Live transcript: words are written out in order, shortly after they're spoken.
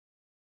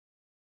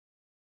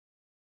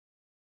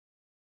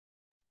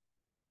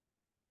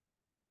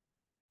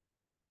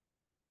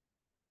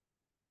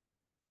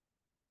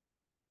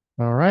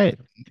All right.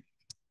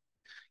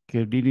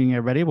 Good evening,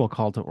 everybody. We'll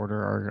call to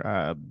order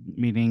our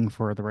meeting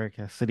for the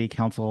Yreka City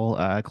Council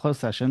closed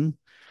session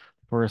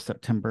for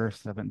September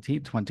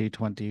 17th,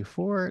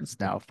 2024. It's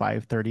now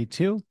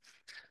 5:32.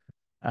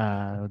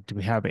 Do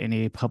we have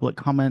any public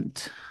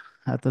comment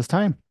at this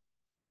time?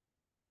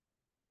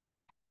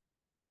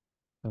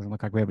 Doesn't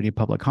look like we have any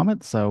public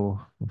comment. So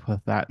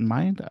with that in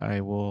mind,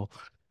 I will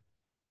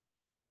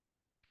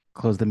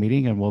close the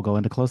meeting and we'll go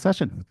into closed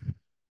session.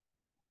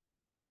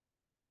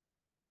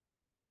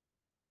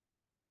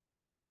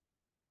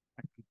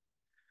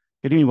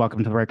 Good evening.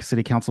 Welcome to the Yreka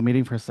City Council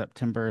meeting for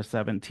September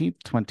 17th,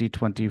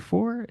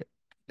 2024.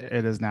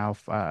 It is now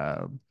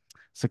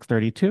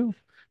 6:32.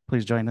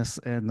 Please join us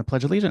in the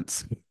Pledge of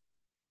Allegiance.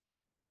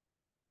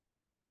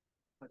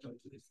 Pledge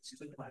allegiance to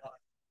the flag of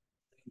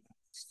the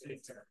United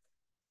States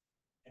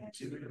and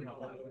to the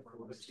republic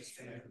for which it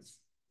stands,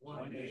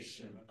 one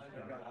nation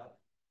under God,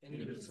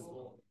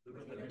 indivisible,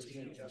 with liberty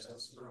and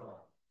justice for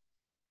all.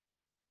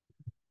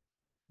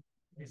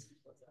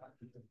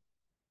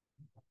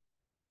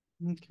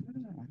 Okay.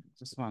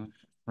 Just want to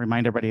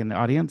remind everybody in the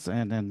audience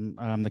and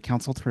in the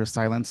council to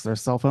silence their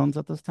cell phones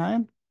at this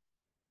time.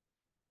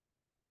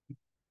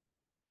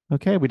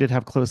 Okay, we did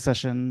have closed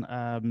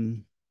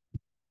session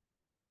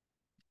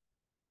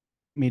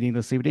meeting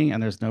this evening,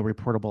 and there's no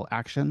reportable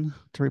action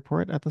to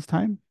report at this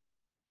time.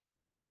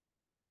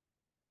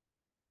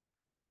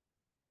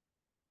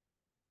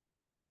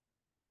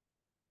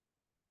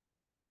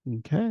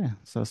 Okay,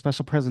 so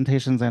special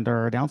presentations and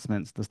our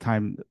announcements. This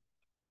time,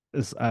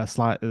 this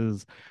slot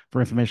is for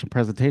information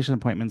presentation,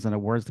 appointments, and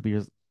awards to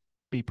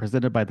be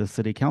presented by the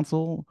City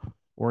Council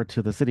or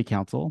to the City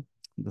Council.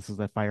 This is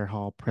a fire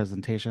hall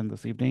presentation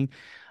this evening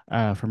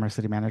from our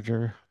City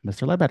Manager,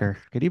 Mr. Ledbetter.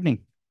 Good evening.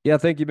 Yeah,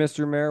 thank you,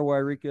 Mr. Mayor,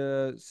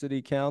 Yreka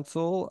City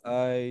Council.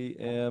 I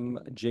am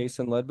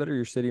Jason Ledbetter,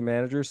 your city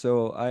manager.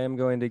 So I am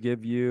going to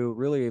give you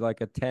really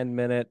like a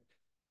 10-minute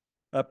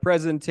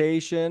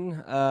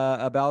presentation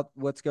about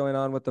what's going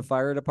on with the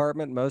fire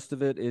department. Most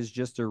of it is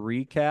just a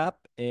recap.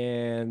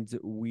 And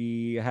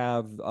we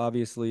have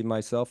obviously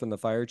myself and the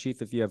fire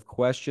chief if you have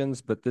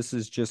questions, but this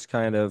is just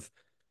kind of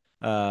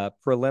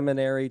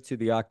preliminary to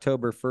the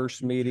October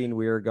 1st meeting.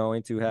 We are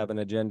going to have an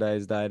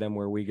agendized item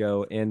where we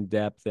go in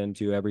depth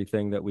into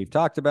everything that we've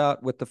talked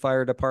about with the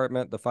fire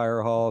department, the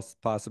fire hall,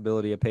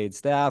 possibility of paid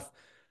staff.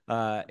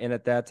 And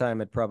at that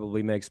time, it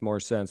probably makes more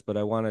sense. But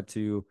I wanted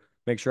to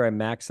make sure I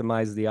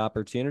maximize the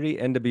opportunity.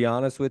 And to be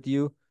honest with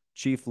you,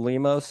 Chief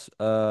Lemos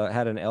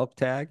had an elk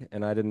tag,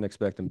 and I didn't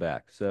expect him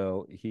back.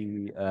 So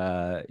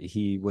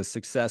he was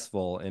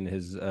successful in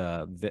his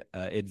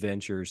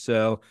adventure.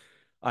 So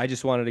I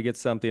just wanted to get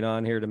something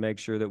on here to make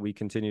sure that we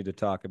continue to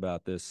talk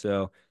about this.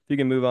 So if you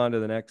can move on to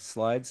the next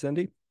slide,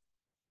 Cindy.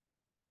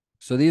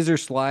 So these are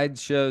slide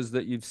shows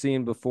that you've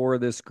seen before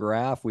this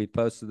graph. We've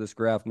posted this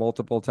graph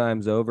multiple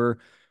times over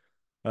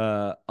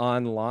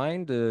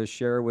online to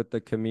share with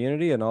the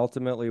community. And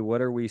ultimately,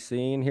 what are we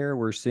seeing here?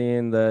 We're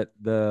seeing that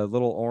the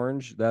little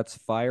orange, that's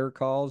fire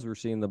calls. We're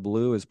seeing the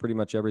blue is pretty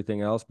much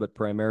everything else, but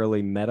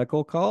primarily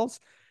medical calls.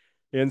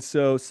 And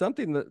so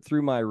something that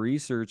through my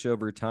research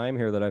over time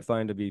here that I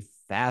find to be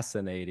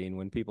fascinating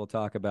when people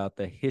talk about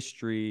the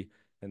history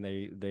and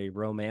they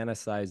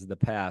romanticize the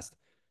past,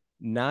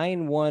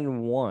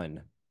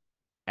 911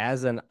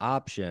 as an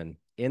option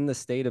in the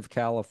state of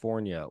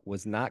California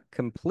was not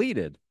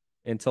completed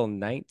until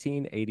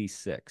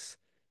 1986,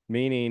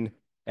 meaning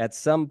at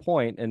some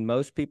point in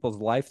most people's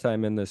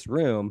lifetime in this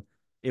room,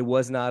 it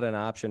was not an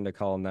option to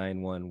call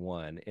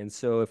 911. And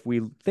so if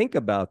we think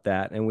about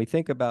that and we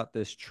think about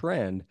this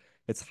trend,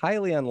 it's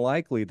highly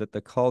unlikely that the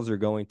calls are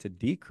going to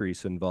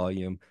decrease in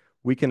volume.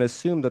 We can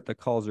assume that the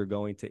calls are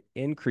going to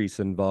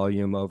increase in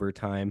volume over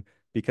time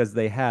because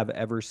they have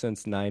ever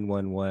since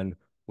 911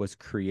 was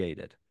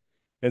created.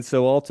 And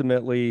so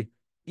ultimately,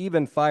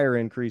 even fire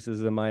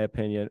increases, in my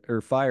opinion,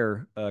 or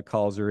fire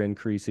calls are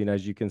increasing,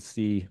 as you can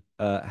see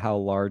how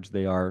large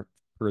they are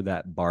per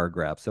that bar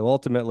graph. So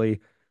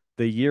ultimately,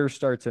 the year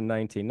starts in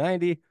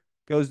 1990,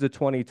 goes to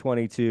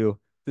 2022.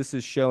 This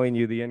is showing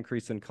you the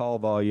increase in call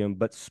volume,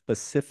 but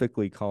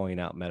specifically calling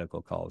out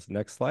medical calls.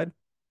 Next slide.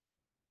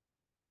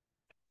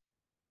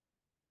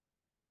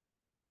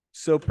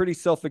 So pretty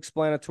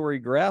self-explanatory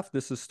graph.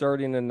 This is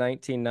starting in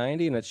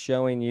 1990, and it's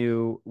showing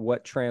you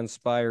what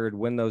transpired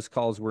when those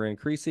calls were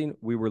increasing.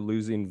 We were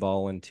losing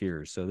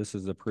volunteers. So this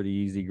is a pretty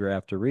easy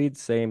graph to read.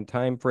 Same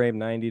time frame,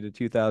 90 to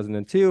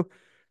 2002.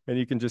 And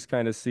you can just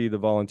kind of see the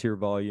volunteer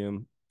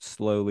volume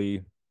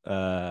slowly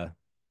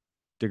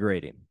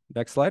degrading.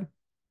 Next slide.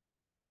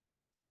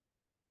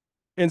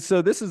 And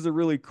so this is a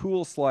really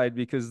cool slide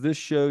because this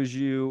shows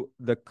you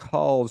the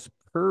calls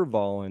per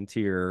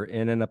volunteer.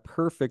 And in a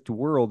perfect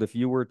world, if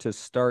you were to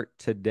start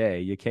today,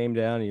 you came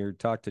down and you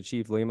talked to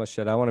Chief Lima,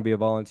 said, I want to be a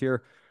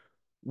volunteer.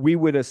 We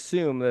would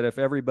assume that if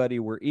everybody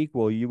were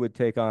equal, you would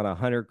take on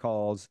 100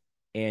 calls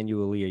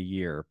annually a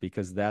year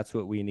because that's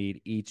what we need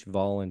each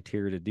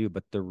volunteer to do.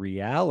 But the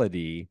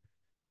reality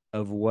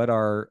of what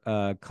our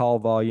call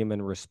volume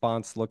and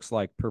response looks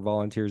like per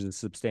volunteers is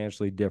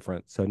substantially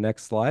different. So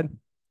next slide.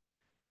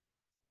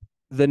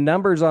 The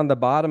numbers on the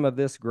bottom of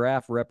this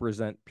graph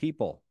represent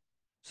people.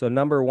 So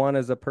number one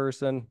is a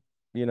person,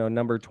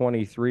 number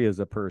 23 is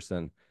a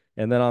person.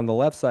 And then on the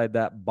left side,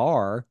 that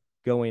bar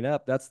going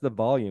up, that's the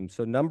volume.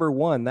 So number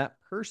one,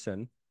 that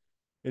person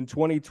in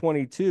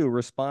 2022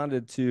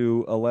 responded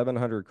to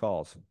 1,100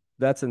 calls.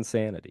 That's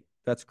insanity.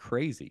 That's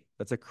crazy.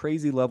 That's a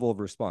crazy level of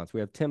response. We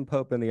have Tim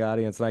Pope in the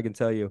audience, and I can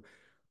tell you,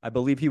 I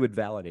believe he would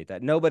validate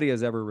that. Nobody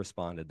has ever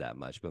responded that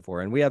much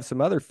before. And we have some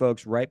other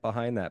folks right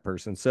behind that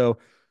person. So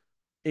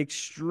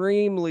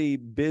extremely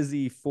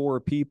busy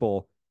for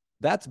people,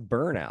 that's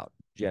burnout,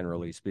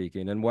 generally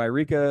speaking. And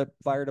Yreka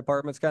Fire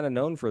Department's kind of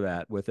known for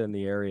that within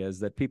the areas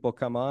that people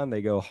come on,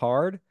 they go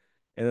hard,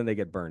 and then they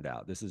get burned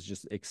out. This is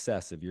just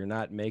excessive. You're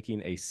not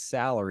making a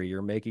salary,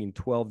 you're making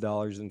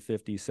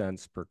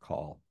 $12.50 per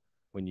call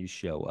when you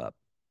show up.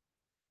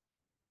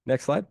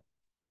 Next slide.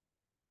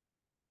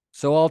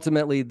 So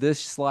ultimately, this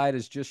slide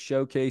is just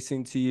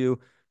showcasing to you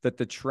that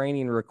the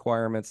training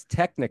requirements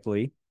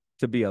technically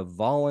to be a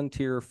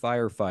volunteer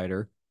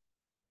firefighter,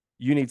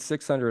 you need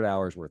 600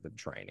 hours worth of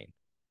training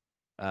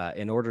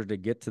in order to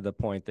get to the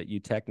point that you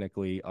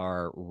technically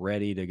are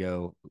ready to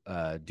go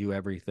do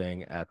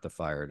everything at the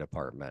fire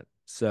department.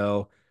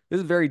 So this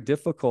is a very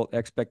difficult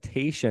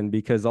expectation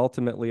because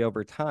ultimately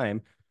over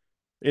time,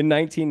 in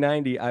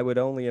 1990, I would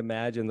only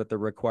imagine that the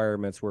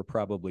requirements were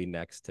probably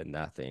next to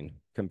nothing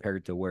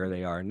compared to where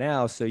they are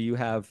now. So you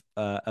have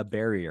a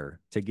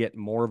barrier to get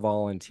more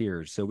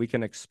volunteers. So we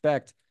can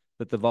expect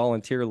that the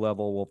volunteer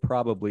level will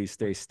probably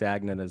stay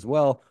stagnant as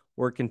well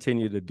or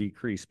continue to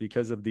decrease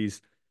because of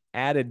these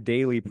added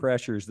daily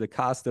pressures, the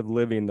cost of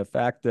living, the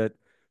fact that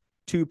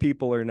two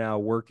people are now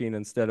working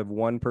instead of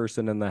one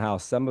person in the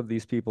house. Some of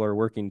these people are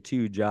working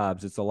two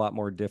jobs. It's a lot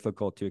more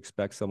difficult to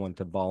expect someone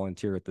to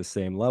volunteer at the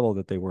same level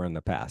that they were in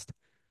the past.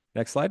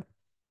 Next slide.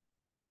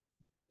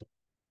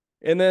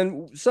 And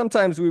then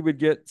sometimes we would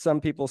get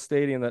some people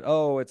stating that,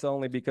 oh, it's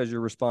only because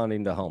you're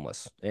responding to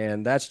homeless.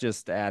 And that's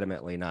just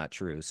adamantly not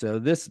true. So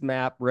this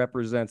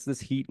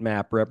heat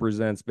map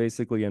represents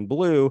basically in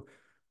blue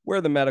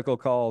where the medical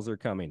calls are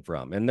coming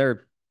from. And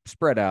they're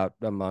spread out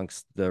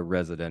amongst the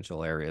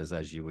residential areas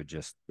as you would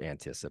just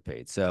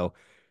anticipate. So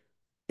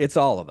it's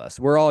all of us.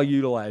 We're all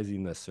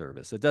utilizing this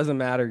service. It doesn't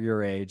matter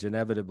your age.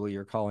 Inevitably,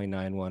 you're calling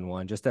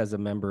 911 just as a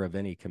member of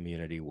any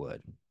community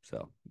would.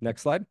 So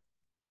next slide.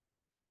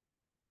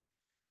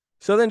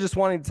 So then just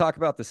wanting to talk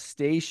about the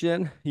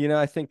station,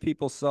 I think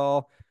people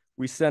saw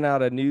we sent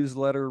out a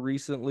newsletter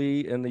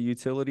recently in the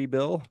utility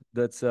bill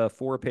that's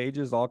 4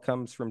 pages, all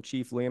comes from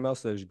Chief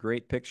Lemos. There's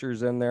great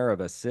pictures in there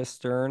of a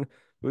cistern.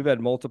 We've had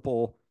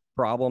multiple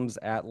problems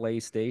at Lay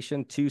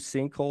Station, 2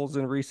 sinkholes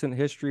in recent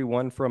history,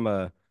 one from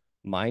a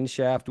mine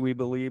shaft, we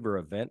believe, or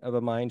a vent of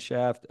a mine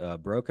shaft, a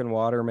broken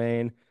water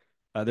main.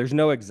 There's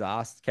no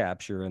exhaust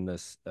capture in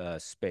this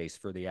space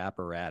for the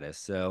apparatus.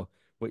 So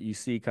what you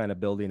see kind of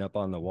building up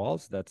on the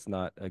walls, that's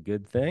not a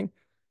good thing.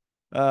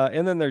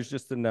 And then there's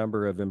just a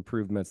number of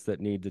improvements that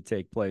need to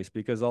take place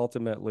because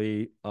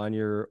ultimately on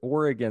your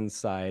Oregon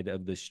side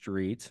of the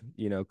street,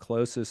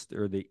 closest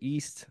or the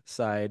east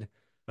side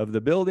of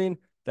the building,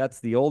 that's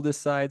the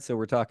oldest side. So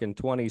we're talking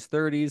 20s,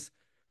 30s,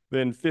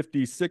 then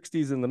 50s,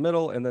 60s in the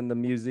middle. And then the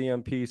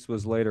museum piece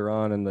was later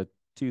on in the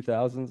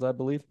 2000s, I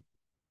believe.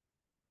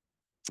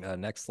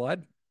 Next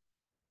slide.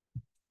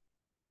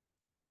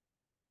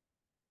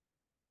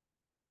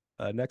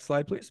 Next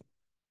slide, please.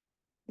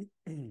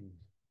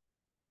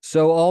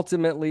 So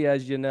ultimately,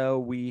 as you know,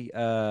 we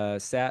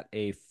sat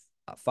a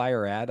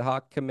fire ad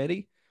hoc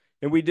committee.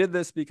 And we did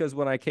this because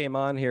when I came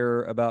on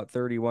here about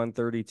 31,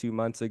 32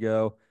 months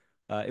ago,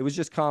 it was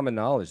just common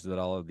knowledge that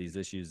all of these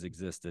issues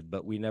existed,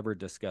 but we never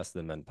discussed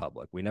them in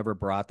public. We never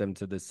brought them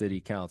to the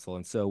city council.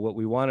 And so what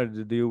we wanted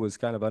to do was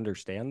kind of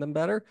understand them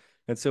better.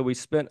 And so we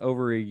spent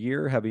over a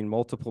year having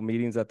multiple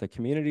meetings at the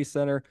community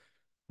center.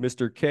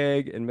 Mr.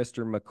 Keg and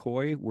Mr.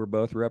 McCoy were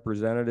both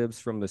representatives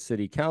from the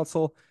city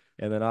council.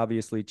 And then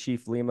obviously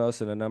Chief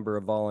Lemos and a number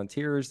of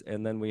volunteers.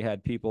 And then we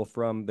had people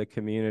from the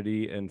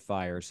community and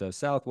fire. So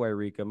South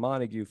Yreka,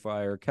 Montague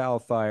Fire, Cal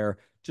Fire,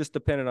 just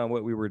depending on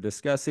what we were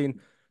discussing.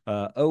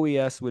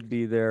 OES would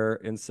be there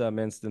in some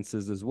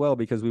instances as well,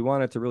 because we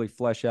wanted to really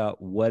flesh out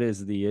what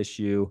is the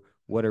issue,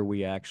 what are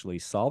we actually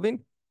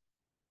solving.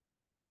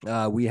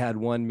 We had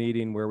one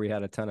meeting where we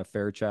had a ton of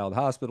Fairchild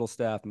Hospital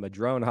staff,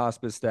 Madrone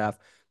Hospice staff,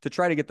 to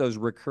try to get those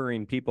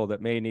recurring people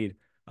that may need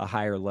a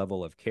higher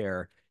level of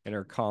care and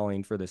are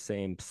calling for the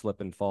same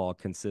slip and fall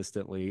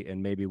consistently,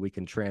 and maybe we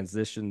can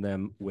transition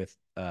them with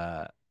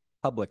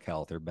public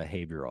health or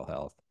behavioral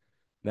health.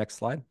 Next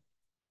slide.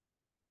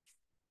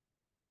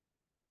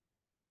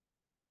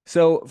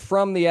 So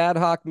from the ad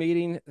hoc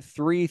meeting,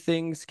 3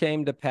 things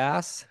came to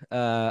pass.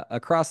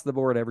 Across the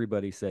board,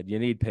 everybody said you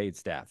need paid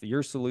staff.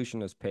 Your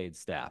solution is paid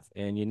staff,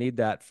 and you need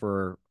that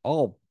for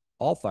all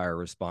fire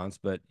response,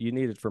 but you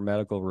need it for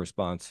medical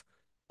response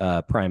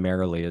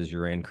primarily as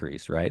your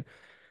increase, right?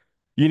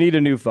 You need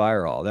a new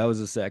firewall. That was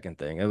the second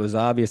thing. It was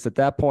obvious at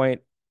that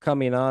point.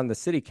 coming on, the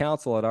city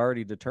council had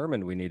already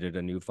determined we needed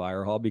a new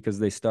fire hall because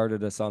they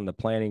started us on the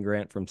planning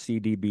grant from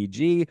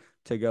CDBG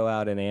to go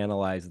out and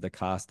analyze the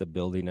cost of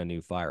building a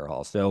new fire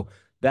hall. So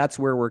that's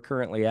where we're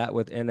currently at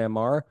with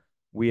NMR.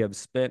 We have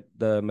spent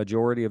the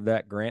majority of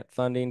that grant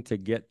funding to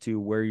get to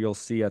where you'll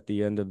see at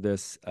the end of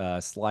this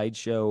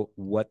slideshow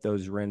what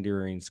those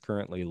renderings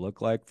currently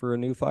look like for a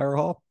new fire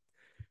hall.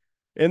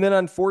 And then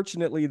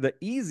unfortunately, the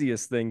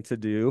easiest thing to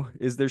do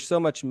is there's so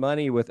much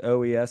money with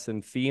OES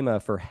and FEMA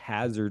for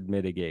hazard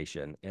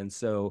mitigation. And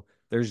so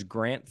there's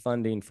grant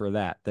funding for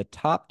that. The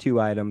top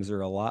two items are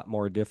a lot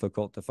more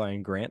difficult to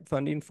find grant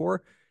funding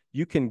for.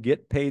 You can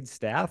get paid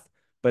staff,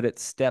 but it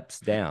steps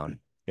down.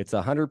 It's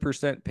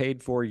 100%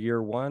 paid for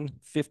year one,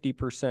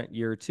 50%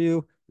 year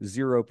two,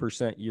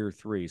 0% year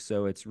three.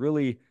 So it's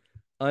really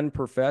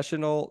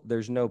unprofessional.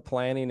 There's no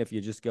planning if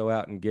you just go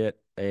out and get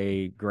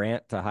a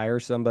grant to hire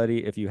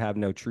somebody if you have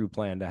no true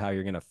plan to how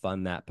you're going to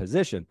fund that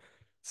position.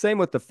 Same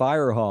with the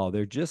fire hall.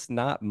 There's just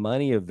not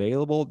money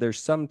available.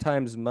 There's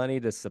sometimes money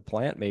to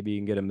supplant. Maybe you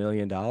can get $1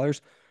 million,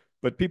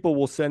 but people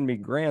will send me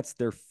grants.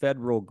 They're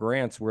federal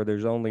grants where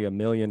there's only $1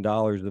 million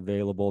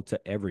available to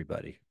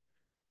everybody.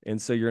 And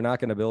so you're not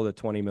going to build a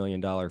 $20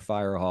 million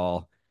fire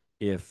hall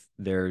if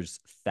there's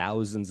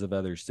thousands of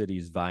other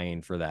cities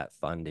vying for that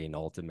funding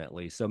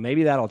ultimately. So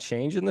maybe that'll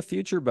change in the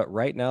future, but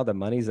right now the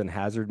money's in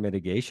hazard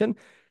mitigation.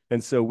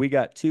 And so we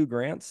got two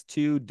grants,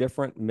 two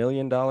different $1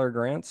 million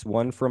grants,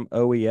 one from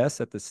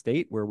OES at the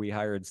state where we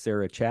hired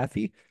Sarah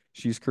Chaffee.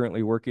 She's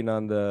currently working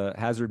on the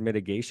hazard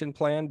mitigation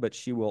plan, but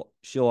she'll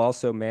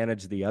also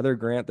manage the other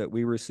grant that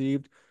we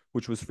received,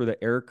 which was for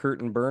the air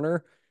curtain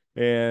burner.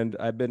 And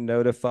I've been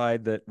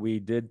notified that we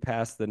did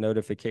pass the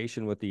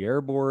notification with the air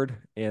board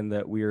and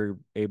that we're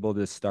able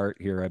to start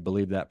here, I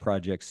believe, that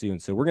project soon.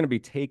 So we're going to be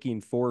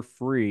taking for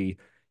free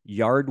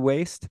yard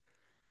waste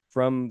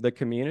from the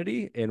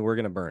community and we're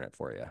going to burn it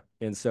for you.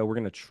 And so we're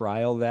going to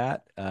trial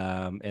that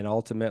and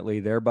ultimately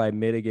thereby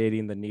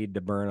mitigating the need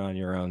to burn on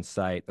your own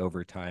site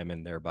over time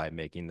and thereby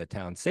making the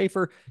town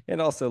safer.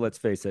 And also, let's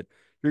face it,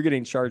 you're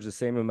getting charged the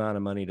same amount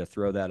of money to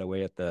throw that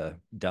away at the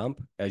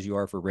dump as you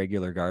are for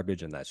regular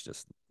garbage. And that's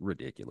just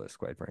ridiculous,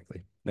 quite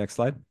frankly. Next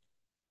slide.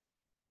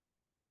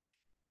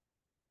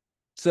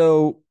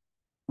 So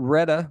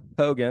Retta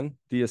Hogan,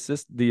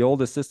 the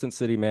old assistant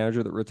city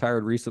manager that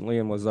retired recently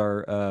and was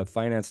our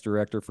finance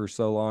director for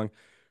so long,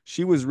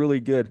 she was really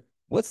good.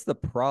 What's the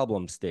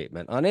problem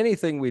statement on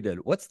anything we did?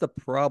 What's the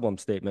problem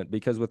statement?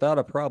 Because without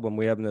a problem,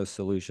 we have no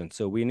solution.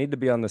 So we need to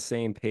be on the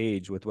same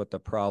page with what the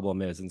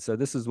problem is. And so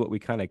this is what we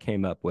kind of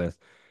came up with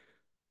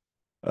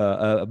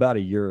about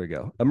a year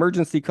ago.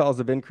 Emergency calls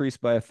have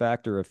increased by a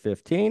factor of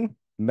 15.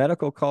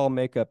 Medical call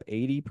make up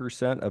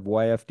 80% of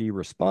YFD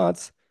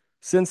response.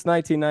 Since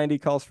 1990,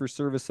 calls for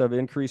service have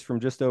increased from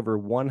just over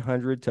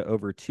 100 to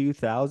over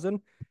 2,000.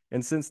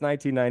 And since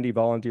 1990,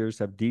 volunteers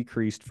have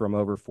decreased from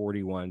over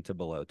 41 to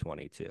below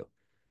 22.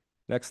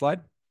 Next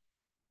slide.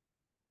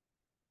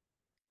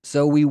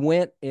 So we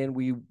went and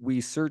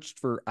we searched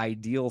for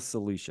ideal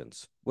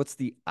solutions. What's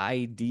the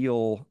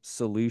ideal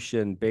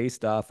solution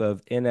based off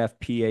of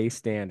NFPA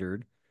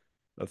standard,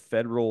 a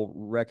federal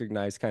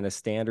recognized kind of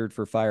standard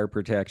for fire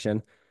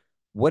protection?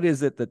 What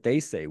is it that they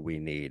say we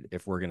need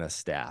if we're going to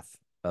staff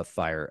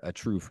a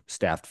true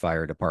staffed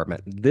fire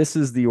department? This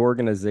is the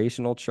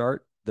organizational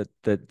chart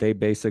that they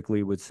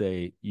basically would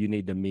say you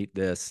need to meet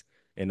this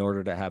in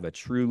order to have a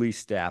truly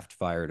staffed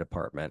fire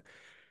department.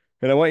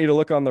 And I want you to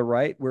look on the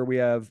right where we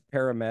have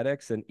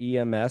paramedics and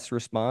EMS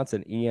response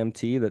and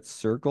EMT that's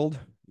circled.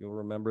 You'll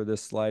remember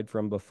this slide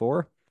from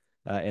before.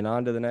 And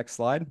on to the next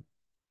slide.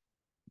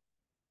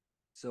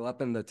 So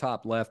up in the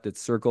top left,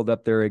 it's circled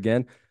up there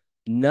again.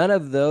 None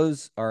of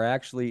those are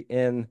actually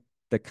in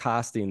the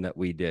costing that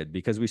we did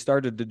because we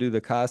started to do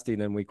the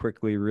costing and we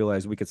quickly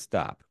realized we could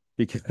stop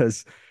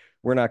because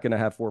we're not going to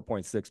have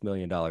 $4.6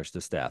 million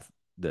to staff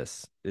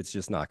this. It's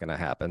just not going to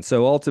happen.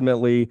 So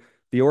ultimately,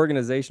 the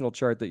organizational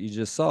chart that you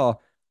just saw,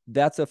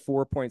 that's a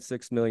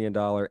 $4.6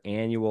 million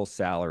annual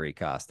salary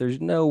cost.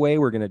 There's no way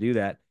we're going to do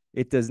that.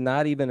 It does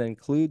not even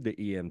include the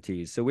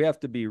EMTs. So we have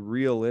to be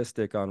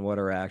realistic on what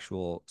our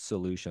actual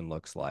solution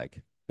looks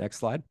like. Next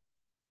slide.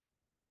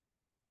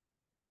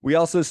 We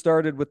also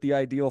started with the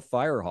ideal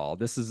fire hall.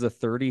 This is a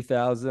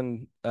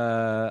 30,000,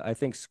 I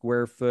think,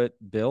 square foot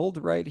build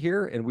right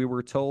here. And we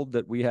were told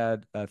that we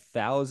had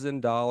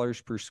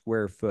 $1,000 per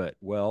square foot.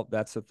 Well,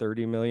 that's a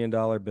 $30 million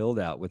build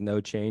out with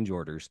no change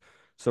orders.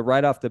 So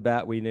right off the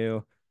bat, we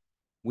knew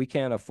we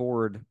can't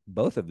afford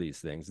both of these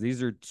things.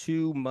 These are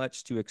too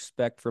much to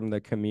expect from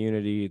the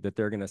community that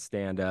they're going to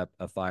stand up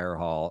a fire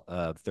hall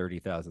of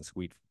 30,000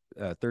 square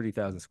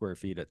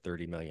feet at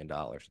 $30 million.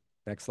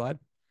 Next slide.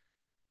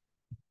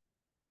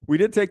 We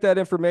did take that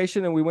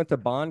information and we went to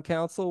bond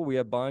counsel. We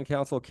have bond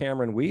counsel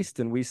Cameron Wiest,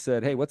 and we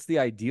said, hey, what's the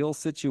ideal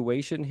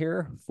situation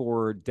here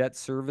for debt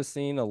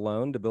servicing a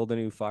loan to build a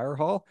new fire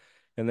hall?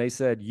 And they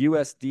said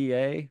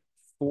USDA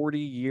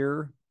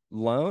 40-year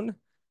loan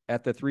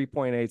at the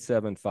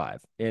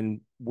 3.875.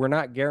 And we're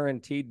not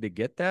guaranteed to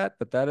get that,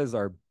 but that is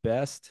our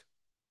best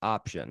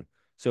option.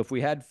 So if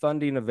we had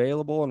funding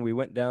available and we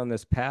went down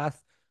this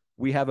path,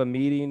 we have a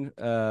meeting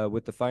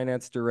with the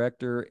finance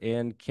director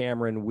and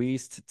Cameron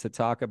Weist to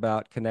talk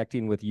about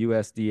connecting with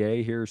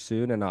USDA here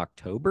soon in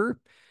October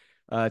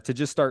to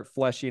just start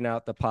fleshing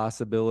out the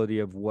possibility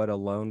of what a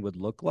loan would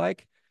look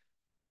like.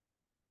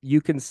 You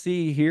can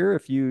see here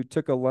if you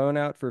took a loan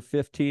out for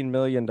 $15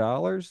 million,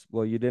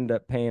 well, you'd end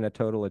up paying a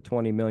total of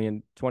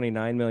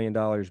 $29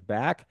 million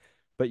back,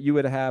 but you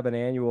would have an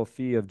annual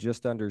fee of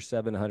just under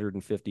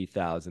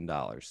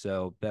 $750,000.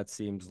 So that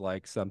seems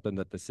like something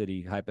that the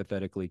city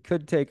hypothetically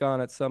could take on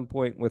at some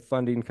point with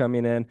funding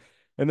coming in.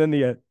 And then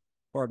the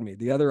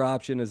other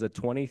option is a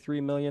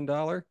 $23 million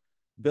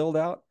build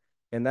out,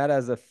 and that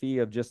has a fee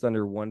of just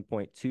under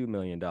 $1.2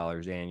 million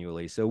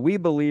annually. So we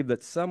believe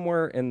that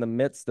somewhere in the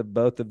midst of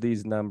both of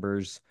these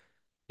numbers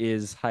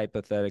is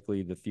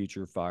hypothetically the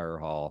future fire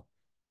hall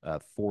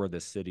for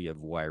the city of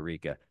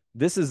Yreka.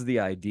 This is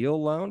the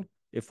ideal loan.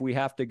 If we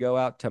have to go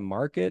out to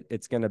market,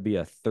 it's going to be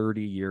a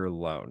 30-year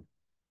loan.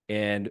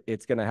 And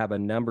it's going to have a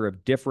number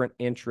of different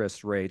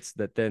interest rates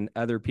that then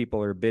other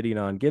people are bidding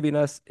on giving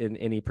us in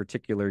any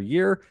particular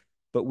year.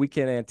 But we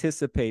can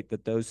anticipate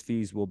that those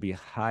fees will be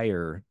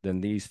higher than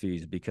these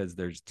fees because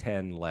there's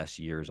 10 less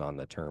years on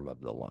the term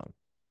of the loan.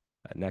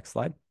 Next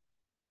slide.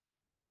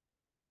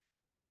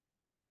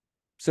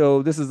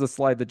 So this is a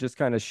slide that just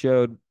kind of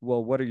showed,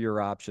 well, what are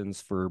your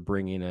options for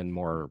bringing in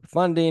more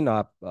funding?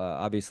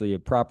 Obviously, a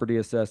property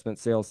assessment,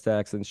 sales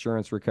tax,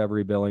 insurance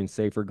recovery, billing,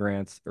 safer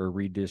grants, or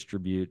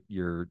redistribute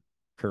your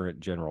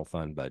current general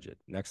fund budget.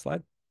 Next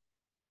slide.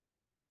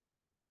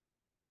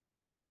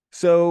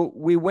 So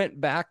we went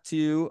back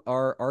to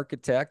our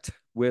architect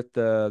with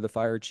the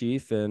fire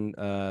chief and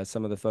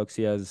some of the folks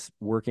he has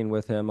working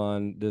with him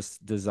on this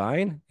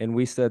design. And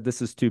we said,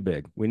 this is too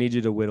big. We need you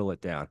to whittle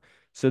it down.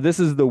 So this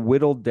is the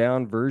whittled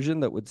down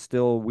version that would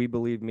still, we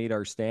believe, meet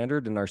our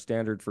standard and our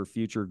standard for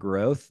future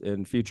growth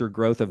and future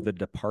growth of the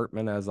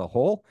department as a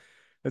whole.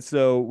 And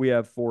so we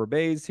have 4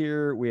 bays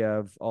here. We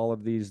have all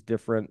of these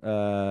different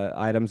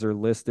items are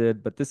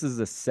listed, but this is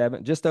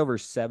just over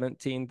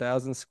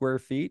 17,000 square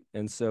feet.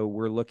 And so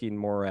we're looking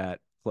more at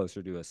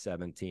closer to a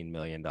 $17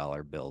 million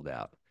build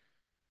out.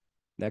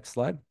 Next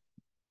slide.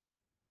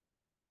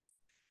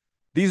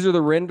 These are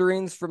the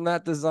renderings from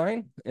that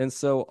design. And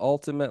so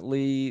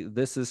ultimately,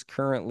 this is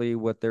currently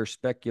what they're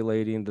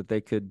speculating that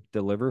they could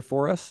deliver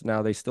for us.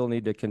 Now, they still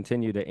need to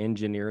continue to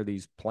engineer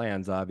these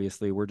plans.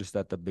 Obviously, we're just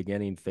at the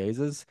beginning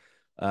phases.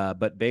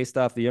 But based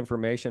off the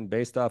information,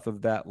 based off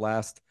of that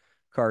last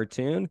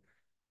cartoon,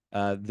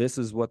 this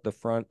is what the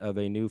front of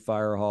a new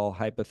fire hall,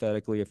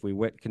 hypothetically, if we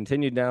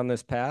continued down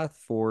this path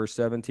for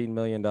 $17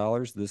 million,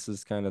 this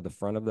is kind of the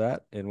front of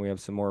that. And we have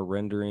some more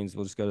renderings.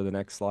 We'll just go to the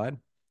next slide.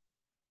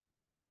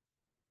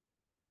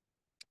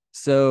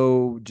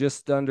 So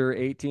just under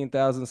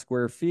 18,000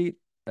 square feet,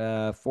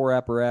 4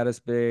 apparatus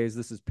bays.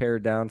 This is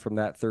pared down from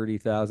that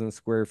 30,000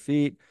 square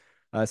feet.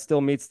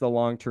 Still meets the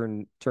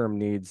long-term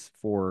needs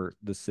for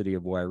the city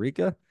of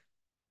Yreka.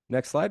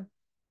 Next slide.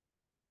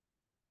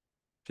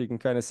 So you can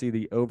kind of see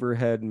the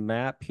overhead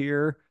map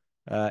here,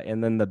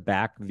 and then the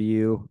back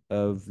view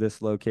of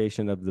this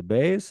location of the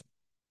bays.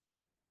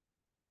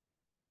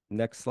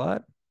 Next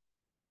slide.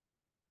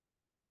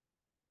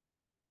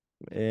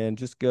 And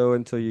just go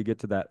until you get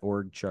to that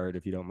org chart,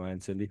 if you don't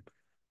mind, Cindy.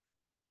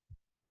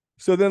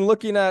 So then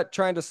looking at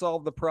trying to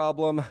solve the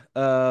problem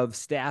of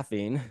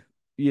staffing,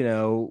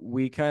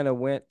 we kind of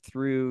went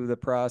through the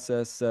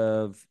process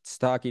of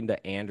talking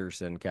to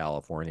Anderson,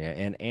 California.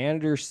 And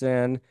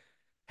Anderson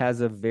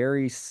has a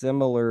very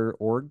similar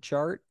org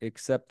chart,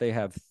 except they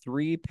have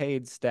 3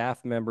 paid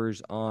staff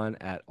members on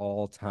at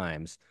all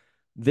times.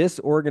 This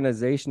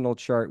organizational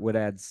chart would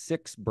add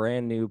 6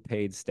 brand new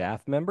paid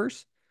staff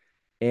members.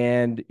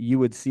 And you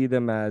would see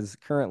them as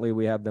currently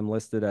we have them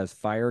listed as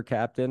fire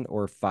captain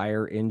or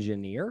fire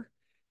engineer.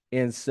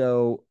 And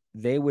so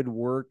they would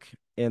work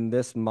in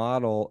this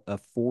model of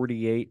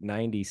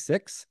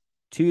 4896,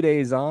 2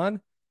 days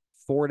on,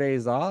 4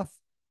 days off.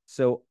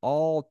 So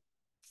all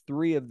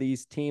 3 of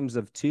these teams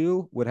of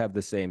 2 would have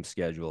the same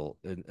schedule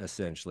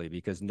essentially,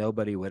 because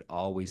nobody would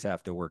always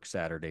have to work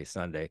Saturday,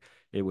 Sunday.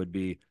 It would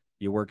be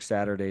you work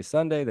Saturday,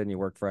 Sunday, then you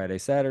work Friday,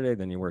 Saturday,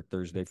 then you work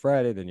Thursday,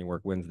 Friday, then you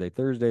work Wednesday,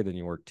 Thursday, then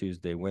you work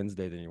Tuesday,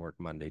 Wednesday, then you work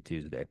Monday,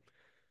 Tuesday.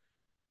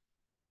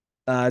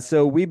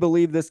 So we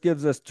believe this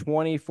gives us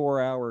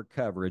 24-hour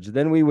coverage.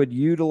 Then we would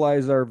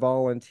utilize our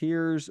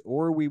volunteers,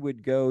 or we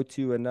would go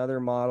to another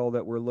model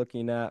that we're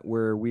looking at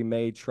where we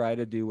may try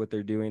to do what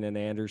they're doing in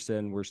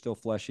Anderson. We're still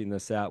fleshing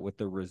this out with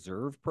the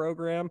reserve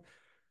program,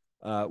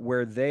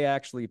 where they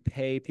actually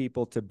pay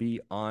people to be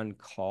on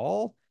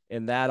call.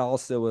 And that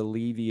also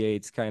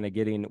alleviates kind of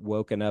getting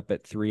woken up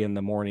at 3 in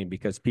the morning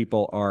because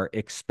people are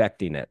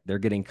expecting it. They're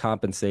getting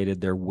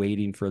compensated. They're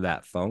waiting for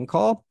that phone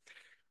call.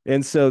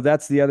 And so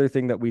that's the other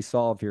thing that we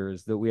solve here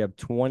is that we have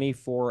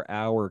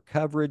 24-hour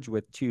coverage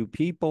with 2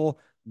 people,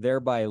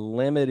 thereby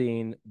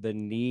limiting the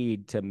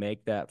need to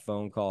make that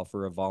phone call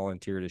for a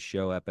volunteer to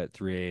show up at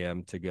 3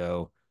 a.m. to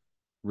go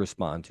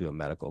respond to a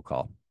medical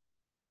call.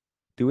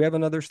 Do we have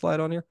another slide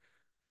on here?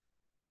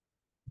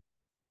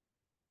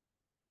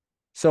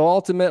 So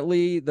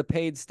ultimately, the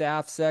paid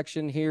staff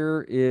section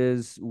here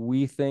is,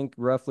 we think,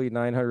 roughly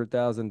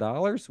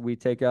 $900,000. We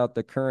take out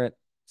the current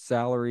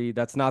salary.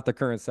 That's not the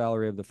current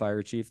salary of the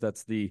fire chief.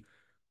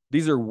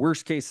 These are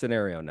worst case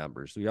scenario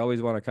numbers. We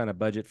always want to kind of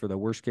budget for the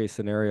worst case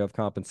scenario of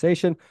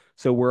compensation.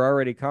 So we're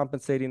already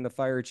compensating the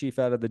fire chief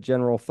out of the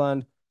general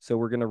fund. So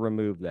we're going to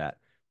remove that.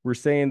 We're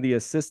saying the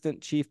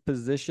assistant chief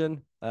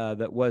position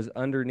that was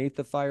underneath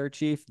the fire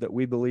chief, that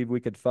we believe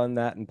we could fund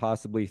that in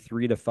possibly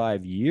 3 to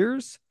 5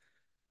 years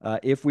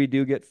if we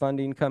do get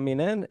funding coming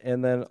in.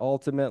 And then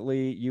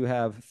ultimately, you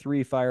have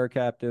 3 fire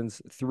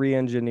captains, 3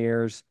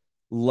 engineers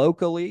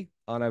locally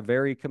on a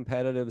very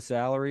competitive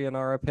salary, in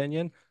our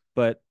opinion.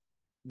 But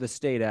the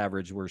state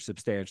average, we're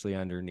substantially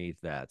underneath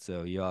that.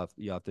 So you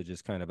have to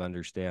just kind of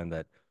understand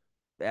that,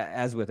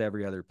 as with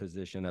every other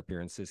position up here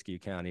in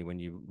Siskiyou County, when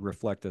you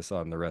reflect this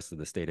on the rest of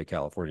the state of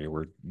California,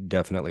 we're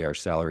definitely, our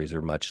salaries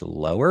are much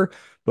lower,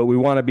 but we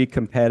want to be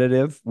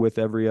competitive with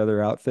every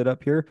other outfit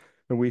up here.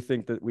 And we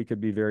think that we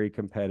could be very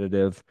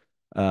competitive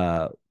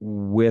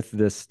with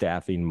this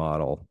staffing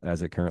model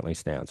as it currently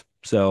stands.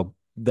 So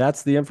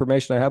that's the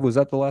information I have. Was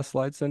that the last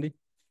slide, Cindy?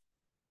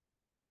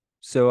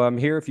 So I'm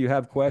here if you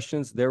have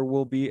questions. There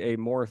will be a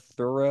more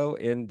thorough,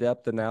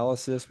 in-depth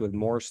analysis with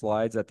more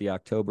slides at the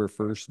October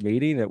 1st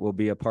meeting. It will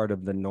be a part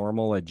of the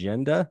normal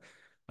agenda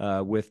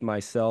with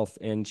myself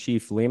and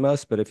Chief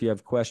Lemos. But if you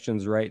have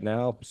questions right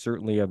now,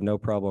 certainly have no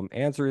problem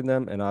answering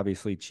them. And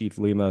obviously, Chief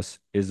Lemos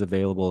is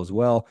available as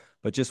well.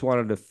 But just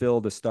wanted to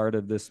fill the start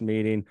of this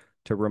meeting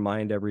to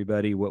remind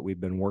everybody what we've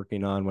been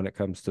working on when it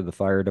comes to the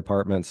fire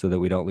department, so that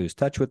we don't lose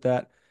touch with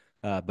that.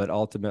 But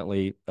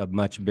ultimately, a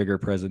much bigger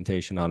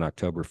presentation on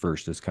October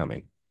 1st is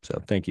coming.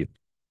 So thank you.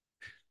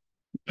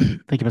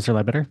 Thank you, Mr.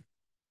 Ledbetter.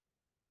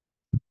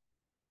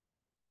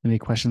 Any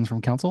questions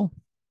from council?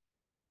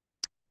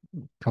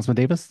 Councilman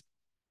Davis?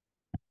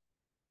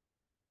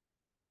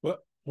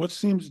 What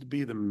seems to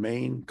be the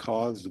main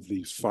cause of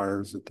these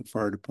fires that the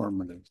fire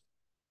department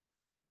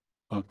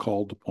is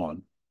called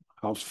upon?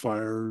 House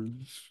fires,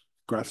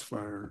 grass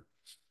fire?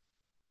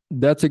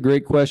 That's a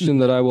great question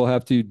that I will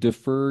have to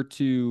defer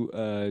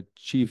to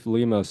Chief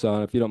Lemos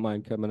on, if you don't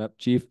mind coming up,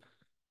 Chief.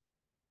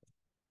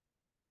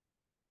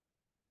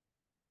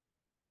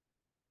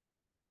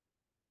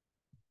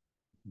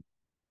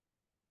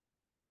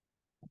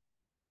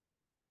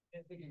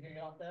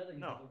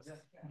 No,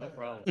 no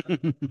problem.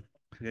 Good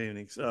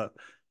evening,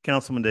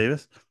 Councilman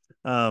Davis.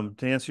 To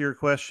answer your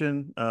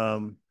question,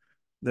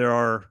 there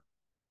are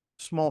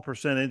small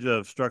percentage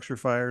of structure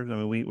fires. I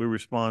mean, we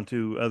respond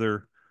to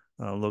other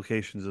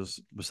locations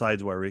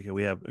besides Yreka.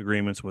 We have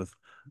agreements with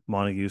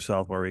Montague,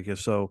 South Yreka.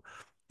 So,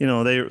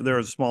 there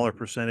is a smaller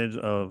percentage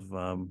of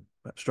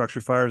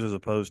structure fires as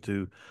opposed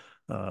to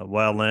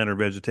wildland or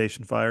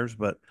vegetation fires.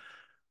 But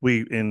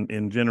we,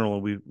 in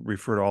general, we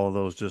refer to all of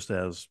those just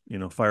as,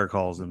 fire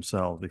calls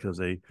themselves, because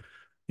you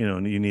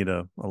need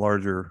a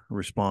larger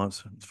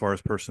response as far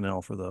as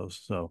personnel for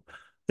those. So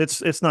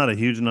it's not a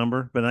huge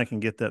number, but I can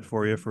get that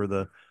for you for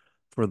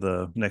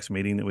the next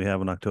meeting that we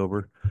have in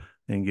October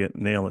and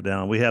nail it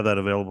down. We have that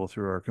available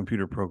through our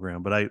computer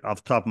program, but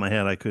off the top of my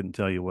head, I couldn't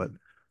tell you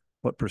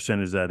what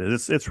percentage that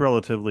is. It's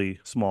relatively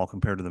small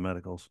compared to the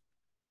medicals.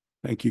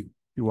 Thank you.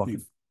 You're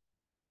welcome.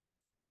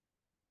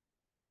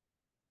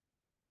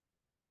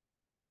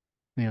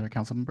 Any other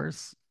council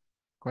members?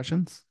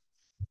 Questions?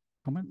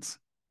 Comments?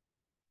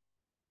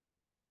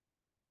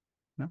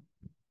 No?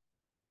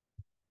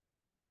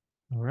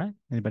 All right.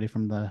 Anybody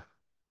from the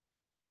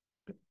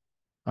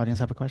audience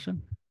have a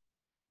question?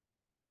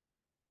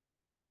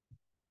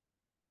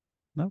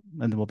 No?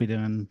 And then we'll be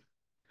doing,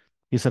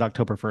 you said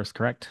October 1st,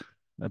 correct?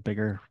 A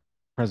bigger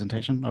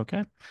presentation?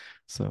 Okay.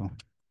 So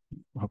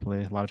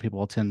hopefully a lot of people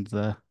will attend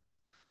the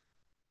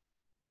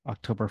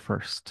October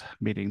 1st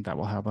meeting. That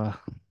will have a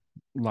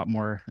lot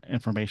more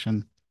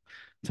information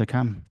to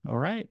come. All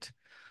right.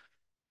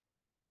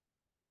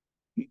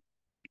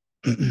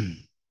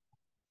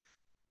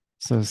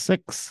 So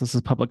 6, this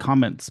is public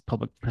comments.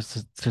 Public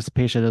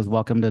participation is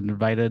welcomed and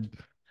invited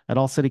at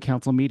all city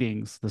council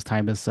meetings. This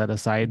time is set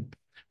aside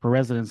for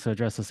residents to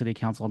address the city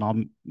council on all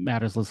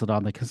matters listed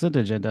on the consent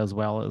agenda, as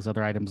well as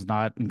other items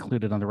not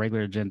included on the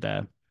regular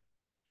agenda.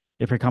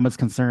 If your comments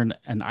concern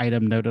an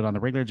item noted on the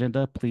regular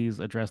agenda, please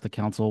address the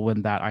council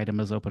when that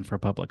item is open for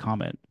public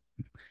comment.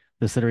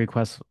 The city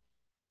requests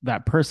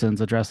that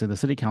persons addressing the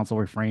city council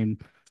refrain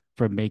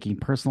from making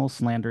personal,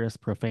 slanderous,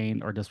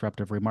 profane, or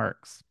disruptive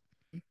remarks.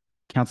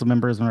 Council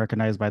members, when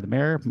recognized by the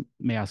mayor,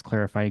 may ask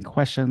clarifying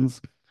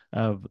questions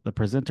of the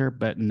presenter,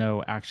 but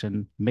no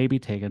action may be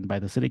taken by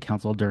the city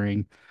council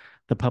during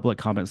the public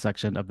comment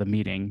section of the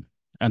meeting.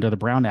 Under the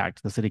Brown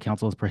Act, the city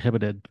council is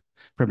prohibited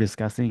from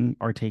discussing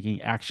or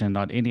taking action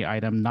on any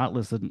item not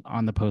listed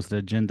on the posted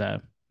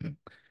agenda.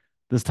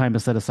 This time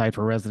is set aside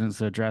for residents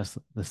to address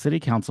the city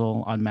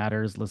council on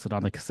matters listed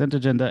on the consent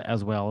agenda,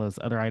 as well as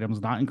other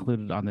items not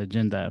included on the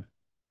agenda.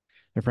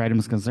 If your item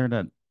is concerned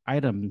an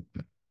item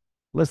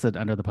listed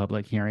under the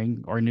public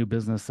hearing or new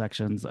business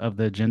sections of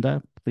the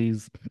agenda,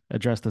 please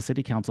address the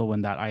city council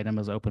when that item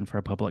is open for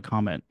a public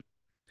comment.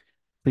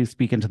 Please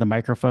speak into the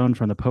microphone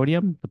from the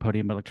podium. The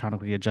podium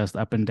electronically adjusts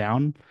up and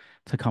down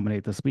to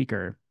accommodate the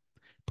speaker.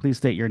 Please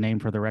state your name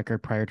for the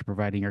record prior to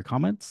providing your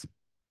comments.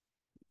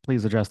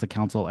 Please address the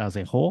council as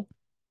a whole.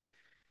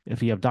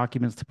 If you have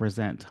documents to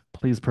present,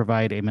 please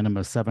provide a minimum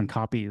of 7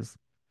 copies.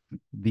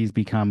 These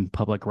become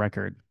public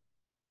record.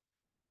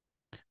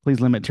 Please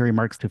limit your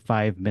remarks to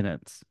 5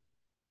 minutes.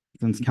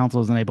 Since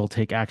council is unable to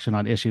take action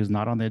on issues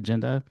not on the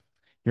agenda,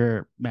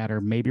 your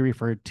matter may be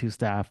referred to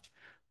staff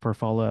for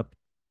follow-up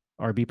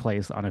or be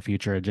placed on a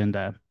future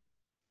agenda.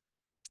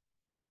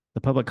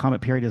 The public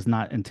comment period is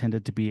not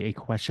intended to be a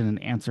question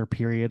and answer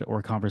period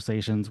or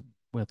conversations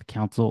with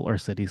council or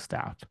city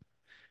staff.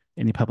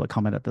 Any public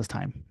comment at this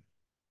time?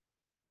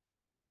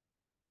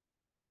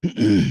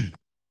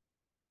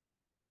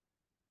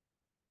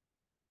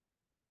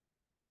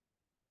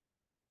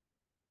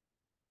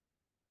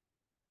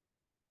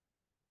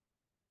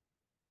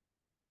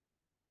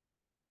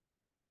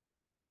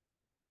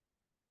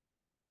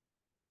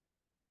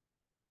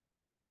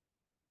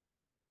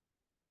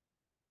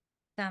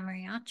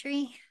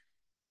 Mariatri.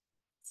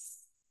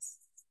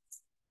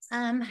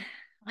 I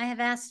have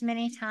asked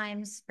many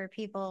times for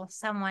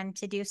someone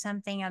to do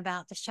something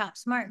about the Shop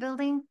Smart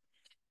building.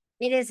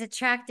 It is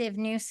attractive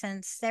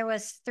nuisance. There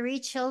was 3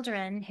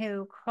 children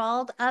who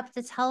crawled up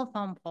the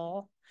telephone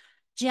pole,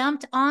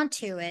 jumped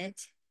onto it,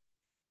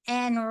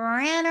 and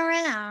ran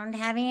around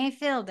having a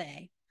field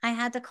day. I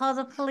had to call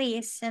the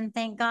police, and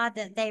thank God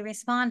that they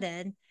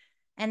responded,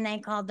 and they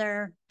called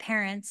their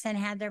parents and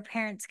had their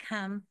parents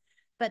come.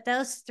 But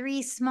those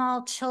 3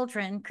 small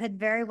children could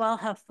very well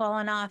have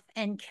fallen off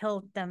and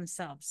killed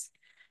themselves.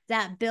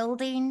 That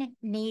building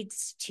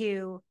needs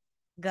to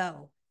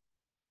go.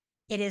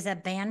 It is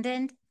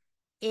abandoned.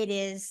 It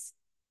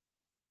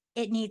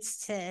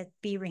needs to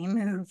be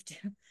removed,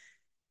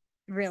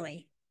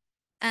 really.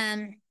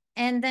 And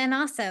then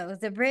also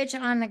the bridge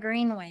on the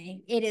Greenway,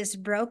 it is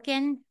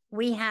broken.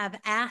 We have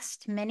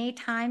asked many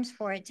times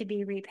for it to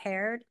be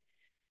repaired.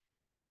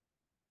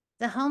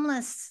 The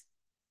homeless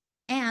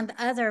and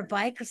other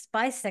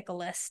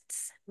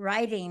bicyclists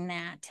riding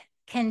that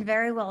can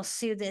very well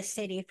sue this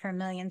city for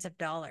millions of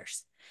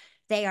dollars.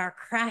 They are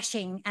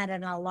crashing at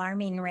an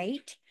alarming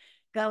rate,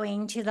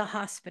 going to the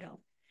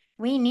hospital.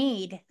 We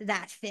need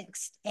that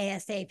fixed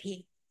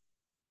ASAP.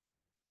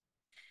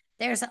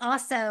 There's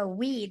also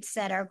weeds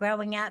that are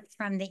growing up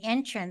from the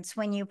entrance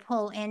when you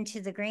pull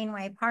into the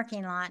Greenway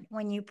parking lot.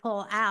 When you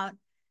pull out,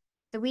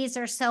 the weeds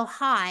are so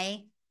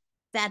high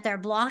that they're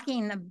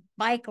blocking the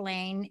bike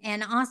lane.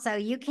 And also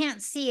you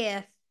can't see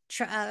if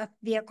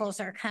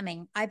vehicles are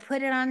coming. I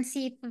put it on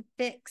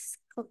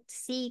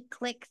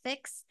Click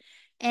Fix,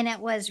 and it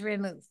was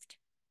removed,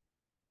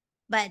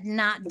 but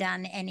not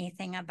done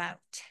anything about.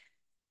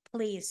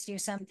 Please do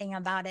something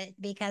about it,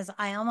 because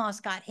I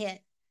almost got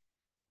hit,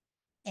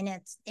 and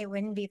it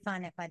wouldn't be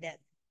fun if I did.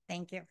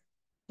 Thank you.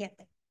 Yeah.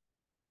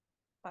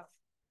 Wow.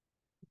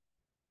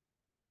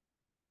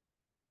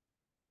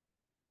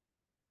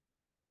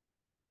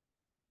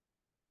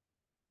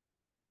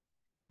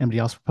 Anybody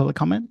else for public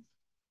comment?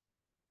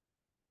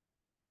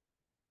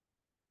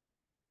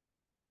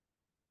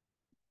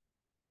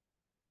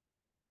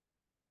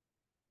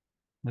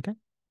 Okay,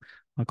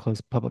 I'll close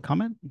public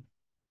comment.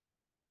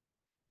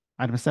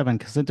 Item 7,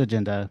 consent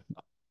agenda.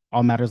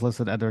 All matters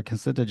listed under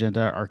consent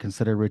agenda are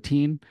considered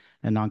routine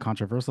and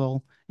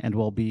non-controversial and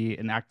will be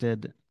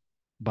enacted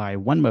by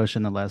one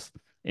motion unless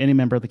any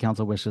member of the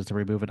council wishes to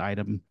remove an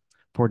item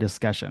for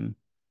discussion.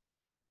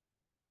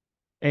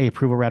 A,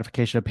 approval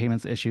ratification of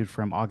payments issued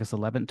from August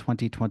 11,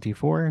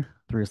 2024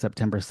 through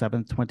September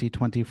 7,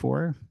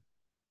 2024.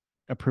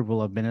 Approval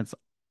of minutes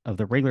of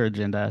the regular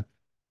agenda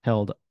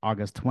held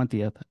August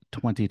 20th,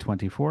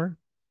 2024.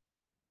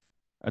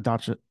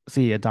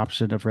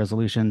 Adoption of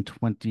resolution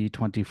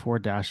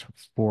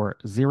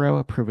 2024-40,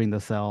 approving the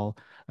sale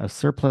of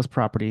surplus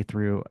property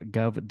through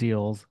Gov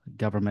Deals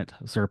government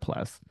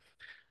surplus.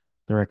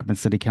 The recommended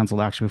city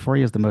council action before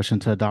you is the motion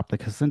to adopt the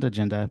consent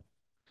agenda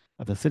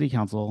of the city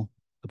council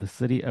of the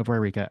city of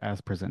Yreka as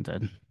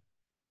presented.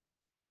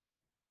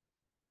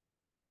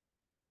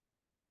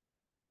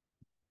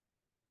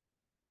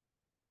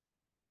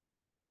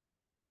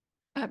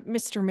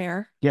 Mr.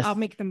 Mayor, Yes. I'll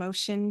make the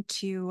motion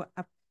to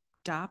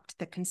adopt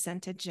the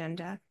consent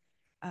agenda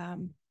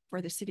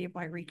for the city of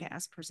Yreka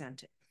as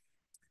presented.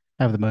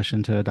 I have the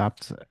motion to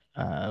adopt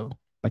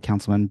by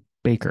Councilman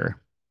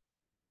Baker.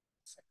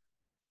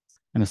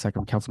 And a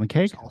second from Councilman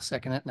Cake. I'll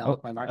second it now.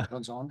 My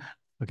microphone's on.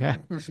 Okay.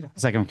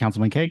 Second from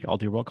Councilman Cake. I'll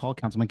do roll call.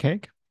 Councilman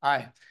Cake.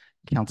 Aye.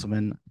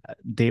 Councilman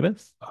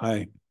Davis.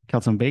 Aye.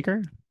 Councilman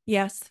Baker.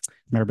 Yes.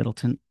 Mayor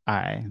Middleton.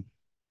 Aye.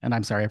 And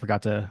I'm sorry, I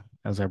forgot to,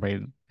 as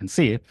everybody can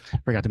see,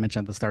 forgot to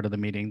mention at the start of the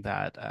meeting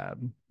that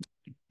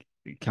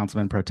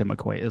Councilman Pro Tem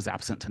McCoy is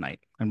absent tonight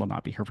and will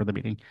not be here for the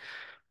meeting.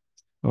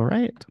 All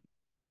right.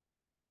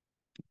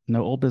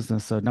 No old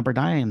business. So number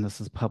 9,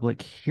 this is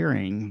public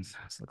hearings.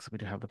 So looks like we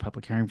do have the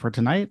public hearing for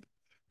tonight.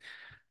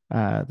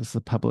 This is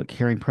a public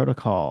hearing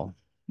protocol.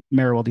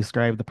 Mayor will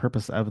describe the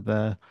purpose of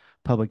the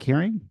public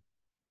hearing.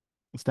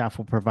 Staff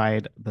will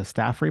provide the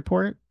staff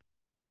report.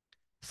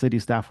 City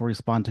staff will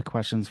respond to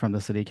questions from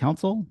the city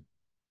council.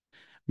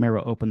 Mayor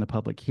will open the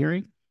public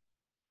hearing.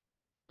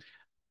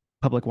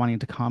 Public wanting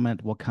to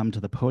comment will come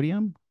to the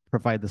podium,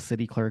 provide the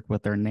city clerk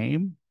with their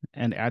name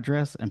and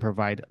address, and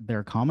provide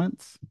their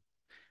comments.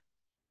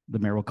 The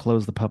mayor will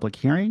close the public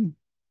hearing.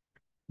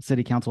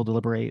 City council will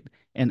deliberate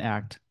and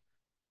act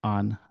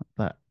on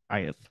the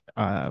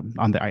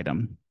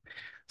item.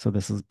 So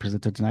this is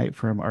presented tonight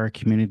from our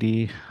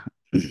community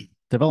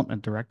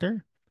development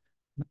director,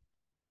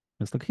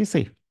 Ms.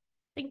 Lucchese.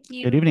 Thank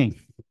you. Good evening.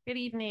 Good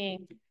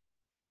evening.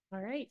 All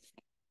right.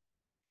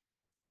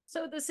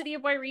 So the city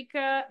of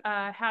Yreka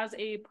has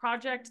a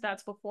project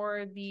that's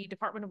before the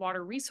Department of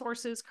Water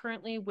Resources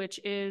currently, which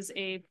is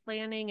a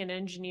planning and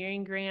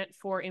engineering grant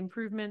for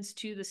improvements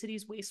to the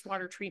city's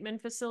wastewater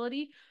treatment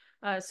facility.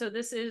 So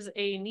this is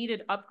a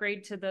needed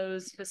upgrade to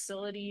those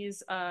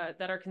facilities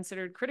that are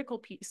considered critical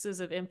pieces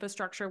of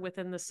infrastructure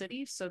within the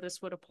city. So this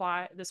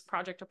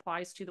project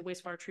applies to the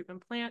wastewater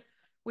treatment plant,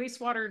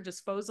 wastewater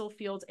disposal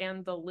fields,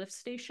 and the lift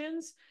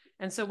stations.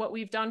 And so what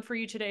we've done for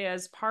you today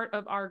as part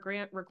of our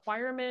grant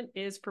requirement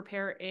is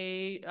prepare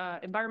a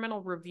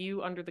environmental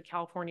review under the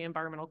California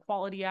Environmental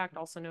Quality Act,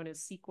 also known as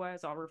CEQA,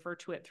 as I'll refer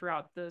to it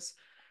throughout this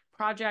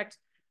project.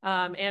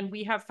 And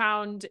we have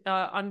found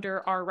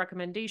under our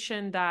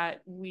recommendation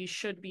that we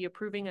should be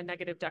approving a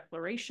negative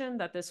declaration,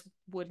 that this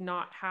would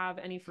not have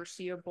any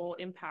foreseeable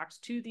impacts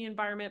to the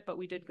environment, but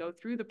we did go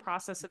through the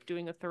process of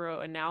doing a thorough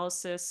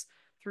analysis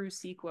through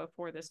CEQA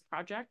for this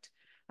project.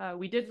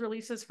 We did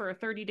release this for a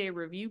 30-day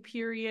review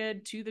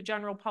period to the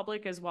general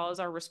public, as well as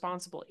our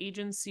responsible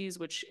agencies,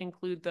 which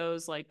include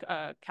those like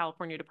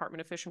California Department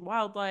of Fish and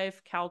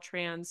Wildlife,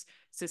 Caltrans,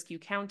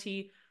 Siskiyou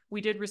County. We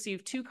did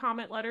receive 2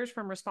 comment letters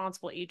from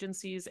responsible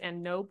agencies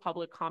and no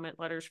public comment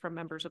letters from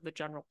members of the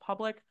general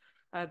public.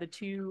 The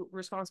 2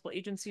 responsible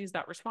agencies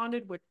that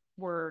responded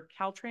were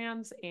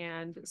Caltrans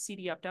and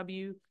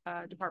CDFW,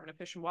 Department of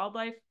Fish and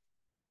Wildlife.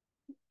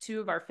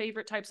 2 of our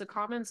favorite types of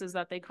comments is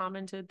that they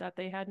commented that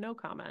they had no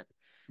comment.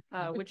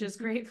 Which is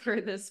great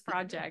for this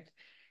project.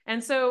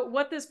 And so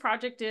what this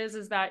project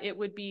is that it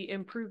would be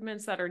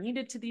improvements that are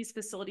needed to these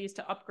facilities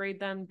to upgrade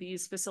them.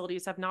 These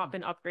facilities have not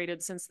been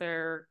upgraded since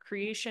their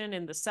creation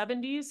in the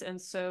 70s. And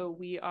so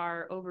we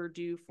are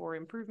overdue for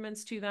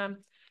improvements to them.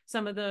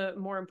 Some of the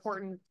more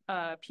important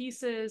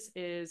pieces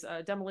is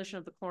demolition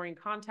of the chlorine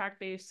contact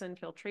basin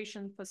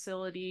filtration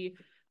facility,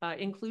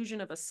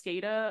 inclusion of a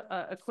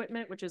SCADA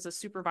equipment, which is a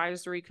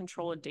supervisory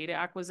control and data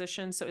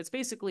acquisition. So it's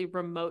basically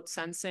remote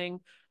sensing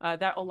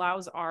that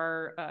allows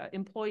our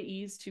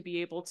employees to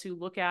be able to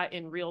look at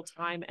in real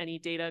time any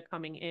data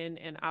coming in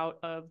and out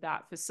of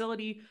that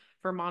facility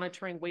for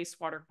monitoring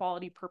wastewater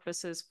quality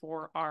purposes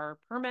for our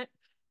permit.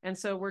 And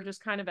so we're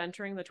just kind of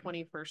entering the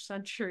 21st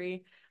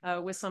century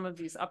with some of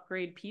these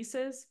upgrade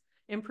pieces.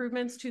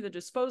 Improvements to the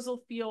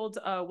disposal field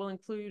will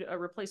include a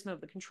replacement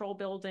of the control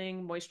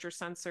building, moisture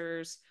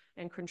sensors,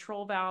 and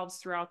control valves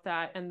throughout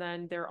that. And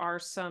then there are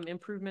some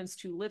improvements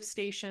to lift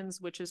stations,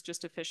 which is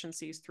just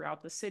efficiencies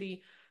throughout the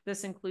city.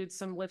 This includes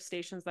some lift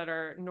stations that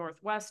are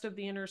northwest of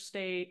the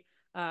interstate.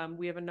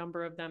 We have a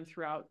number of them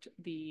throughout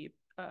the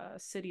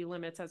city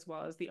limits, as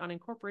well as the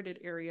unincorporated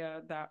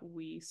area that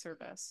we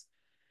service.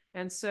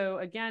 And so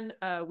again,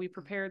 we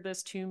prepared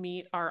this to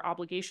meet our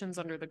obligations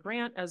under the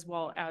grant, as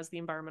well as the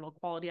Environmental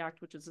Quality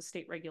Act, which is a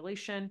state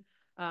regulation,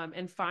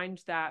 and find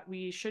that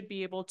we should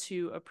be able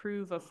to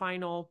approve a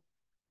final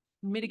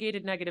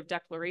mitigated negative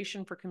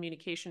declaration for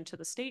communication to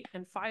the state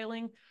and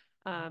filing.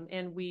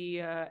 And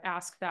we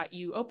ask that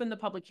you open the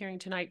public hearing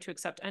tonight to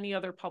accept any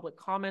other public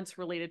comments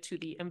related to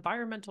the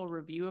environmental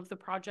review of the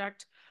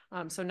project.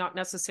 So not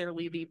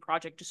necessarily the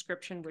project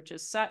description, which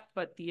is set,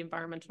 but the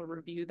environmental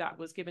review that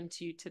was given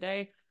to you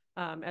today,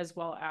 as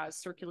well as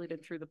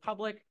circulated through the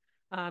public.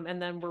 And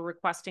then we're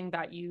requesting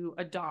that you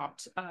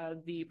adopt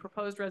the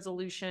proposed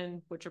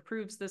resolution, which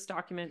approves this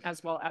document,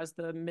 as well as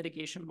the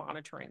mitigation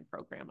monitoring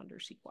program under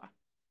CEQA.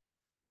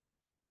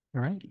 All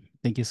right.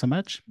 Thank you so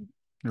much.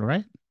 All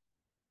right.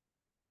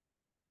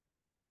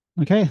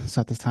 Okay.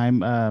 So at this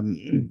time,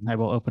 I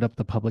will open up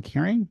the public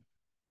hearing.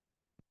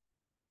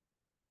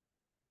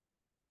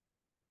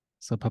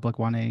 So public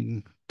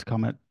wanting to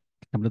comment,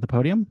 come to the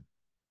podium.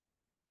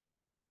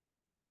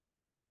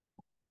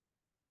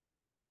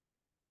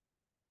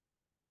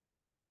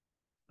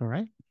 All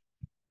right.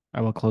 I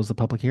will close the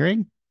public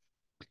hearing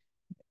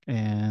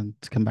and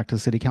come back to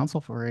the city council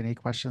for any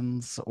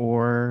questions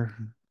or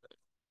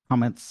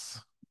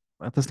comments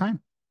at this time.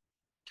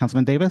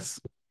 Councilman Davis?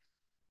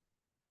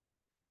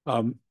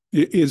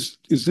 Is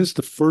this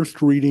the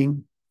first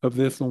reading of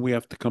this and we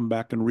have to come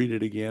back and read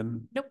it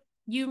again? Nope.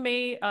 You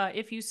may,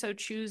 if you so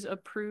choose,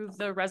 approve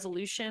the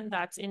resolution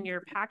that's in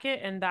your packet,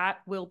 and that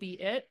will be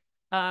it.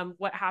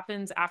 What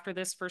happens after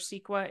this for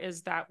CEQA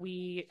is that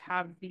we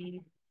have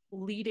the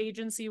lead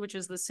agency, which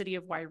is the city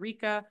of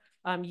Yreka.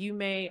 You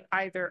may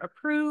either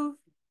approve,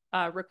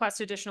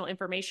 request additional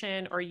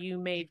information, or you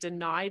may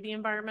deny the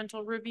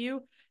environmental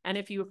review. And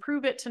if you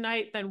approve it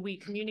tonight, then we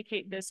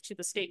communicate this to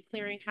the state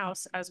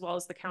clearinghouse as well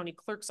as the county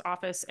clerk's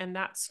office, and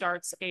that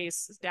starts a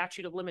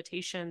statute of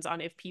limitations on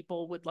if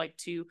people would like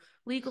to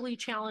legally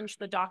challenge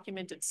the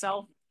document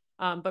itself.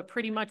 But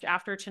pretty much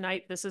after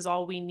tonight, this is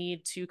all we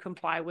need to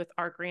comply with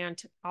our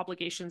grant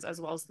obligations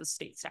as well as the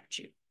state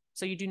statute.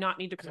 So you do not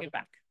need to bring it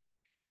back.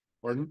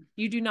 Pardon?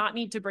 You do not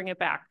need to bring it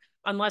back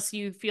unless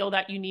you feel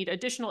that you need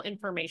additional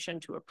information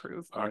to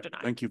approve or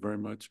deny. Thank you very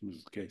much,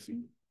 Mrs.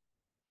 Casey.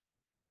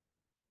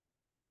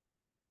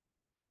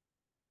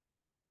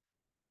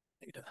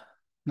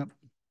 Nope.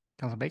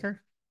 Councilman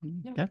Baker?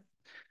 No. Okay. I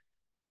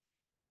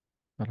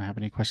don't have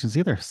any questions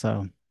either.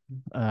 So,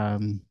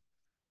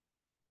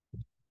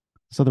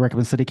 so the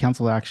recommended city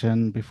council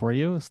action before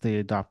you is to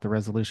adopt the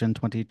resolution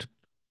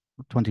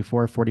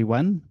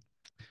 2024-41,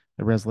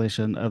 the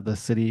resolution of the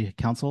city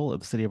council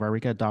of the city of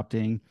Yreka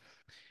adopting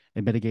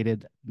a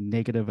mitigated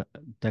negative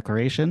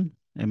declaration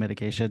and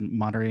mitigation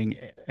monitoring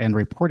and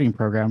reporting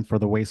program for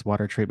the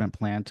wastewater treatment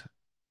plant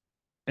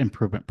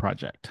improvement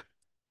project.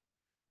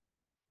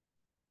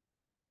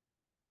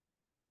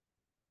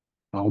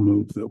 I'll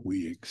move that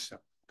we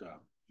accept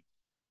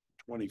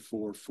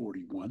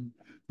 2441.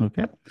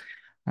 Okay.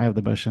 I have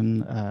the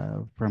motion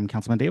from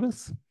Councilman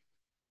Davis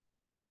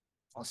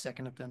I'll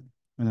second it then.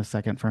 and a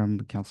second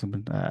from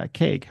Councilman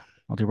Kaag.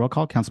 I'll do roll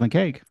call. Councilman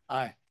Kaag.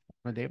 Aye.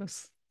 Councilman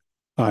Davis.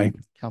 Aye.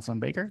 Councilman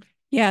Baker.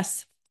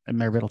 Yes. And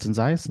Mayor Middleton's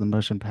aye. So the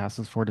motion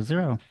passes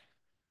 4-0.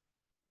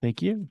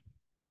 Thank you.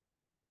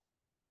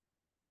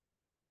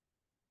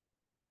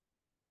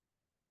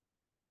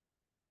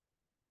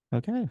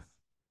 Okay.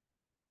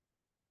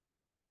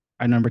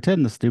 Item number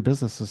 10, this new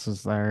business. This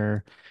is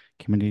our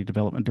community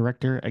development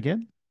director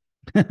again.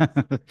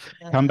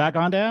 Come back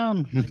on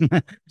down.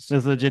 This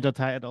is the agenda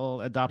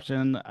title,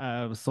 adoption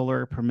of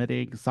solar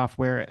permitting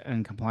software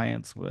and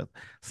compliance with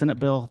Senate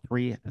Bill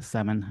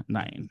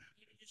 379.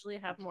 You usually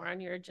have more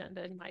on your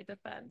agenda in my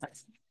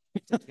defense.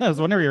 I was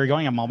wondering where you were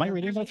going. Am all my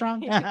reading this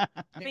wrong?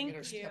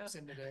 Thank you.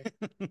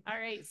 All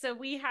right, so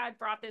we had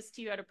brought this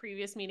to you at a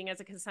previous meeting as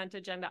a consent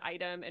agenda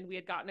item, and we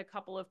had gotten a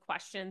couple of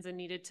questions and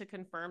needed to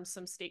confirm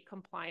some state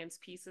compliance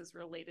pieces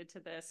related to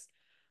this.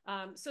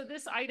 So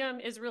this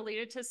item is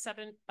related to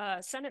Senate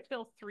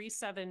Bill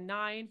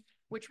 379,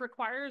 which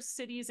requires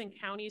cities and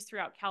counties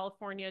throughout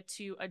California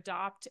to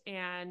adopt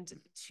and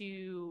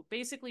to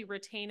basically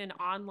retain an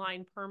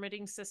online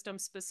permitting system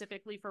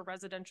specifically for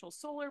residential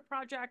solar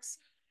projects.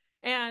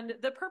 And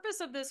the purpose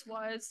of this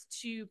was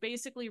to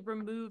basically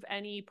remove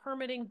any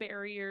permitting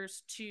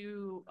barriers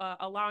to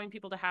allowing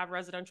people to have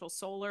residential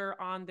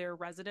solar on their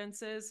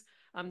residences.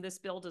 This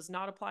bill does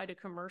not apply to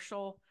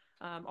commercial,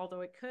 although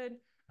it could,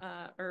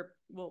 or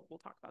we'll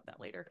talk about that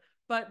later.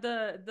 But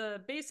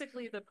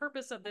basically the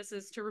purpose of this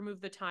is to remove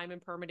the time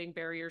and permitting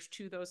barriers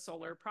to those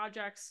solar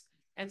projects.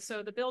 And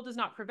so the bill does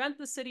not prevent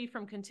the city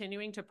from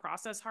continuing to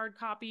process hard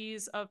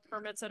copies of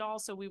permits at all.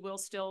 So we will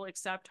still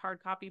accept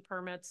hard copy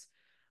permits.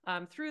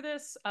 Through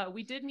this,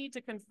 we did need to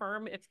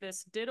confirm if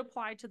this did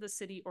apply to the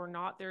city or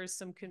not. There is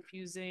some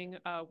confusing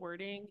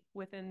wording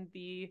within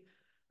the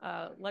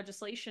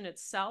legislation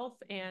itself,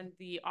 and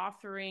the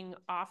authoring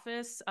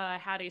office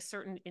had a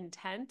certain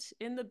intent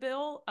in the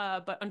bill,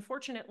 but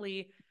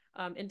unfortunately,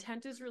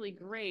 intent is really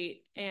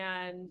great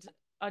and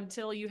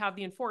until you have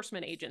the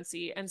enforcement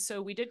agency. And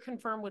so we did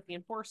confirm with the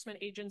enforcement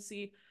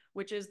agency,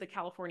 which is the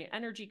California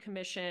Energy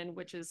Commission,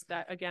 which is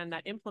that, again,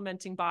 that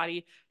implementing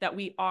body, that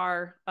we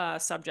are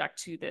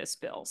subject to this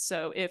bill.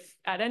 So if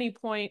at any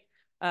point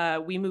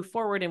we move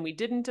forward and we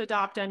didn't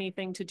adopt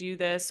anything to do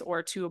this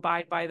or to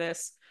abide by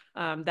this,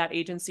 that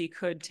agency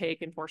could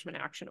take enforcement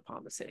action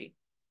upon the city.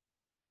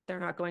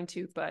 They're not going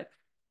to, but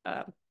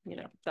you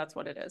know, that's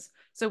what it is.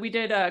 So we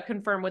did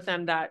confirm with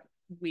them that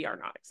we are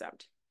not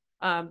exempt.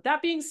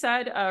 That being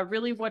said,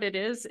 really what it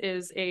is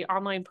a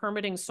online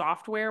permitting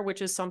software,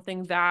 which is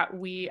something that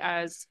we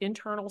as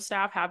internal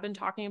staff have been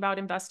talking about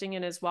investing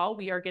in as well.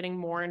 We are getting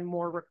more and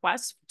more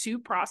requests to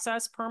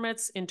process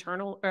permits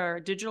internal or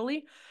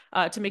digitally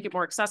to make it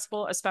more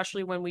accessible,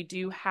 especially when we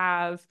do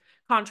have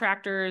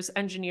contractors,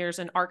 engineers,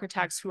 and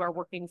architects who are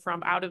working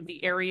from out of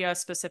the area,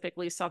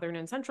 specifically Southern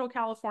and Central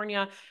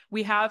California.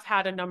 We have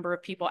had a number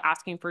of people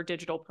asking for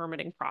digital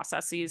permitting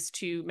processes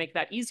to make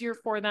that easier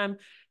for them.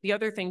 The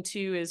other thing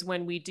too is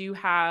when we do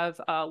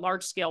have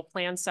large scale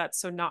plan sets,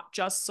 so not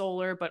just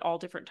solar, but all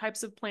different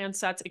types of plan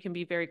sets, it can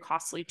be very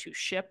costly to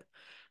ship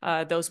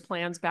those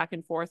plans back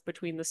and forth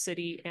between the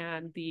city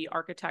and the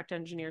architect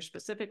engineer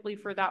specifically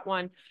for that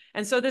one.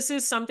 And so this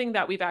is something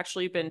that we've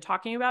actually been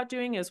talking about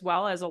doing as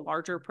well as a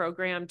larger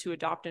program to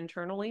adopt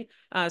internally.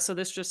 So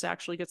this just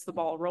actually gets the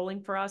ball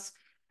rolling for us.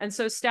 And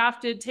so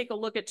staff did take a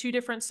look at two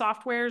different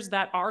softwares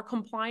that are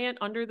compliant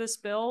under this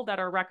bill that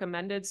are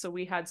recommended. So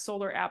we had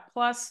Solar App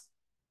Plus,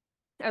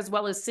 as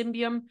well as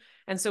Symbium.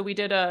 And so we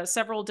did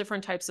several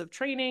different types of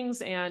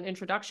trainings and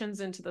introductions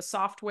into the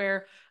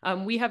software.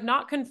 We have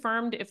not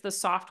confirmed if the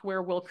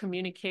software will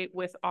communicate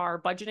with our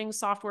budgeting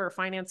software or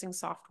financing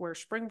software,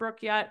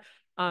 Springbrook, yet.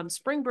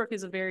 Springbrook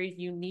is a very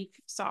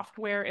unique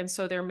software, and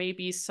so there may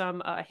be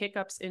some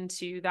hiccups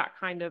into that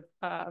kind of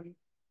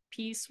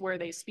piece where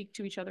they speak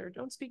to each other or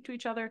don't speak to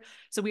each other.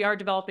 So we are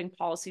developing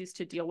policies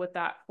to deal with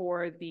that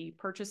for the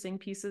purchasing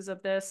pieces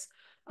of this.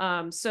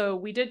 So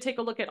we did take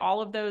a look at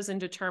all of those and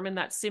determine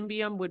that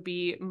Symbium would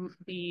be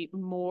the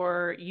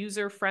more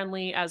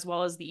user-friendly as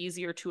well as the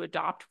easier to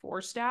adopt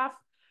for staff.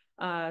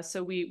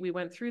 So we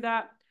went through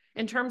that.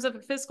 In terms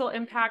of fiscal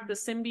impact, the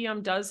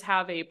Symbium does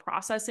have a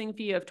processing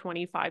fee of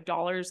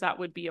 $25 that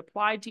would be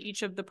applied to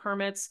each of the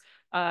permits.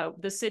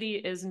 The city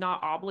is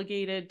not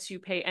obligated to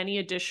pay any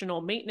additional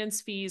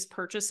maintenance fees,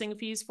 purchasing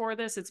fees for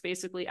this. It's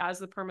basically as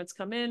the permits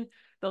come in,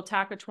 they'll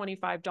tack a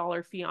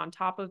 $25 fee on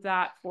top of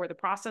that for the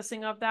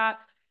processing of that.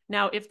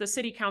 Now, if the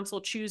city council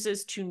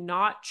chooses to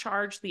not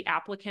charge the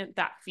applicant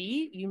that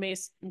fee, you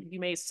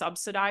may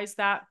subsidize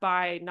that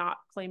by not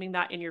claiming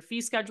that in your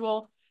fee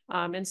schedule.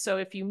 And so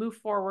if you move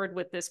forward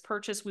with this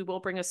purchase, we will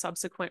bring a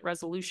subsequent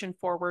resolution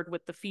forward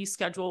with the fee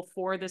schedule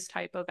for this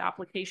type of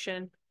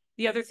application.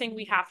 The other thing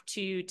we have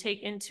to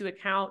take into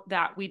account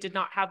that we did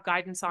not have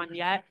guidance on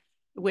yet,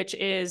 which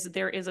is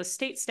there is a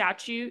state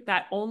statute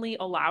that only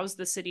allows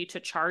the city to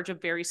charge a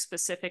very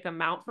specific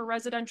amount for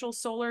residential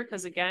solar,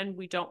 because again,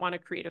 we don't want to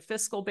create a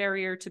fiscal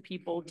barrier to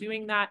people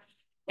doing that.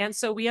 And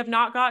so we have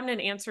not gotten an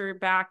answer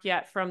back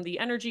yet from the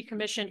Energy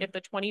Commission if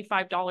the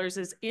 $25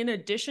 is in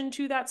addition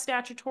to that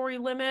statutory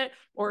limit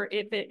or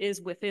if it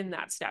is within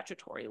that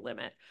statutory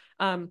limit.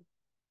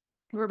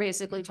 We're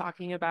basically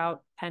talking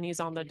about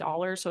pennies on the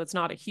dollar, so it's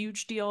not a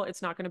huge deal.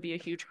 It's not going to be a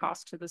huge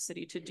cost to the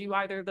city to do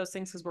either of those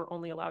things because we're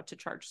only allowed to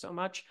charge so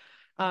much.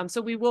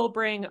 So we will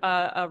bring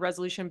a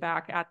resolution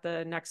back at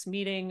the next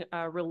meeting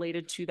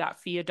related to that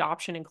fee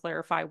adoption and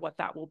clarify what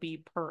that will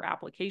be per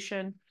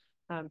application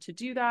to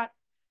do that.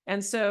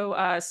 And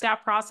so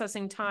staff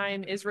processing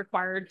time is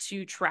required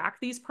to track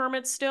these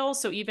permits still.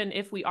 So even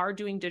if we are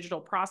doing digital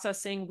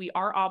processing, we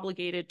are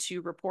obligated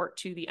to report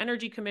to the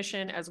Energy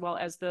Commission as well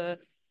as the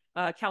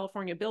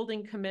California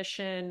Building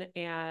Commission,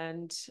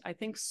 and I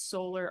think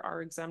solar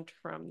are exempt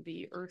from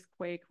the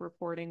earthquake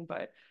reporting,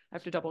 but I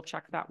have to double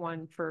check that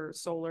one for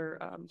solar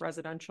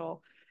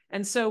residential.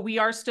 And so we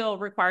are still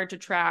required to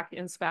track,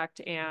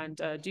 inspect,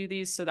 and do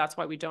these. So that's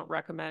why we don't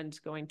recommend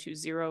going to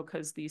zero,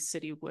 because the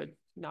city would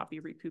not be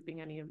recouping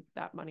any of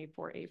that money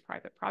for a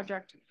private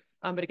project.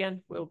 But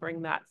again, we'll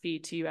bring that fee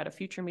to you at a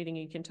future meeting.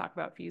 You can talk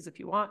about fees if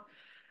you want.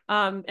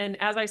 And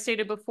as I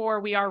stated before,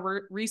 we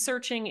are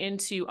researching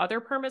into other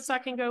permits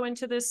that can go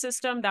into this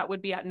system that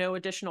would be at no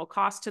additional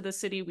cost to the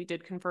city. We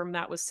did confirm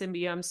that with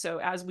Symbium. So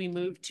as we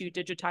move to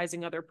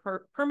digitizing other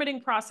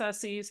permitting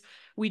processes,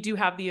 we do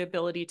have the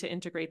ability to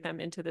integrate them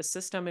into the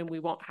system, and we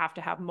won't have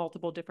to have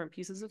multiple different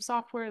pieces of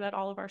software that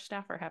all of our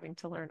staff are having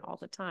to learn all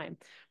the time,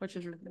 which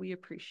is, we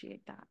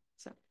appreciate that.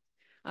 So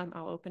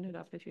I'll open it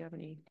up if you have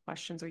any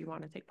questions or you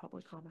want to take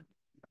public comment.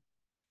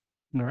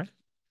 All right.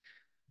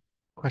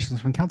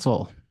 Questions from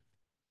council?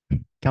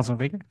 Councilman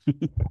Baker?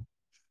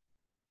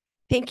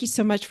 Thank you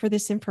so much for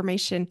this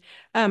information.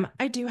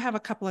 I do have a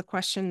couple of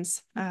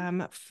questions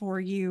for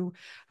you.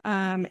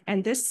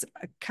 And this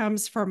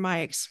comes from my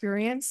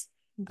experience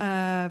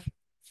of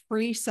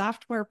free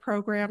software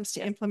programs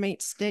to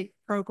implement state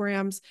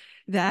programs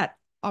that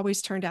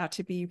always turned out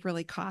to be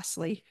really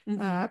costly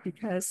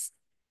because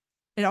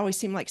it always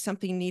seemed like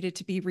something needed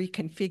to be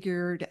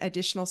reconfigured,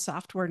 additional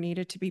software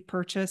needed to be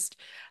purchased.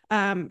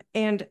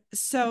 And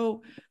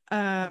so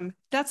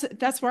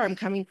that's where I'm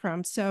coming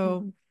from.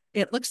 So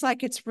it looks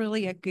like it's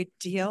really a good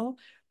deal.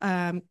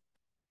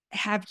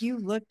 Have you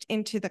looked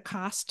into the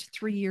cost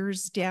 3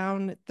 years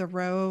down the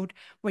road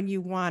when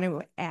you want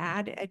to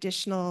add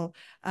additional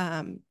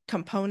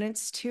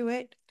components to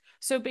it?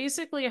 So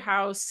basically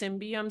how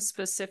Symbium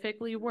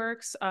specifically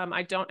works,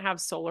 I don't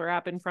have Solar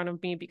App in front of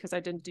me because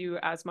I didn't do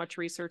as much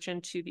research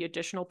into the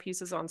additional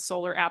pieces on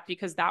Solar App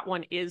because that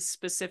one is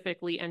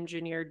specifically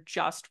engineered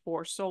just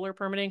for solar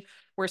permitting,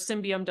 where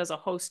Symbium does a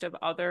host of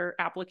other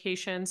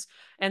applications.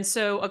 And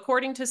so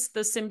according to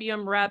the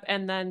Symbium rep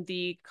and then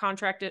the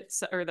contract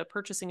or the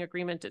purchasing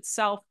agreement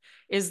itself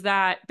is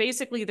that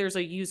basically there's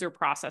a user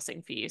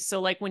processing fee. So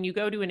like when you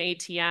go to an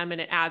ATM and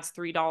it adds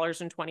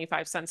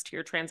 $3.25 to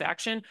your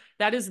transaction,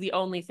 that is the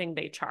only thing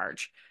they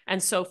charge.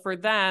 And so for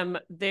them,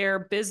 their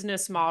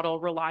business model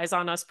relies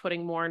on us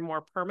putting more and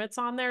more permits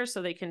on there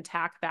so they can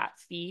tack that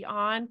fee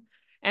on.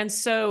 And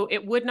so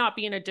it would not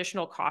be an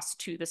additional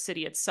cost to the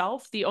city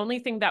itself. The only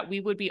thing that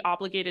we would be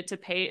obligated to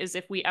pay is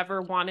if we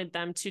ever wanted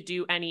them to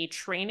do any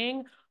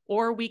training,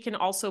 or we can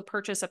also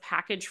purchase a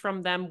package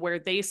from them where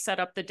they set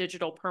up the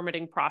digital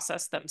permitting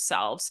process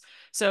themselves.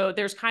 So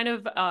there's kind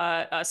of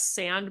a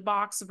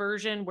sandbox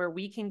version where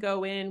we can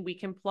go in, we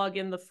can plug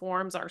in the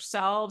forms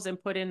ourselves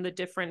and put in the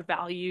different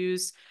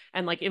values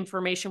and like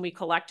information we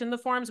collect in the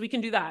forms. We can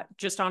do that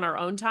just on our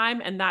own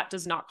time, and that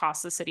does not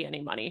cost the city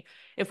any money.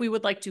 If we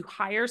would like to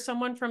hire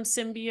someone from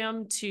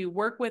Symbium to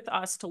work with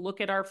us to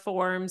look at our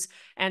forms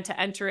and to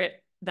enter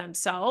it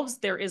themselves,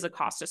 there is a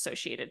cost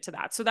associated to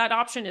that. So that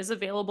option is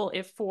available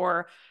if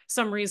for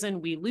some reason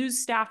we lose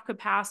staff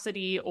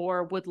capacity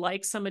or would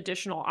like some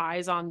additional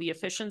eyes on the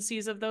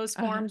efficiencies of those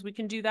farms, we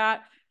can do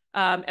that.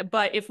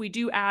 But if we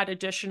do add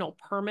additional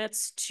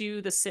permits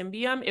to the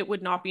Symbiom, it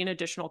would not be an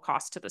additional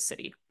cost to the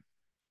city.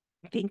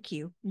 Thank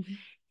you.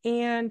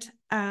 And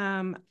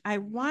I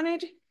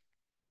wanted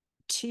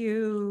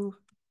to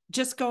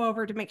just go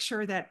over to make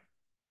sure that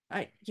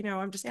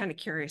I'm just kind of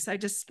curious. I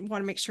just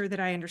want to make sure that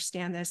I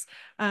understand this.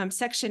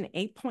 Section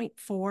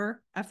 8.4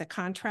 of the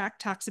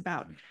contract talks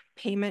about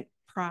payment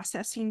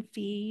processing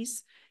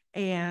fees,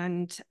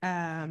 and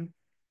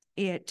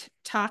it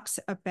talks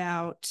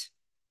about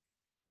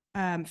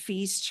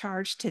fees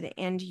charged to the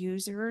end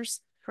users.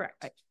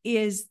 Correct.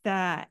 Is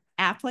the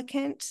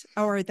applicant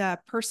or the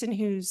person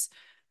who's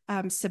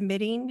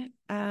submitting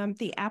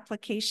the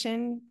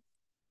application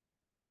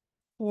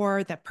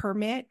for the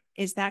permit,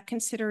 is that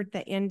considered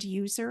the end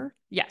user?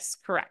 Yes,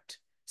 correct.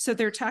 So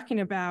they're talking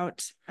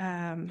about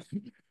 $100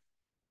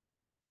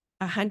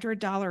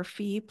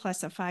 fee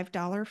plus a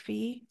 $5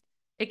 fee?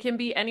 It can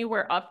be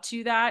anywhere up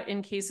to that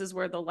in cases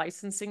where the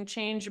licensing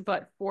change,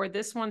 but for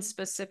this one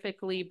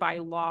specifically by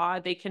law,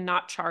 they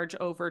cannot charge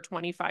over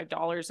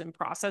 $25 in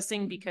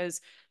processing because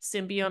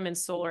Symbiom and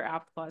Solar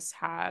App Plus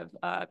have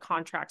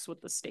contracts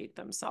with the state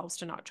themselves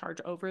to not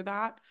charge over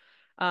that.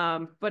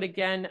 But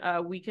again,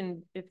 we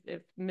can,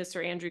 if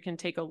Mr. Andrew can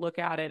take a look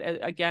at it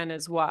again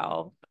as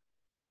well.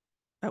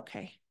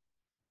 Okay,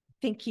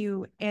 thank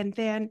you. And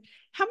then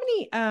how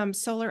many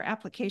solar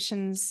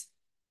applications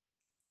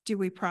do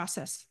we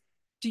process?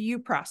 Do you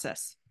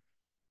process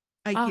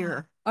a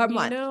year, a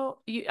month?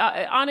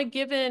 On a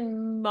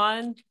given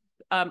month,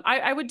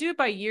 I would do it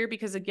by year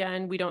because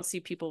again, we don't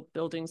see people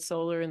building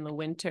solar in the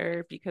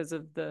winter because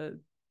of the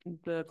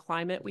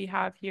climate we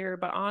have here.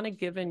 But on a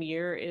given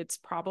year, it's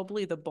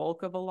probably the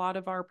bulk of a lot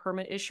of our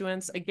permit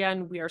issuance.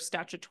 Again, we are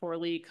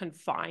statutorily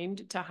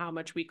confined to how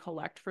much we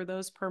collect for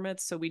those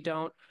permits, so we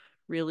don't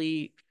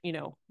really,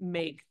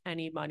 make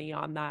any money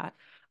on that.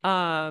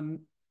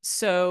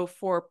 So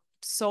for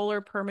solar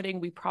permitting,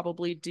 we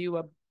probably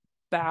do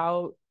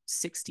about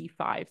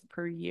 65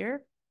 per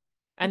year.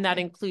 And that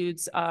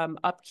includes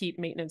upkeep,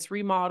 maintenance,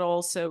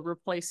 remodel. So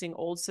replacing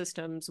old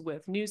systems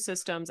with new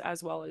systems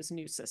as well as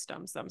new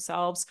systems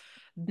themselves.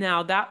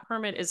 Now that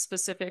permit is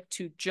specific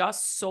to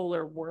just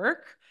solar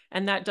work,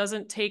 and that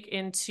doesn't take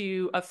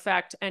into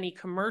effect any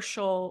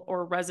commercial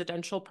or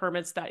residential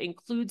permits that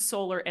include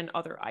solar and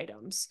other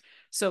items.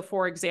 So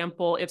for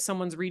example, if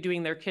someone's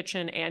redoing their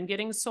kitchen and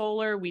getting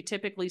solar, we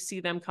typically see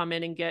them come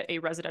in and get a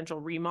residential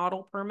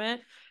remodel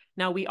permit.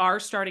 Now we are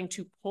starting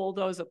to pull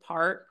those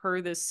apart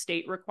per this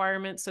state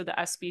requirement. So the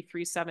SB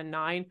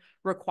 379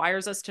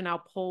 requires us to now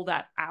pull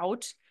that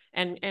out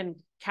and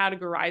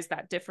categorize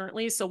that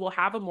differently. So we'll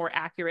have a more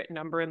accurate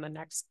number in the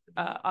next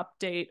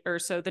update, or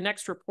so the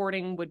next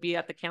reporting would be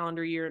at the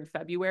calendar year in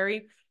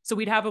February. So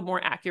we'd have a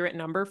more accurate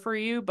number for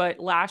you. But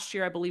last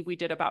year, I believe we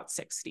did about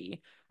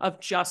 60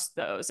 of just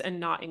those and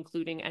not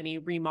including any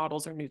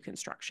remodels or new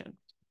construction.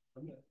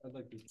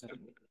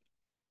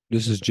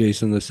 This is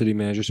Jason, the city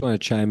manager. Just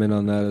want to chime in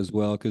on that as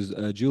well, because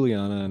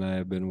Juliana and I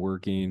have been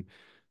working.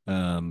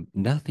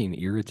 Nothing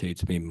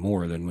irritates me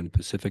more than when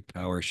Pacific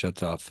Power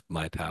shuts off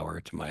my power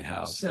to my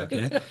house.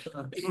 Okay.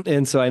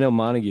 And so I know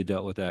Montague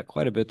dealt with that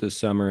quite a bit this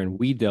summer, and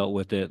we dealt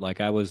with it.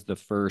 Like I was the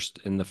first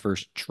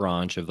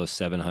tranche of the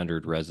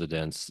 700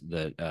 residents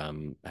that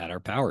had our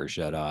power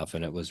shut off,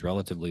 and it was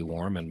relatively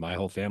warm, and my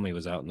whole family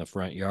was out in the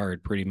front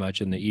yard pretty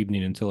much in the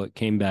evening until it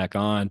came back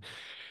on.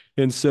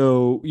 And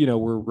so,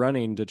 we're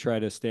running to try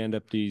to stand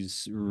up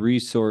these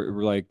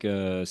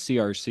CRCs,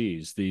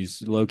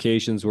 these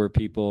locations where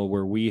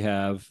we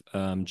have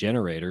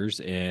generators.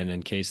 And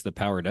in case the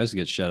power does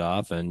get shut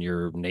off and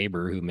your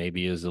neighbor, who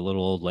maybe is a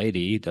little old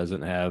lady,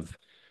 doesn't have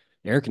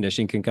air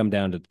conditioning, can come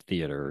down to the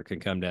theater or can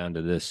come down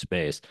to this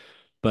space.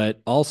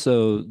 But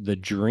also the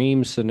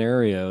dream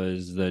scenario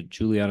is that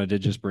Juliana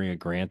did just bring a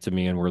grant to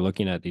me, and we're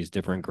looking at these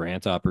different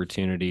grant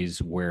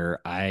opportunities where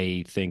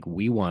I think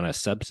we want to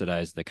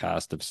subsidize the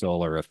cost of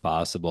solar if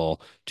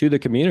possible to the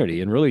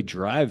community and really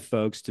drive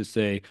folks to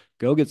say,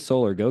 go get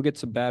solar, go get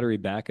some battery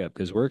backup,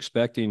 because we're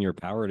expecting your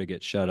power to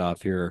get shut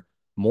off here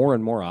more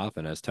and more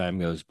often as time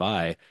goes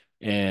by.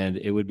 And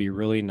it would be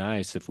really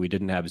nice if we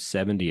didn't have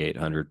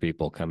 7,800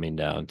 people coming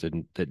down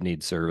that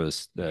need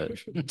service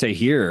to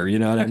here, you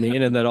know what I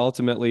mean? And that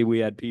ultimately we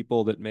had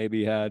people that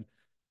maybe had,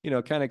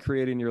 kind of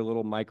creating your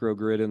little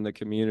microgrid in the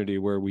community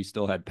where we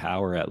still had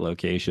power at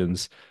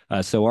locations.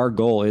 So our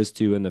goal is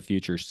to, in the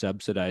future,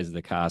 subsidize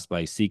the cost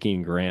by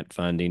seeking grant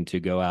funding to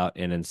go out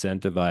and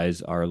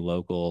incentivize our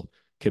local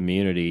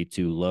community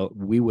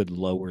we would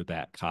lower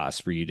that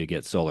cost for you to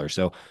get solar.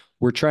 So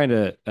we're trying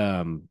to,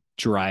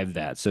 drive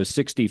that. So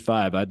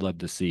 65, I'd love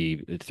to see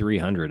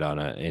 300 on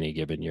any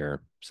given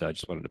year. So I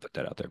just wanted to put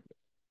that out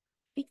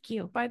there. Thank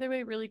you. By the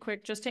way, really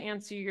quick, just to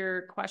answer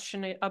your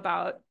question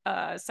about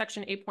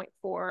section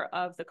 8.4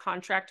 of the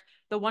contract,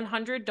 the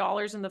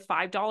 $100 and the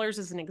 $5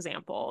 is an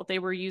example. They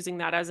were using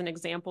that as an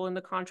example in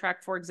the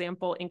contract. For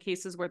example, in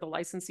cases where the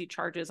licensee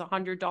charges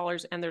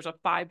 $100 and there's a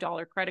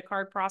 $5 credit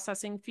card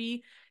processing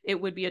fee, it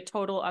would be a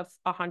total of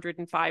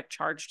 $105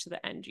 charged to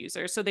the end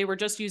user. So they were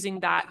just using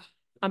that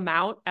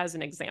amount as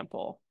an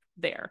example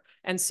there.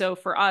 And so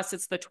for us,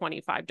 it's the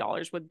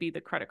 $25 would be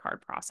the credit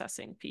card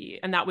processing fee.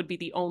 And that would be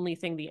the only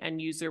thing the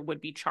end user would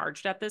be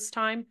charged at this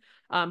time.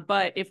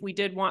 But if we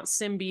did want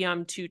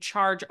Symbium to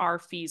charge our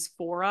fees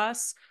for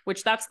us,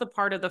 which that's the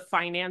part of the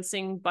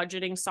financing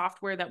budgeting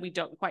software that we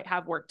don't quite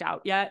have worked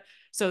out yet.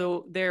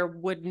 So there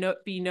would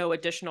be no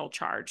additional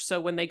charge. So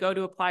when they go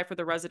to apply for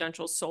the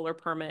residential solar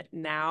permit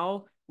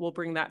now, we'll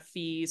bring that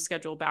fee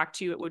schedule back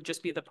to you. It would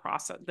just be the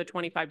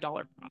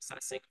 $25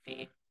 processing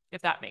fee,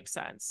 if that makes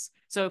sense.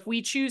 So if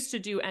we choose to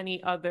do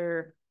any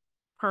other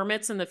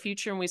permits in the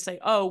future and we say,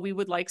 oh, we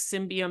would like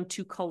Symbium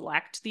to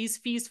collect these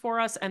fees for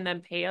us and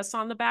then pay us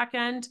on the back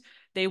end,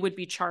 they would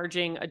be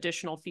charging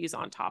additional fees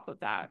on top of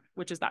that,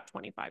 which is that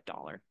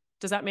 $25.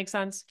 Does that make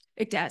sense?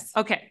 It does.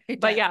 Okay. It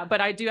But does. yeah,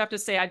 but I do have to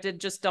say, I did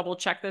just double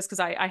check this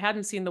because I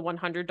hadn't seen the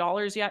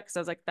 $100 yet because I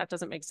was like, that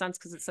doesn't make sense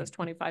because it says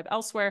 25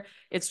 elsewhere.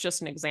 It's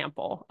just an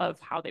example of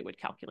how they would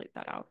calculate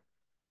that out.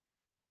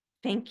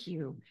 Thank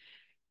you.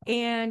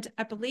 And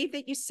I believe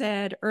that you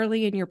said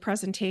early in your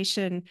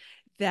presentation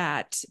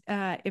that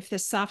if the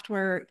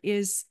software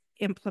is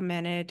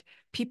implemented,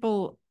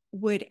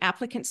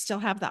 applicants still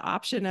have the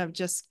option of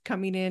just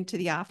coming into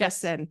the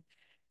office and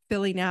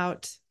filling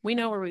out? We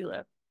know where we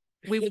live.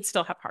 We would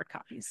still have hard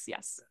copies.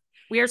 Yes.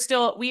 We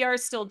are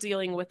still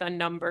dealing with a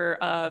number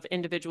of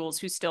individuals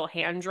who still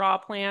hand draw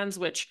plans,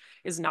 which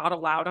is not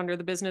allowed under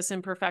the business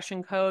and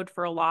profession code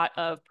for a lot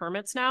of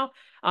permits now.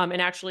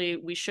 And actually,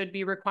 we should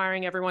be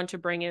requiring everyone to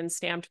bring in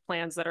stamped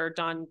plans that are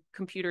done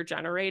computer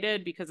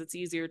generated because it's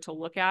easier to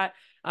look at.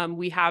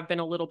 We have been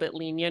a little bit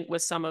lenient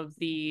with some of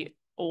the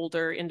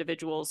older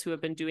individuals who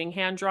have been doing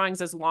hand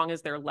drawings as long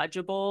as they're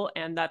legible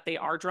and that they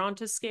are drawn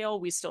to scale.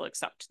 We still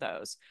accept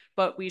those,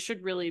 but we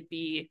should really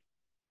be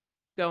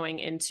going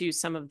into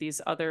some of these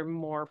other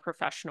more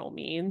professional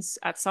means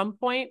at some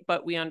point,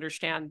 but we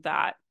understand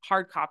that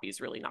hard copy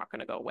is really not going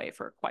to go away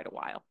for quite a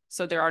while.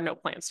 So there are no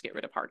plans to get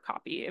rid of hard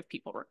copy if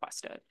people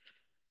request it.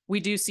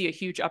 We do see a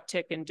huge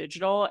uptick in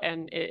digital,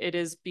 and it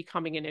is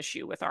becoming an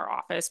issue with our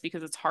office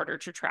because it's harder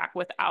to track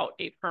without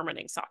a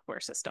permitting software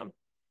system.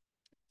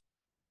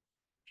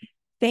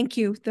 Thank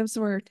you. Those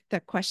were the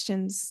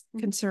questions,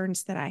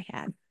 concerns that I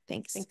had.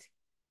 Thanks. Thanks.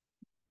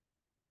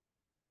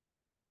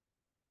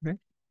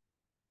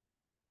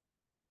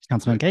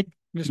 Councilman Cake?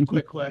 Just a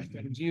quick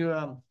question. Do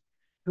you,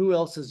 who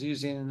else is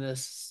using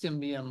this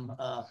Symbium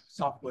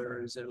software?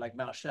 Is it like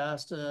Mount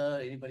Shasta,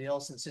 anybody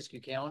else in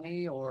Siskiyou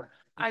County, or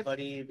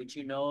anybody that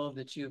you know of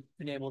that you've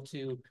been able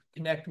to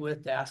connect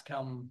with to ask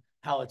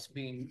how it's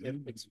being, if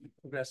it's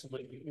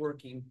progressively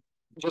working?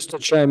 Just to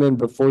chime in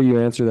before you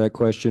answer that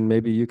question,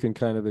 maybe you can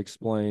kind of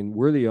explain,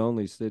 we're the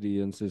only city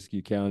in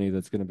Siskiyou County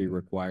that's going to be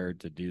required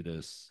to do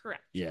this.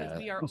 Correct. Yeah.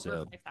 We are over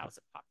So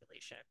 5,000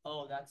 population.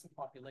 Oh, that's the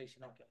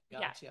population.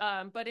 Okay. Gotcha.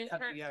 Yeah. But in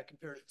Yeah,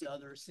 compared to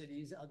other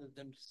cities other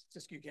than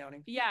Siskiyou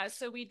County. Yeah,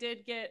 so we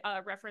did get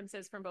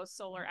references from both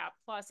Solar App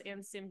Plus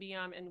and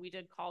Symbium, and we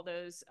did call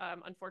those.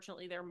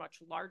 Unfortunately, they're much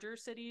larger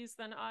cities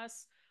than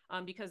us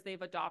because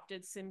they've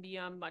adopted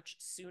Symbium much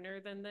sooner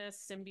than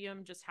this.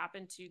 Symbium just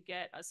happened to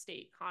get a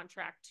state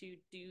contract to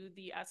do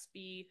the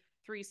SB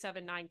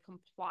 379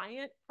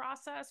 compliant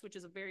process, which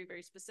is a very,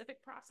 very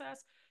specific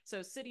process.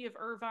 So City of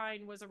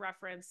Irvine was a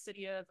reference,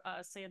 City of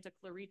Santa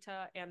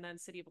Clarita, and then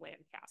City of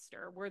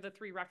Lancaster were the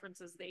three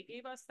references they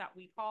gave us that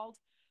we called.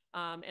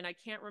 And I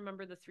can't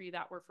remember the three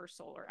that were for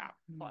Solar App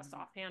Plus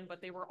offhand,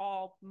 but they were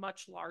all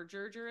much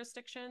larger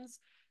jurisdictions.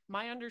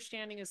 My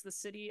understanding is the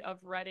city of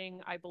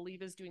Reading, I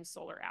believe, is doing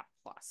Solar App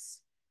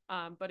Plus.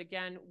 But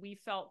again, we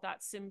felt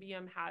that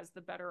Symbium has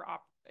the better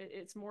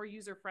it's more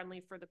user-friendly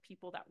for the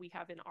people that we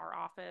have in our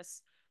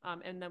office.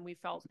 And then we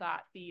felt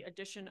that the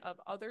addition of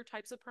other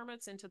types of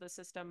permits into the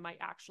system might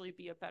actually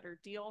be a better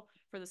deal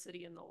for the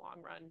city in the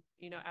long run,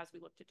 you know, as we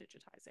look to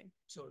digitizing.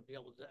 So to be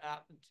able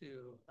to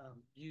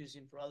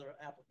using for other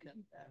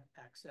applicant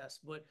access,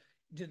 but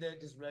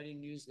does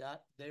Reading use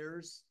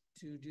theirs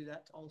to do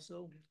that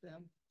also with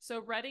them? So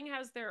Reading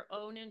has their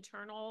own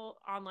internal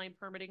online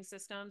permitting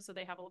system. So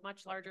they have a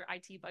much larger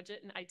IT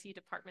budget and IT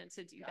department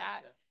to do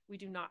that. We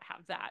do not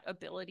have that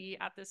ability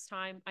at this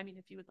time. I mean,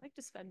 if you would like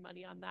to spend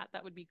money on that,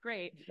 that would be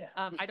great. Yeah.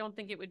 I don't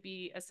think it would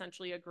be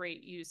essentially a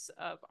great use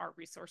of our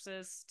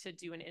resources to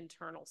do an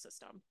internal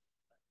system.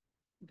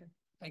 Okay,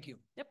 thank you.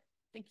 Yep,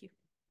 thank you.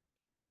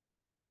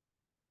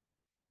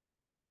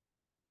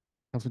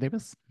 Councilor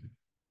Davis?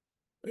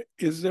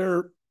 Is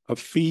there a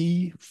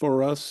fee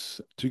for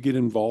us to get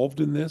involved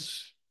in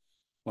this?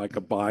 Like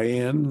a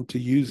buy-in to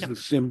use the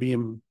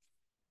Symbium?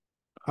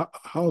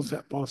 How is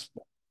that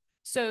possible?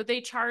 So they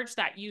charge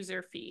that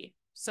user fee.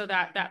 So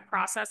that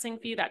processing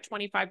fee, that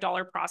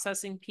 $25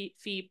 processing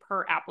fee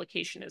per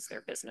application is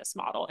their business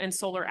model. And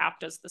Solar App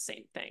does the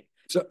same thing.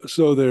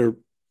 So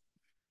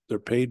they're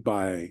paid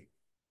by,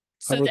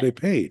 So how are they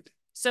paid?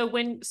 So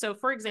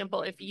for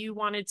example, if you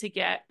wanted to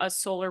get a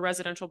solar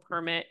residential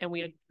permit and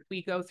we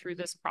go through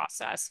this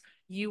process,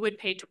 you would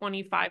pay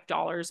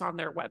 $25 on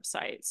their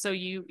website. So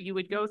you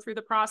would go through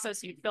the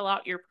process, you'd fill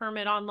out your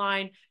permit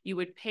online, you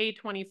would pay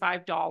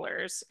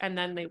 $25, and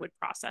then they would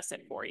process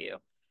it for you.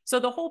 So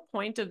the whole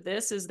point of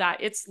this is that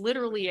it's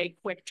literally a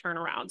quick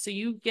turnaround. So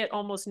you get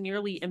almost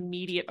nearly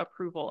immediate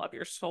approval of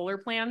your solar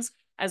plans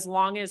as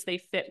long as they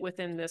fit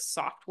within this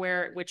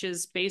software, which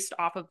is based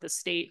off of the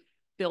state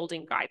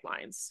building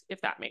guidelines,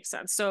 if that makes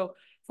sense. So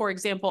for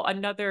example,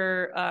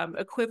 another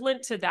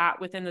equivalent to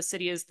that within the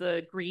city is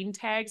the green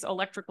tags,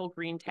 electrical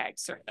green tag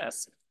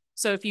service.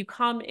 So if you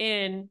come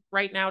in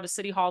right now to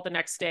City Hall the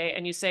next day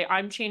and you say,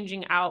 I'm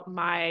changing out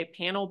my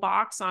panel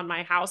box on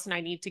my house and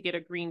I need to get a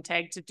green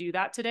tag to do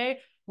that today,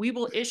 we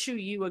will issue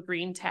you a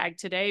green tag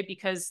today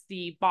because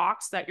the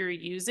box that you're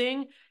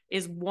using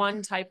is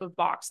one type of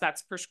box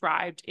that's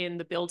prescribed in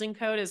the building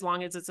code as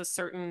long as it's a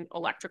certain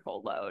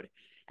electrical load.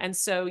 And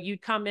so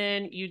you'd come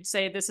in, you'd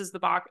say, this is the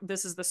box,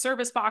 this is the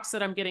service box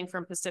that I'm getting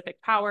from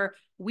Pacific Power.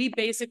 We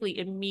basically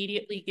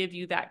immediately give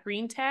you that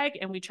green tag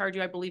and we charge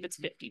you, I believe it's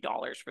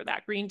 $50 for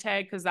that green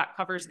tag because that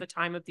covers the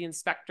time of the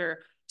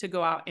inspector to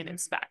go out and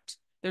inspect.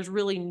 There's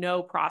really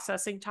no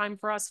processing time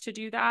for us to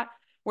do that.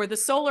 Where the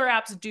solar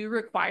apps do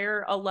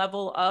require a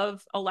level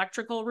of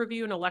electrical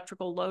review and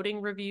electrical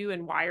loading review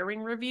and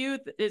wiring review.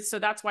 So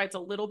that's why it's a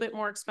little bit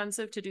more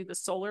expensive to do the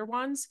solar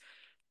ones.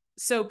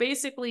 So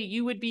basically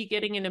you would be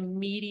getting an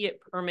immediate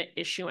permit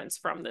issuance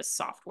from this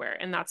software.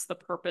 And that's the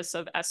purpose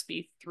of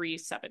SB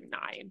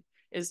 379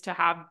 is to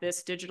have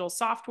this digital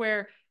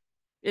software.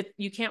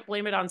 You can't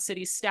blame it on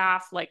city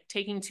staff, like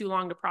taking too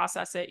long to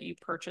process it. You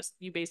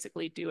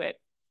basically do it,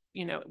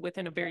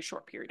 within a very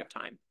short period of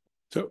time.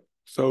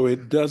 So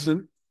it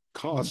doesn't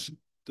cost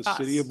the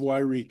city of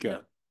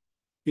Yreka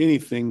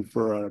anything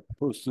for a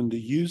person to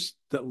use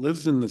that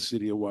lives in the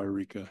city of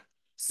Yreka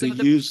to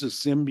use the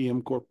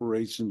Symbian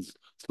Corporation's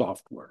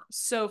software.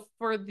 So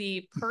for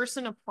the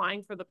person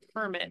applying for the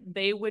permit,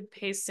 they would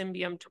pay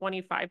Symbian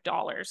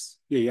 $25.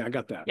 Yeah, I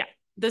got that. Yeah.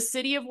 The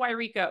city of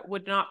Yreka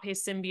would not pay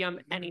Symbian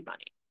any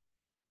money.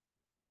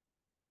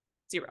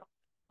 Zero.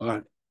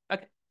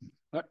 Okay.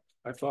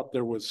 I thought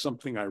there was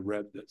something I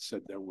read that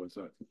said there was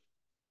a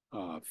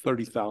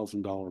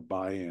 $30,000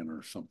 buy-in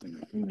or something.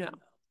 No.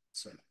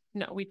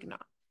 No, we do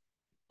not.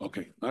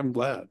 Okay, I'm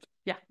glad.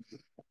 Yeah,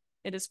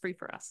 it is free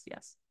for us.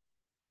 Yes.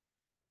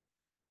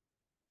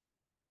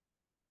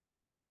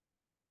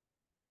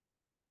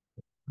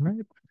 All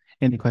right.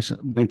 Any questions?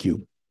 Thank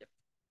you.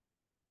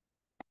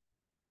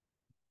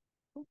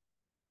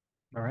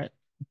 All right.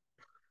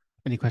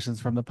 Any questions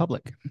from the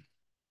public?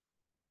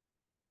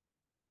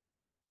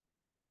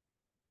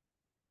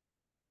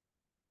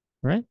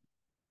 All right.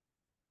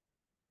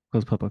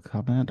 Close public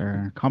comment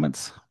or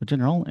comments in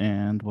general,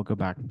 and we'll go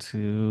back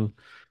to.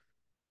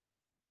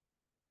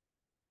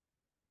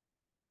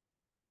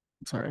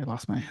 Sorry, I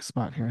lost my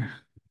spot here.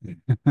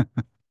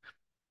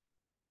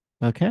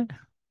 Okay.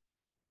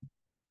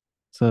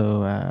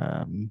 So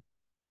the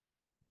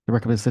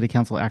recommended city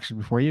council action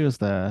before you is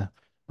the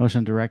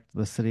motion to direct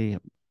the city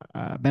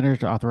manager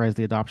to authorize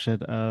the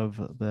adoption of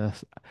the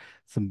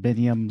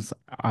Symbian's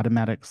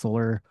automatic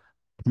solar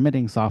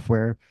permitting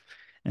software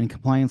in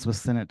compliance with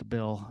Senate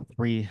Bill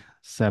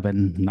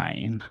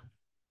 379.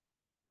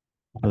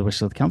 Are the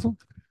wishes of the council?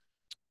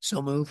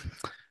 So move.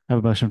 I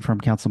have a motion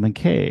from Councilman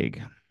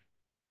Kaig.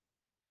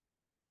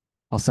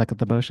 I'll second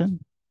the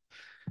motion.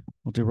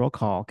 We'll do roll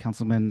call.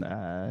 Councilman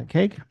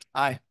Kaig?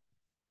 Aye.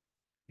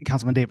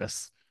 Councilman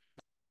Davis?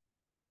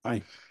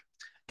 Aye.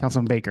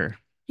 Councilman Baker?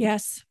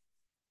 Yes.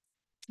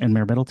 And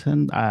Mayor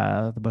Middleton,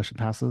 the motion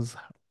passes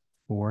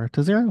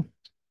 4-0.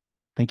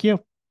 Thank you.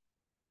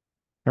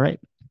 All right.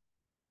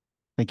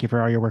 Thank you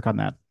for all your work on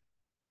that.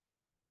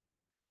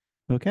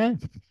 Okay.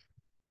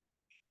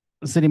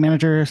 City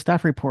manager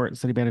staff report.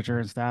 City manager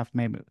and staff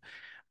may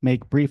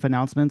make brief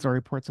announcements or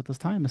reports at this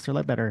time. Mr.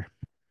 Ledbetter.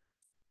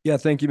 Yeah,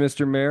 thank you,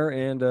 Mr. Mayor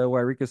and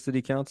Yreka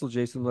City Council,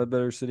 Jason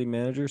Ledbetter, City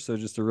Manager. So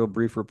just a real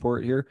brief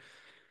report here.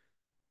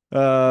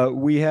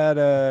 We had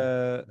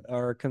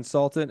our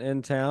consultant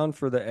in town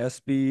for the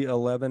SB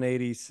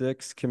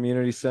 1186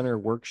 Community Center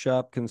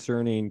workshop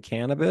concerning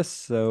cannabis.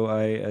 So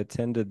I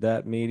attended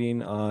that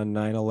meeting on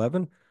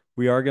 9/11.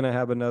 We are going to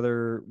have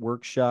another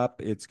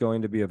workshop. It's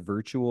going to be a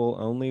virtual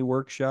only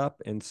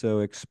workshop. And so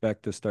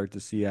expect to start to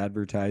see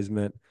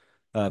advertisement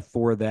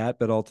for that.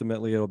 But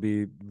ultimately, it'll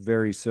be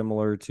very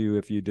similar to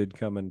if you did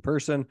come in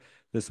person.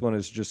 This one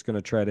is just going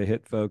to try to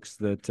hit folks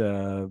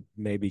that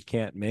maybe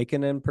can't make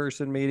an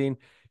in-person meeting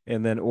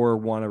and then or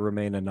want to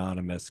remain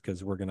anonymous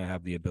because we're going to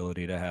have the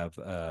ability to have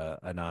an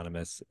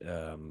anonymous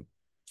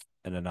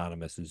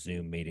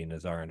Zoom meeting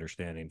is our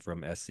understanding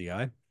from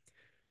SCI.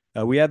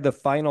 We had the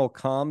final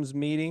comms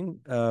meeting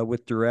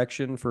with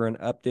direction for an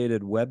updated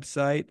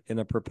website and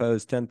a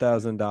proposed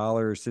 $10,000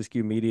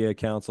 Siskiyou Media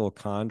Council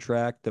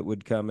contract that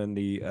would come in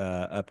the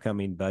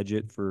upcoming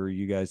budget for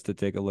you guys to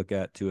take a look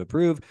at to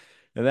approve.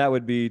 And that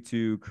would be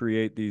to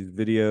create these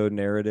video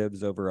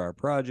narratives over our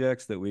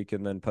projects that we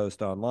can then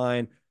post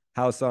online,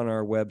 house on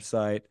our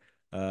website.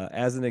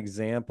 As an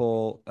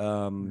example,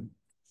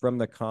 from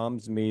the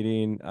comms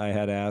meeting, I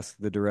had asked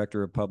the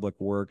director of public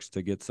works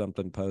to get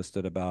something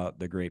posted about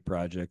the great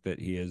project that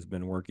he has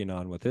been working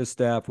on with his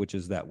staff, which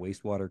is that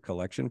wastewater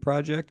collection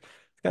project.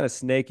 It's kind of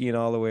snaking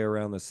all the way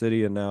around the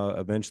city, and now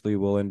eventually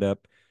we'll end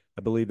up,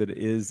 I believe it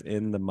is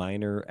in the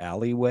minor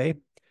alleyway.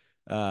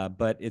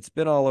 But it's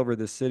been all over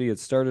the city. It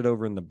started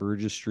over in the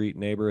Burgess Street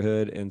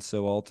neighborhood. And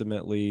so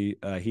ultimately,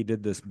 he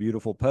did this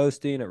beautiful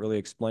posting. It really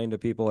explained to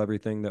people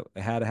everything that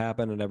had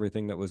happened and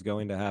everything that was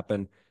going to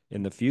happen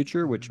in the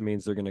future, which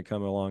means they're going to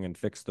come along and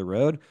fix the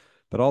road.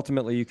 But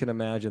ultimately, you can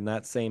imagine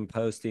that same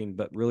posting,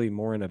 but really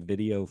more in a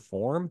video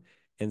form.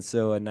 And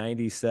so a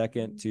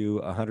 90-second to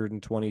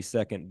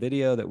 120-second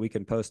video that we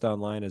can post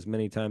online as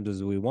many times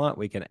as we want,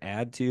 we can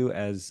add to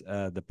as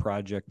the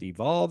project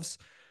evolves.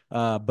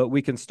 But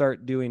we can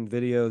start doing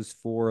videos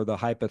for the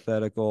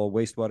hypothetical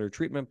wastewater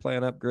treatment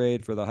plant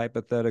upgrade. For the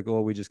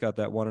hypothetical, we just got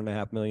that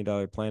 $1.5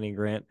 million planning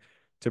grant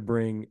to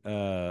bring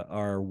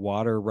our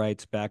water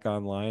rights back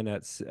online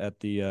at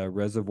the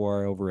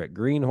reservoir over at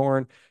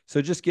Greenhorn.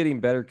 So just getting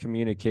better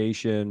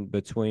communication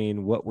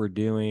between what we're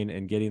doing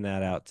and getting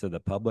that out to the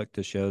public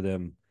to show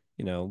them,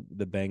 you know,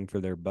 the bang for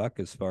their buck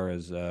as far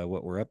as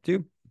what we're up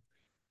to.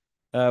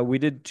 We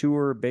did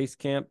tour base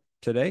camp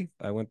today.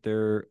 I went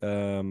there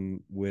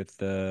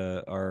with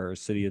our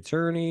city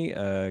attorney,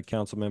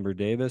 council member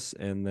Davis,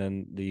 and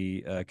then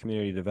the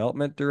community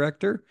development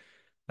director.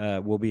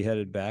 We'll be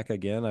headed back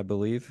again, I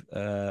believe.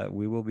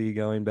 We will be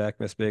going back,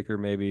 Miss Baker,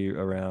 maybe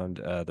around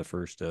the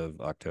 1st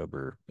of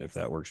October, if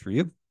that works for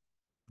you.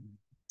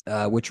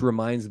 Which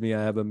reminds me,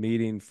 I have a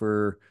meeting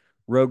for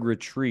Rogue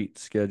Retreat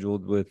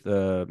scheduled with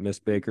Miss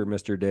Baker,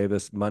 Mr.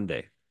 Davis,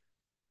 Monday.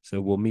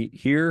 So we'll meet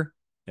here,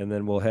 and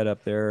then we'll head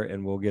up there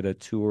and we'll get a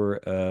tour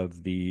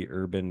of the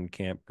urban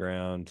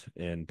campground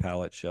and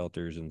pallet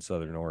shelters in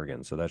Southern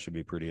Oregon. So that should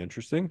be pretty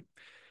interesting.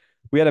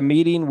 We had a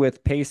meeting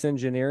with Pace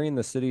Engineering,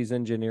 the city's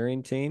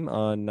engineering team,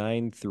 on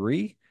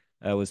 9/3.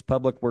 It was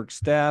public works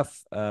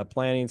staff,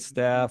 planning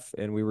staff,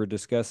 and we were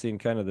discussing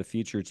kind of the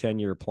future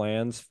 10-year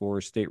plans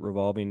for state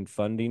revolving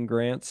funding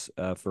grants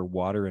for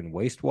water and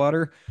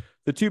wastewater.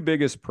 The two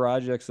biggest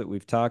projects that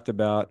we've talked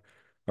about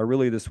are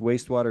really this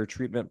wastewater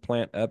treatment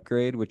plant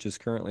upgrade, which is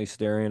currently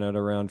staring at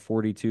around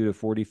 $42 to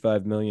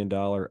 $45 million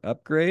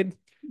upgrade.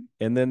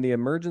 And then the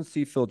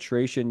emergency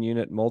filtration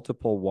unit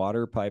multiple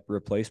water pipe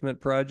replacement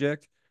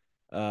project.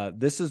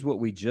 This is what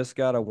we just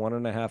got a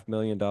 $1.5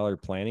 million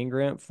planning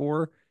grant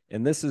for.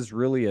 And this is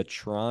really a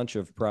tranche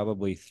of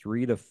probably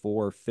 3 to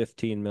 4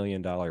 $15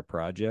 million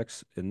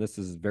projects. And this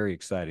is very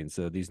exciting.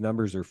 So these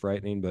numbers are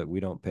frightening, but we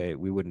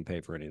wouldn't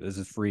pay for any. This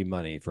is free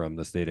money from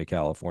the state of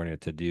California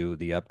to do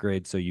the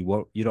upgrade. So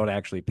you don't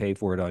actually pay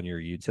for it on your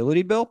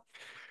utility bill.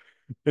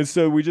 And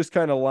so we just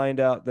kind of lined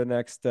out the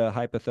next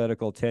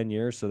hypothetical 10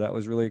 years. So that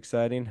was really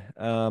exciting.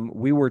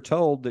 We were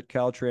told that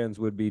Caltrans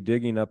would be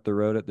digging up the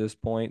road at this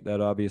point. That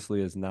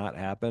obviously has not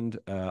happened.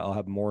 I'll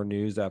have more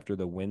news after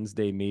the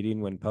Wednesday meeting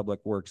when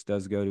Public Works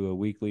does go to a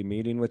weekly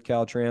meeting with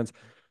Caltrans.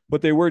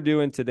 What they were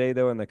doing today,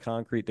 though, in the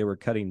concrete, they were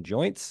cutting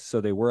joints. So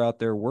they were out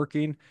there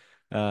working.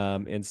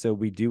 And so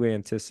we do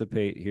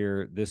anticipate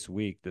here this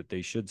week that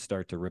they should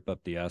start to rip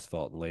up the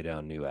asphalt and lay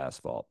down new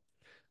asphalt.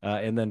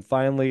 And then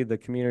finally, the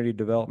community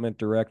development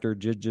director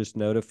did just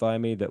notify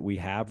me that we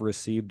have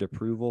received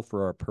approval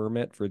for our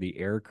permit for the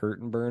air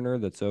curtain burner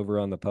that's over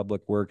on the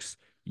Public Works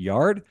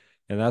yard.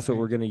 And that's what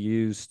we're going to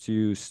use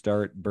to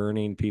start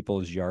burning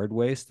people's yard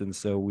waste. And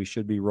so we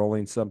should be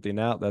rolling something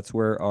out. That's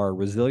where our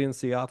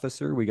resiliency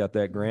officer, we got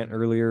that grant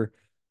earlier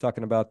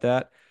talking about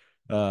that.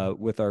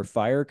 With our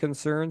fire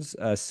concerns,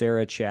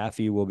 Sarah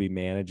Chaffee will be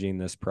managing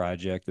this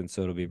project. And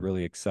so it'll be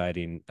really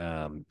exciting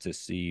to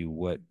see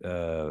what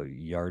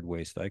yard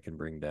waste I can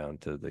bring down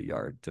to the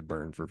yard to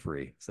burn for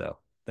free. So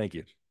thank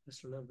you.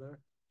 Mr. Lovebear?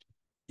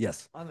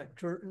 Yes. On the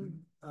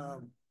curtain,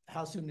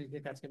 how soon do you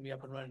think that's gonna be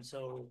up and running?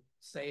 So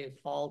say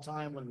fall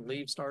time when the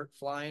leaves start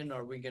flying,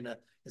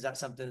 is that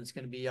something that's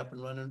gonna be up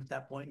and running at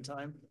that point in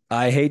time?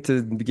 I hate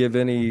to give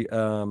any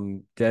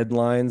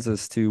deadlines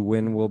as to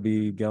when we'll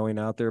be going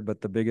out there,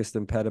 but the biggest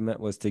impediment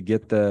was to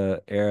get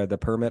the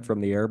permit from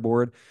the air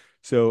board.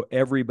 So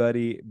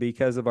everybody,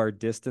 because of our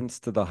distance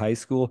to the high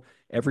school,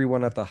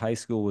 everyone at the high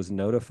school was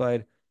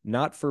notified,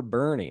 not for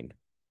burning,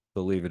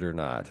 believe it or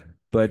not,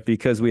 but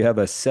because we have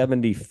a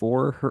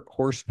 74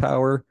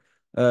 horsepower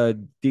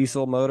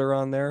diesel motor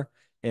on there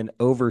and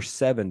over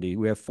 70,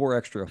 we have 4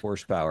 extra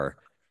horsepower.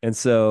 And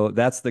so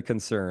that's the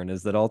concern,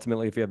 is that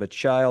ultimately if you have a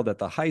child at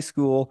the high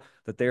school,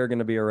 that they're going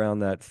to be around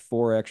that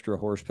 4 extra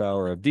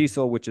horsepower of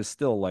diesel, which is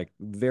still like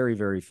very,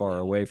 very far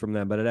away from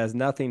them. But it has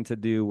nothing to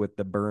do with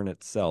the burn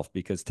itself,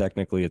 because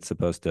technically it's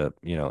supposed to,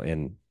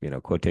 in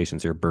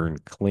quotations here, burn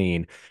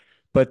clean.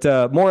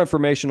 But more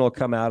information will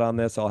come out on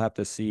this. I'll have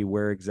to see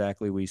where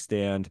exactly we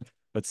stand.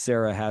 But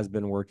Sarah has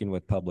been working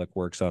with Public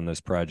Works on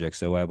this project,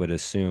 so I would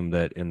assume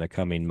that in the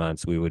coming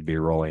months we would be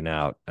rolling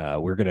out.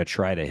 We're going to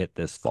try to hit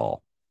this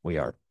fall. We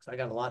are. So I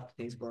got a lot of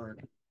things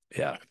burned.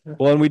 Yeah.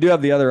 Well, and we do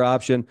have the other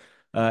option,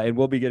 and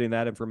we'll be getting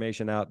that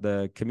information out.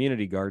 The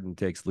community garden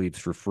takes leaves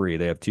for free.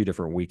 They have 2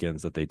 different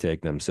weekends that they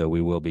take them, so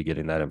we will be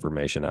getting that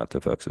information out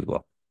to folks as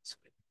well.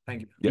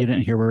 Thank you. You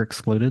didn't hear we're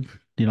excluded?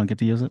 You don't get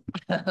to use it?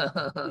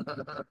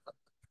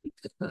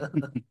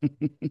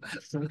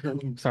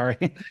 Sorry.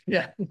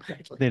 Yeah.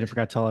 They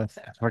forgot to tell us.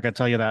 I forgot to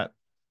tell you that.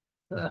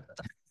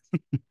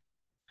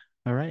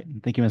 All right.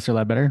 Thank you, Mr.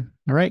 Ledbetter.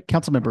 All right,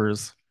 council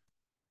members.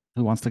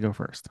 Who wants to go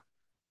first?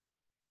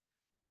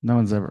 No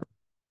one's ever.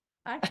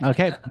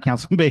 Okay,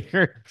 Councilman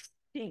Baker.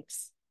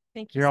 Thanks.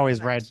 Thank you. You're so always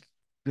much. right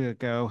to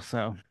go.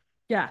 So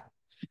Yeah.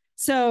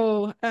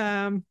 So,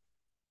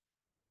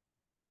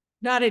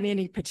 not in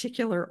any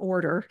particular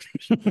order.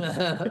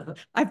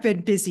 I've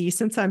been busy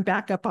since I'm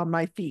back up on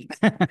my feet.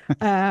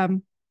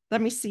 Let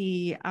me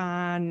see.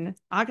 On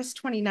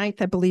August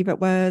 29th, I believe it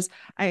was,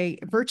 I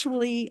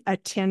virtually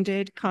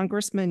attended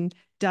Congressman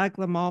Doug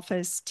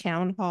LaMalfa's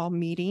town hall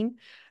meeting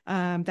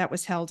that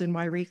was held in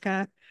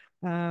Yreka.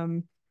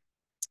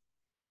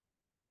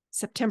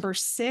 September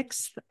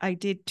 6th, I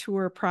did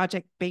tour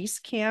Project Base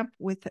Camp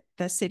with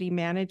the city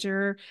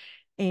manager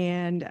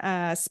and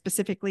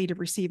specifically to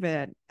receive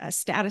a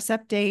status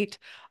update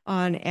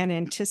on an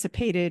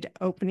anticipated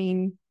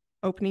opening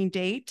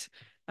date.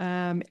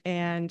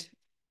 And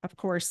of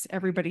course,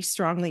 everybody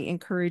strongly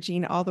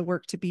encouraging all the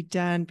work to be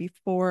done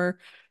before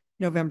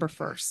November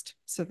 1st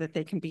so that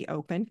they can be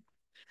open.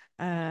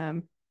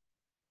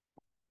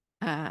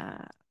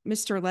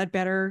 Mr.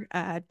 Ledbetter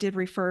did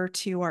refer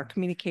to our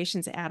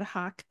communications ad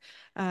hoc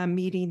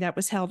meeting that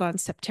was held on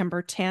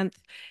September 10th,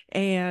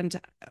 and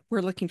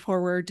we're looking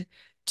forward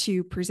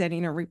to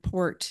presenting a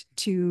report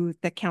to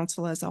the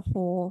council as a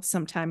whole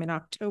sometime in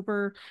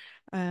October.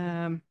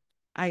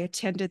 I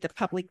attended the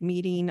public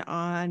meeting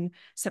on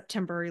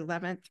September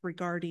 11th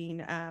regarding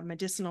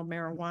medicinal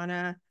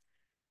marijuana.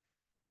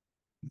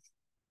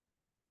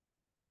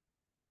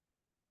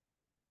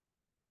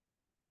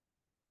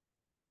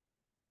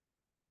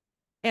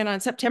 And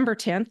on September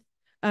 10th,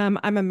 I'm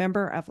a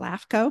member of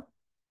LAFCO,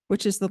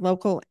 which is the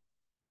local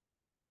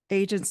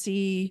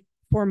agency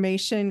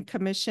formation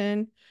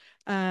commission.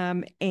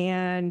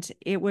 And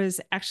it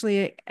was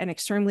actually an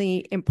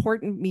extremely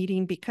important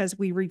meeting because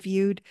we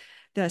reviewed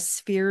the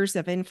spheres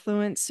of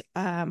influence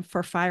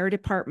for fire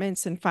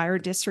departments and fire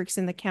districts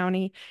in the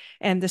county.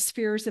 And the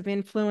spheres of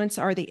influence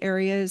are the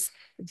areas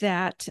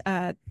that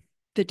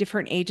the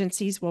different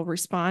agencies will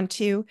respond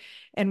to.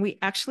 And we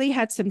actually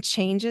had some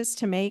changes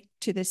to make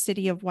to the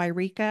city of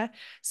Yreka.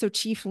 So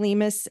Chief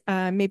Lemus,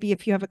 maybe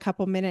if you have a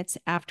couple minutes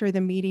after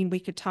the meeting, we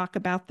could talk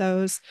about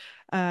those.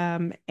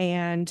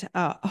 And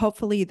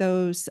hopefully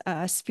those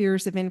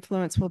spheres of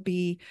influence will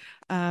be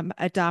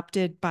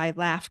adopted by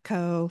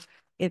LAFCO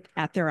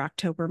at their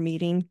October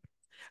meeting.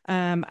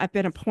 I've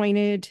been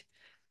appointed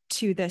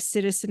to the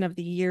Citizen of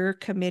the Year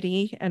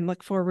committee and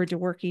look forward to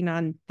working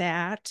on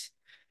that.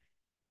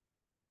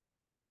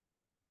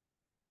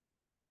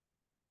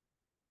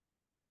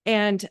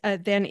 And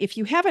then if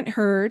you haven't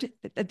heard,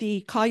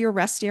 the Collier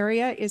Rest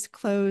Area is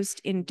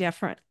closed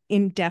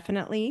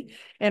indefinitely.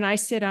 And I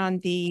sit on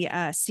the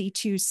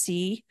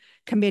C2C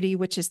committee,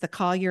 which is the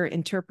Collier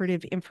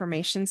Interpretive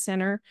Information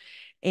Center.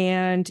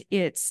 And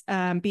it's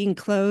being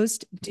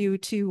closed due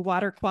to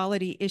water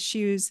quality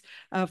issues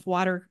of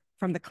water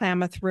from the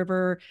Klamath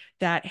River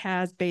that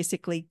has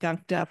basically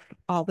gunked up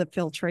all the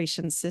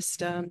filtration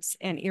systems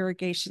and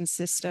irrigation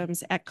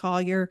systems at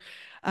Collier.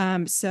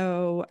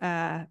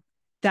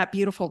 That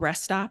beautiful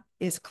rest stop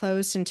is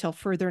closed until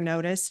further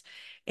notice.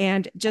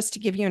 And just to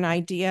give you an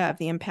idea of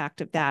the impact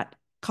of that,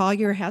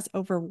 Collier has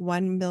over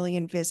 1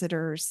 million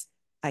visitors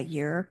a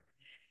year.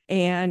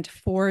 And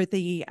for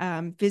the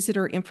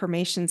Visitor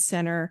Information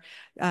Center,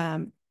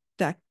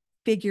 the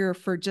figure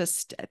for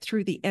just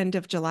through the end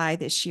of July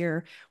this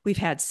year, we've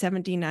had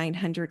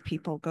 7,900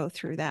 people go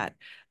through that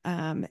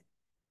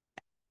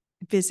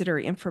Visitor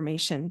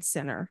Information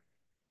Center.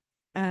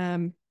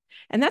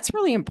 And that's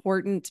really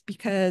important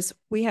because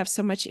we have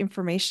so much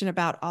information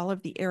about all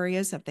of the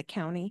areas of the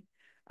county,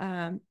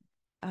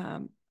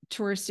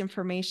 tourist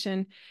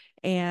information,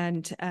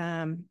 and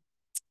I'm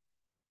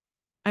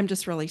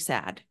just really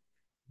sad.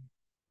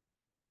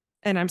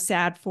 And I'm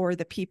sad for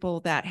the people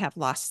that have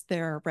lost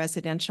their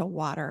residential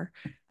water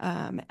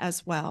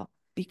as well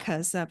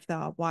because of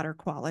the water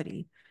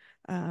quality.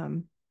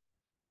 I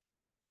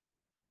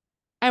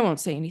won't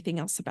say anything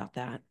else about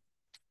that.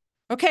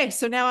 Okay,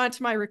 so now on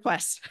to my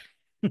request.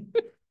 Would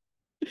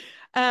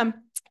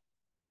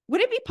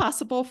it be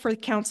possible for the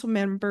council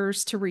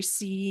members to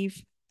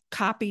receive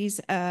copies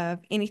of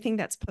anything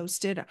that's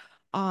posted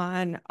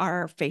on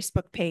our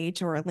Facebook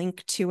page or a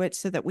link to it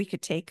so that we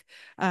could take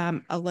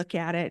a look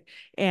at it,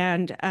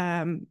 and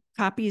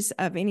copies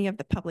of any of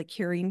the public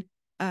hearing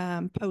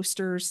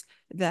posters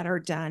that are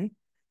done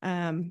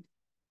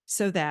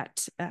so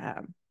that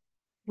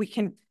we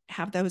can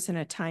have those in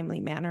a timely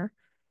manner?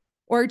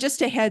 Or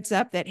just a heads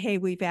up that, hey,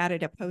 we've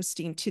added a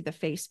posting to the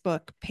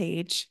Facebook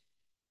page.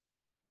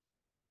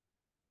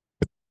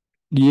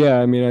 Yeah,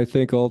 I mean, I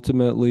think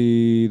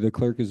ultimately the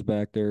clerk is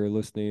back there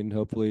listening.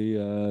 Hopefully,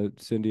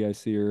 Cindy, I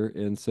see her.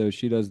 And so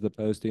she does the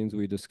postings,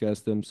 we discuss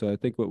them. So I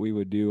think what we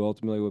would do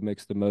ultimately, what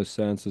makes the most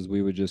sense is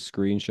we would just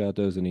screenshot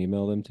those and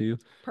email them to you.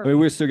 I mean,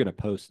 we're still going to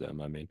post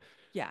them. I mean,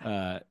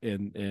 yeah.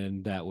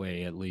 And that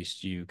way, at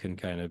least you can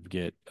kind of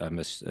get, I'm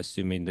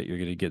assuming that you're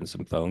going to get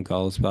some phone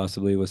calls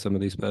possibly with some of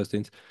these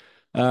postings.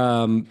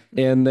 And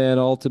then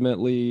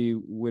ultimately,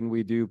 when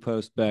we do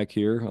post back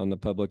here on the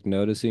public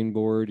noticing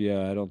board,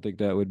 yeah, I don't think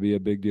that would be a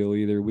big deal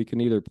either. We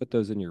can either put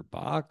those in your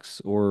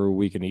box or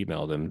we can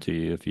email them to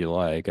you if you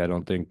like. I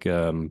don't think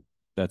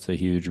that's a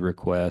huge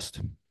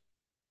request.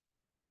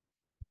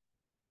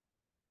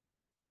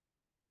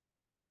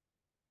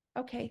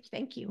 Okay,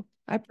 thank you.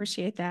 I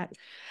appreciate that.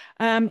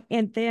 And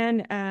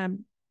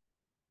then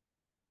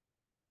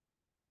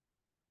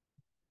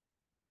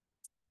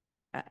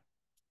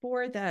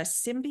for the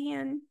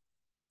Symbian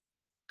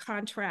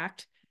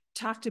contract,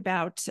 talked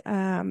about,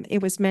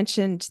 it was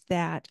mentioned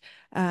that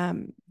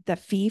the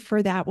fee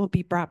for that will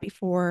be brought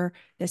before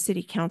the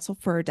city council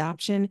for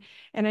adoption.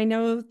 And I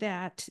know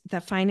that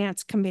the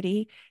finance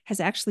committee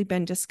has actually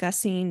been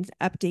discussing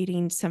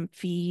updating some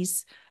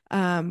fees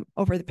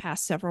over the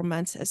past several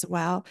months as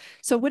well.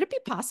 So would it be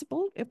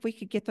possible if we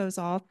could get those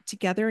all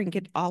together and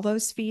get all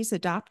those fees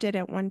adopted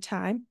at one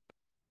time?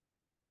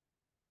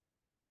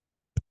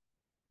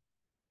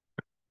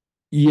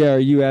 Yeah, are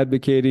you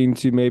advocating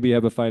to maybe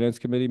have a finance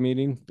committee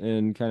meeting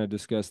and kind of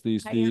discuss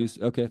these fees?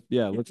 Okay,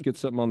 yeah, let's get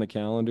something on the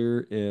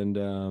calendar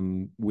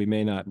and we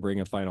may not bring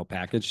a final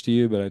package to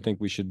you, but I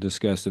think we should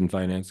discuss in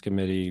finance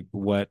committee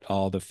what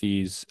all the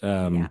fees,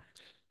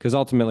 because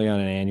ultimately on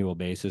an annual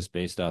basis,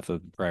 based off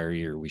of the prior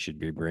year, we should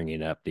be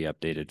bringing up the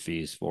updated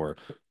fees for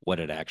what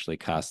it actually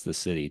costs the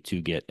city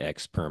to get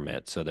X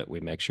permit so that we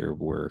make sure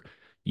we're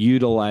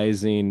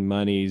utilizing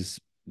monies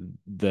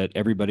that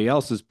everybody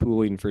else is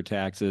pooling for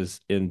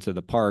taxes into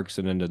the parks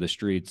and into the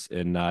streets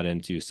and not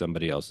into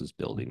somebody else's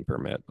building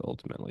permit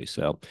ultimately.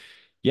 So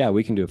yeah,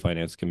 we can do a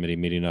finance committee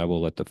meeting. I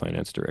will let the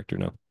finance director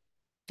know.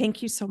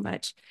 Thank you so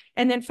much.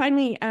 And then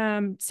finally,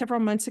 several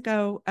months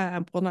ago,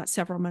 well, not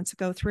several months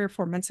ago, 3 or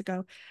 4 months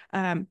ago,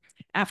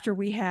 after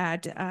we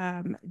had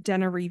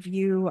done a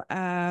review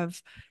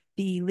of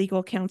the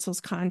legal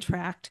counsel's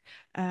contract,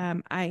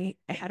 I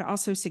had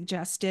also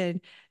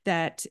suggested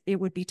that it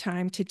would be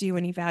time to do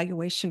an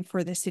evaluation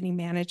for the city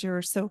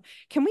manager. So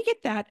can we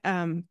get that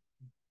on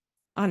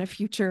a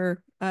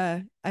future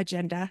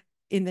agenda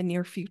in the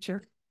near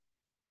future?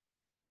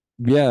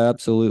 Yeah,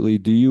 absolutely.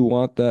 Do you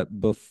want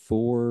that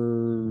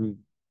before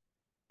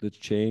the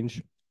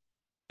change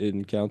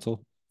in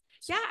council?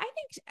 Yeah, I think,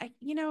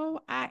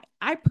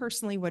 I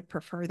personally would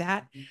prefer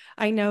that.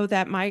 I know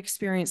that my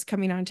experience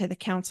coming onto the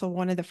council,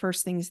 one of the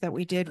first things that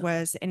we did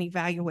was an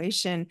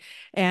evaluation.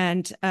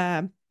 And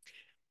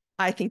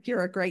I think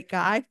you're a great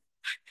guy.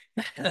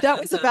 That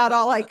was about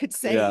all I could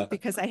say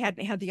because I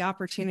hadn't had the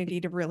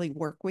opportunity to really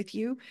work with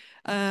you.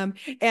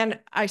 And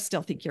I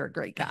still think you're a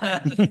great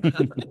guy.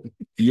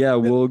 Yeah,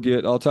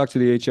 I'll talk to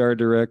the HR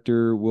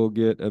director. We'll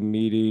get a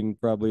meeting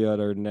probably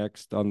at our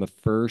next on the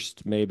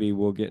 1st. Maybe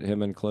we'll get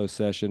him in closed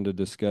session to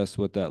discuss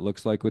what that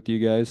looks like with you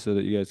guys so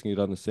that you guys can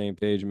get on the same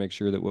page and make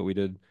sure that what we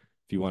did,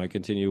 if you want to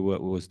continue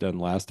what was done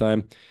last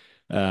time.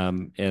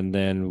 And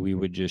then we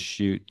would just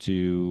shoot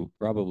to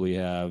probably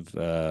have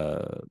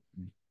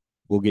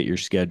we'll get your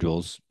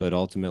schedules, but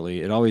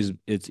ultimately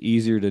it's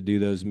easier to do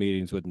those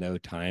meetings with no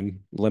time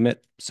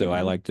limit. So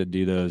I like to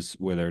do those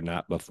where they're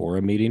not before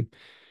a meeting.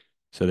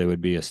 So they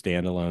would be a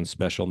standalone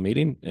special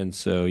meeting. And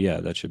so, yeah,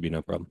 that should be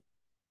no problem.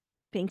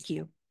 Thank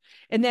you.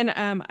 And then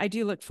I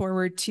do look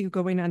forward to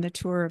going on the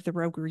tour of the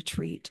Rogue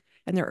Retreat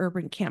and their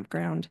urban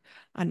campground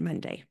on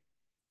Monday.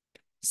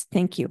 So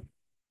thank you.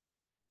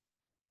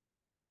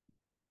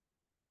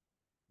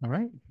 All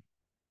right.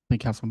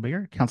 Thank you, Councilman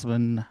Baker.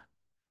 Councilman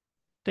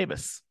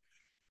Davis.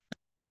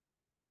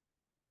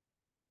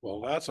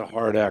 Well, that's a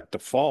hard act to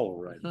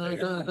follow right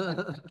there.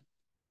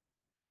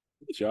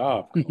 Good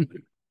job.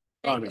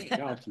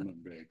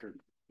 Councilman Baker.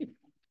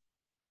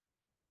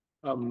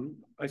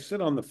 I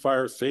sit on the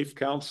Fire Safe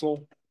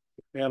Council,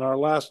 and our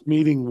last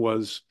meeting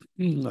was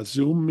a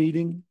Zoom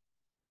meeting.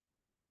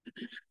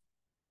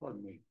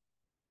 Pardon me.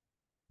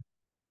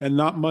 And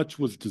not much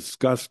was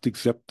discussed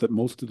except that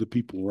most of the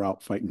people were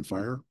out fighting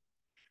fire.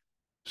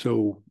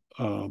 So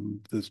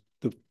the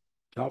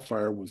CAL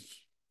FIRE was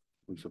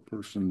a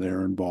person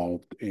there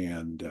involved,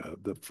 and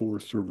the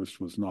Forest Service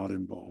was not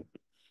involved.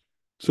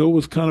 So it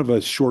was kind of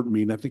a short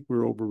meeting. I think we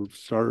were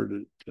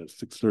started at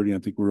 6:30. I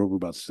think we were over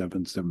about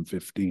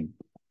 7:15.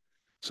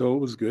 So it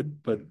was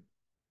good, but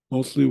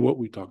mostly what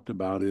we talked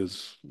about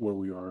is where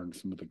we are and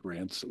some of the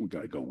grants that we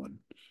got going.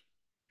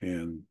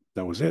 And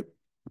that was it.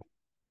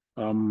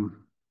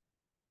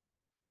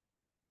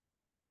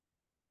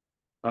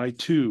 I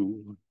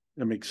too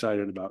am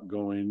excited about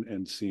going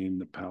and seeing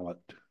the pallet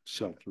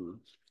shelters,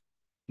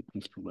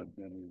 Mr.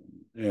 Ledbetter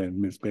and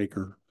Ms.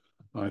 Baker.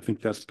 I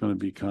think that's going to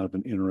be kind of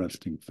an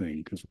interesting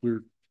thing because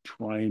we're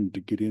trying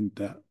to get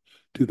into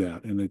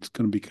that, and it's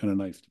going to be kind of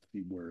nice to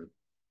see where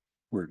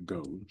it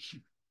goes.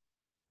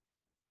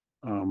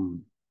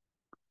 On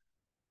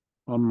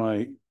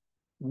my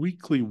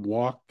weekly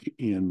walk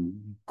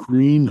in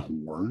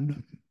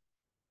Greenhorn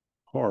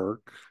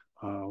Park,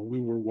 we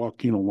were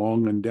walking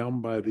along, and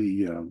down by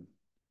the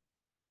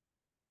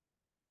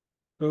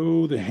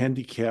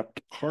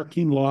handicapped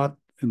parking lot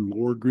in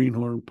Lower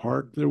Greenhorn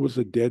Park, there was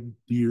a dead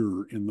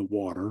deer in the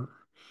water.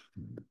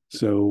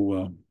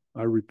 So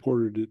I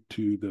reported it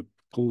to the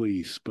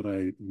police, but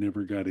I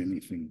never got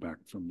anything back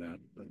from that.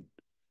 But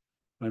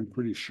I'm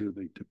pretty sure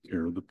they took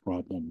care of the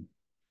problem,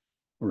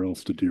 or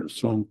else the deer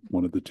sunk,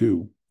 one of the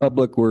two.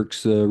 Public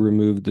Works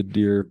removed the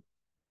deer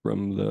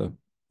from the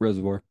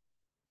reservoir.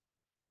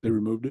 They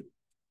removed it?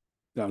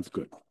 That's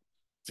good.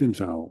 Seems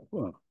how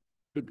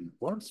could be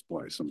water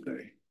supply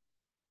someday.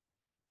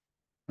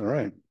 All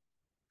right.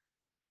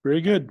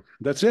 Very good.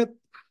 That's it.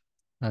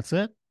 That's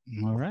it.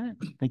 All right.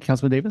 Thank you,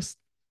 Councilman Davis.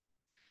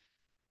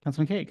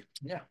 Councilman Cake.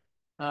 Yeah.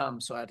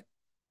 So I had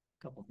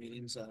a couple of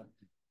meetings,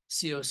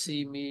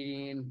 COC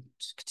meeting,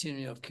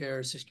 continuum of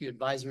care, Siskiyou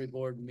Advisory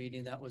Board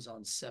meeting. That was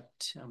on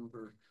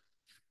September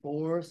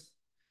 4th.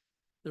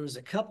 There was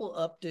a couple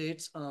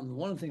updates.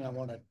 One thing I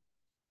wanted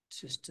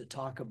just to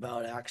talk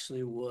about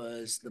actually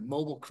was the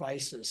mobile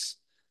crisis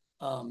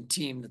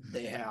team that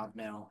they have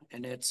now.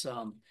 And it's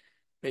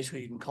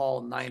basically you can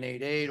call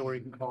 988 or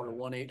you can call it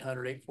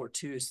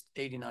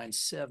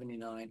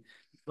 1-800-842-8979.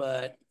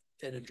 But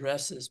it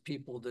addresses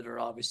people that are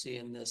obviously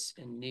in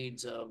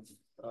needs of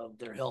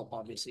their help.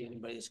 Obviously,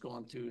 anybody that's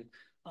going through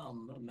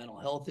mental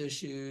health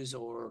issues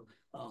or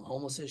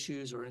homeless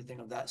issues or anything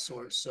of that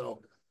sort.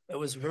 So it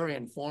was very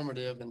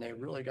informative, and they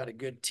really got a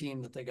good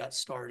team that they got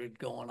started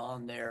going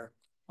on there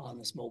on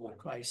this mobile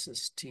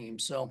crisis team.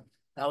 So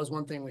that was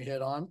one thing we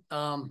hit on.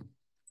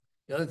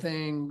 The other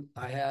thing,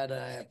 I had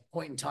a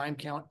point in time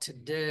count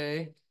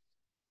today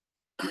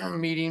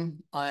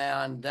meeting,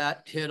 and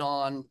that hit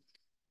on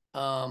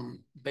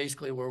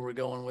basically where we're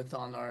going with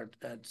on our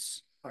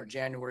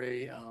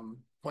January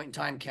point in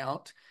time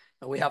count.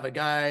 We have a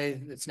guy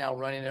that's now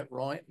running it.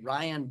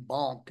 Ryan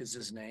Bonk is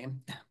his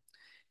name,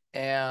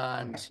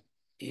 and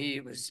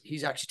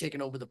he's actually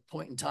taken over the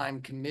point in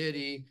time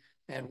committee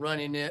and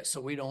running it.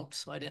 So I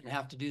didn't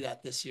have to do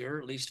that this year,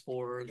 at least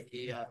for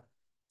the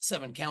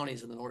 7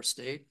 counties in the North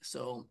State.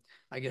 So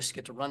I just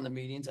get to run the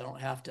meetings. I don't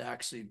have to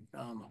actually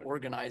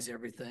organize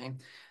everything.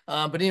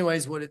 But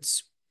anyways, we're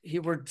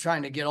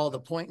trying to get all the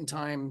point in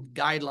time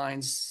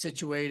guidelines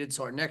situated.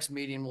 So our next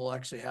meeting will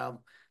actually have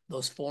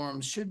those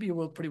forms, should be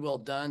pretty well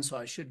done. So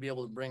I should be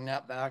able to bring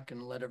that back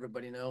and let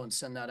everybody know and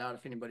send that out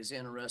if anybody's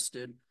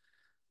interested.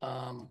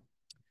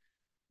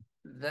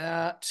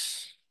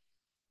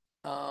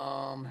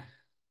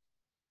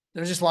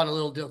 There's just a lot of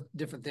little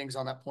different things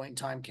on that point in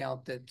time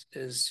count that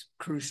is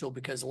crucial,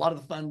 because a lot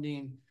of the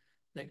funding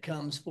that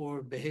comes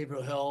for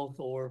behavioral health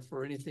or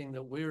for anything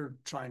that we're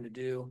trying to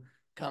do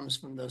comes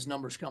from those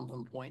numbers come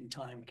from point in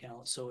time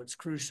count. So it's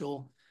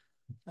crucial.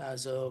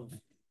 As of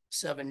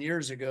 7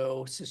 years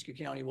ago, Siskiyou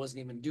County wasn't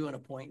even doing a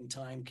point in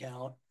time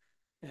count.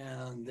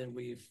 And then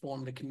we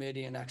formed a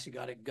committee and actually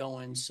got it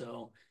going.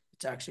 So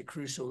it's actually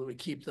crucial that we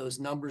keep those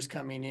numbers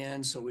coming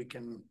in so we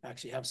can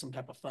actually have some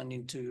type of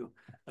funding to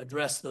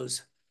address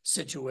those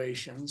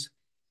situations.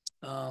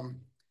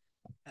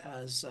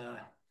 As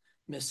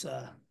Miss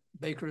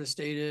Baker has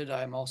stated,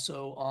 I'm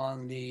also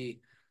on the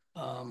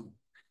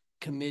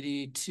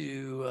committee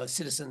to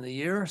Citizen of the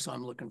Year. So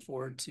I'm looking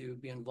forward to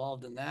be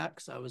involved in that,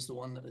 because I was the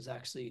one that was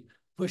actually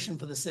pushing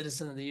for the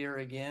Citizen of the Year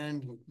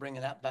again, bringing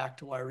that back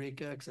to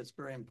Yreka, because it's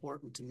very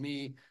important to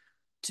me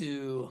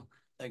to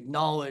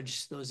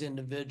acknowledge those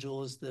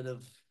individuals that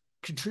have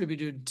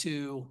contributed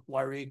to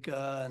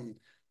Yreka and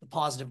the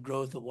positive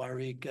growth of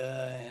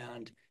Yreka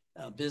and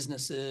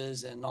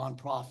businesses and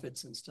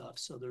nonprofits and stuff.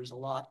 So there's a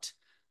lot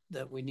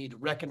that we need to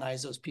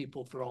recognize those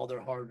people for all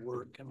their hard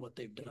work and what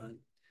they've done.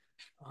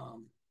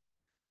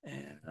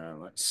 And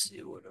let's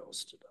see, what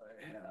else did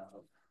I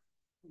have?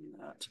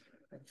 That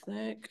I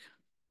think,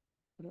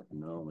 I don't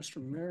know,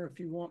 Mr. Mayor, if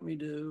you want me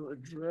to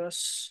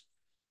address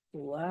the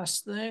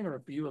last thing, or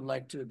if you would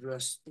like to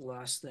address the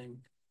last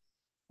thing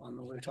on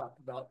the way we talked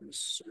about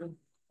this, sir.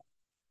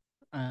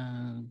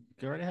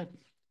 Go right ahead.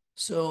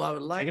 So I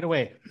would like take it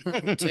away.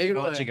 Take it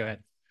I'll away. let you go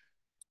ahead.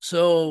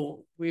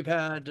 So we've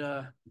had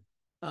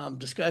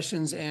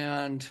discussions,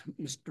 and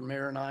Mr.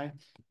 Mayor and I,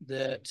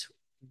 that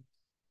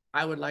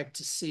I would like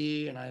to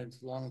see, and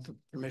along with the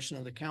permission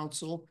of the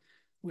council,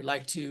 we'd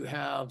like to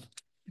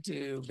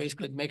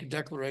basically make a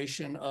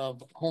declaration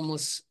of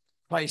homeless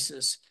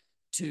crisis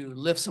to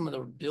lift some of the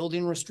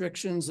building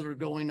restrictions that are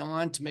going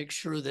on, to make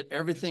sure that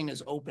everything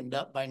is opened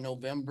up by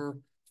November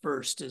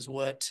 1st is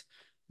what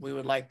we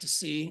would like to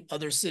see.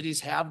 Other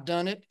cities have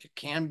done it. It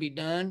can be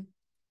done.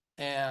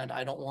 And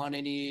I don't want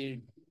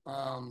any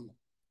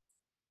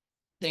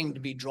thing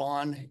to be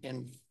drawn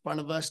in front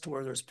of us to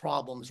where there's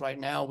problems. Right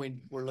now,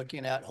 we're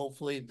looking at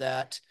hopefully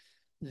that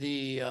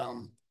the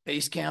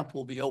base camp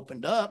will be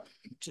opened up,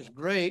 which is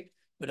great.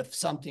 but if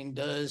something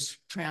does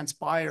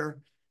transpire,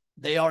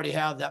 they already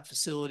have that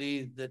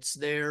facility that's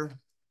there.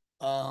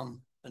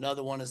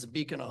 Another one is the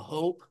Beacon of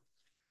Hope.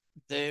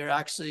 They're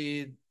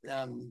actually,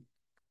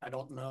 I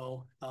don't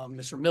know,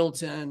 Mr.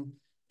 Middleton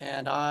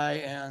and I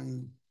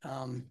and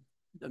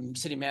the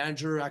city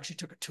manager actually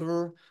took a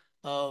tour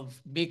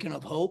of Beacon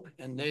of Hope,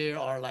 and they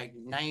are like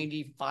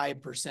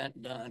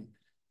 95% done.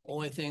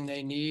 Only thing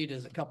they need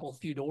is a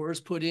few doors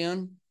put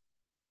in.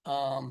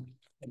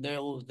 And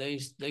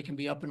they can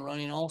be up and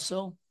running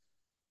also.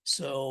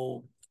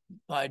 So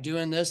by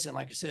doing this, and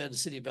like I said, the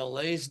city of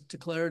LA's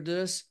declared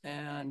this,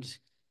 and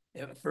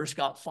it first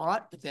got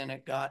fought, but then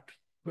it got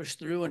pushed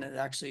through and it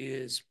actually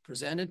is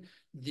presented.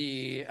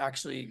 The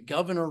actually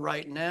governor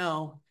right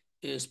now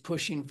is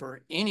pushing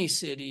for any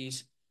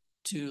cities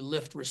to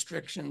lift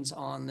restrictions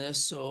on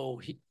this. So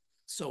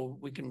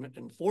we can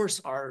enforce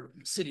our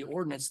city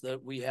ordinance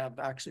that we have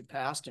actually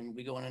passed and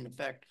we go into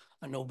effect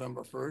on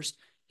November 1st.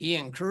 He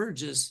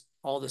encourages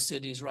all the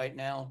cities right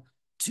now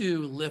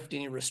to lift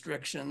any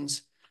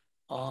restrictions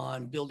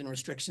on building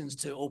restrictions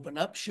to open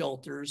up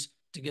shelters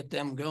to get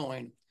them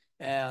going.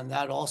 And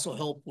that also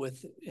help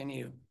with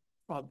any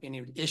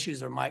issues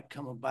that might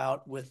come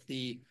about with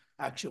the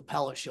actual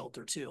pallet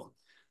shelter too.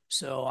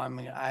 So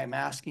I'm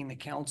asking the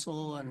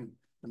council and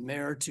the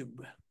mayor to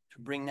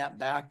bring that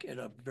back at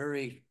a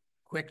very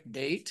quick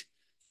date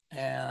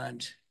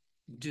and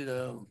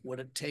do what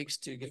it takes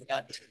to get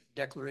that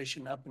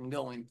declaration up and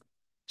going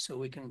so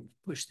we can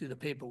push through the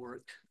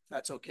paperwork. If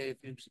that's okay,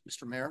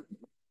 Mr. Mayor.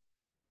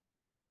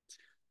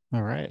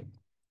 All right.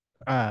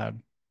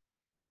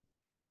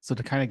 So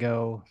to kind of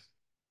go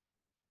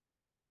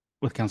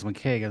with Councilman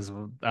Kague,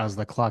 as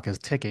the clock is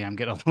ticking, I'm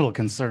getting a little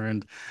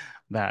concerned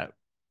that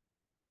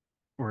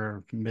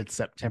we're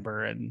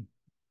mid-September and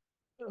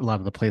a lot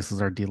of the places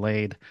are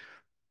delayed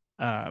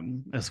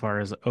as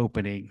far as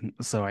opening.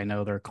 So I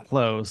know they're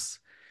close.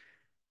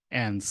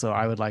 And so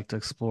I would like to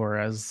explore,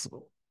 as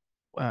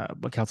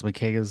what Councilman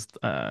Kague is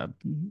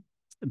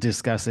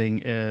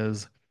discussing,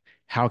 is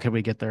how can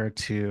we get there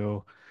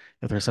to,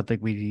 if there's something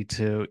we need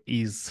to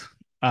ease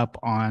up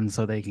on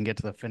so they can get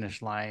to the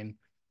finish line,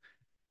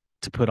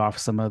 to put off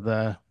some of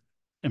the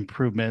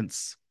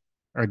improvements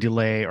or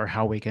delay, or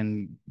how we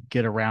can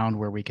get around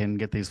where we can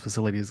get these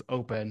facilities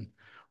open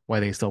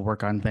while they still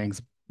work on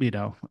things,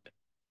 to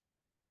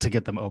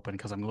get them open.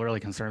 Because I'm really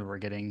concerned we're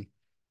getting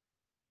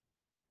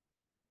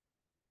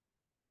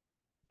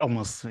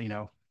almost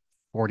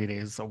 40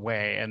 days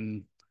away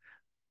and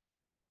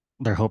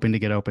they're hoping to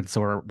get open.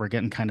 So we're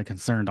getting kind of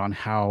concerned on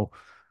how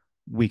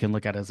we can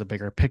look at it as a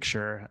bigger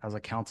picture as a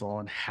council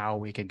and how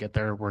we can get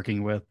there,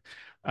 working with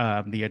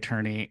the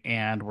attorney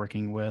and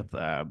working with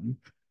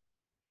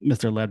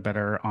Mr.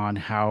 Ledbetter on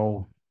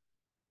how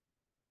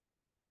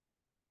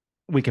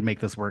we can make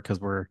this work, because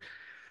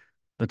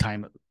the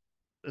time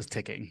is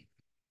ticking.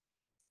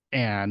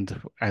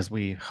 And as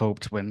we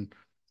hoped when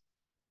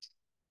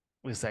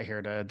we sat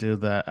here to do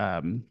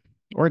the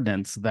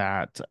ordinance,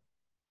 that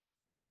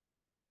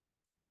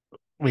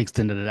we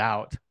extended it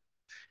out,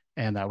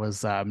 and that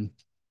was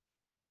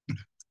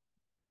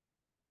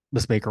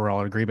Ms. Baker, we're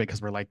all in agreement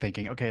because we're like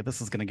thinking, okay, this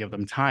is going to give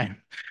them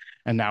time.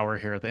 And now we're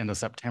here at the end of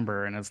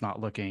September and it's not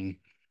looking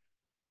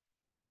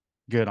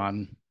good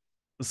on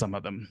some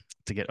of them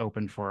to get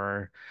open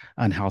for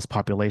unhoused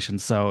population.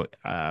 So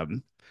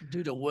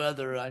due to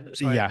weather,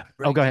 yeah.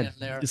 Oh, go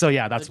ahead. So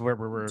yeah, that's where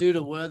we were. Due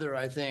to weather,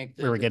 I think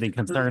we were getting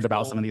concerned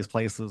about some of these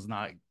places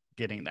not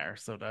getting there.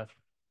 So to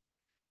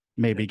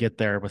maybe get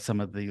there with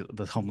some of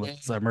the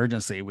homeless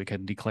emergency, we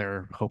could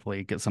declare,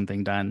 hopefully get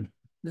something done.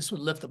 This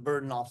would lift the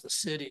burden off the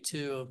city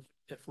too,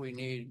 if we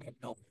need,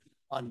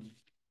 on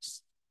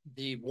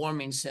the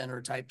warming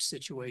center type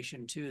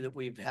situation too, that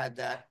we've had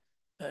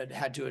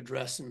to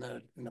address in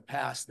the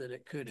past, that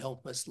it could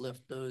help us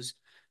lift those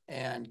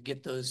and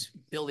get those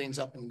buildings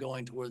up and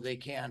going to where they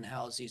can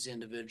house these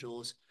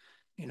individuals.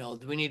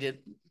 We need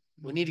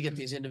to get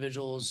these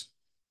individuals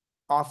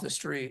off the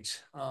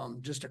streets.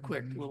 Just a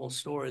quick little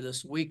story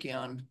this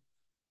weekend,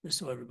 just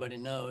so everybody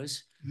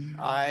knows.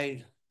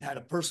 I had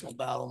a personal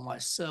battle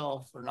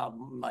myself, or not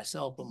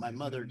myself, but my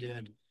mother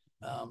did.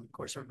 Of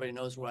course, everybody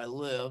knows where I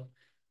live,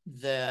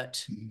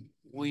 that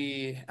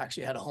we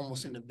actually had a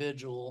homeless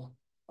individual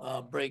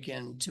break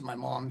into my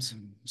mom's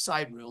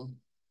side room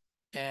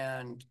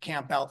and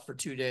camp out for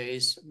 2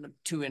 days,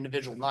 2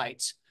 individual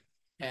nights.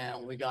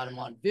 And we got him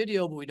on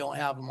video, but we don't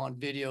have him on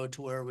video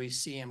to where we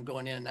see him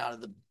going in and out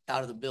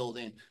of the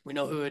building. We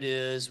know who it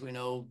is. We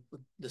know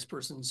this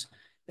person's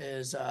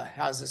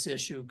has this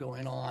issue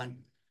going on.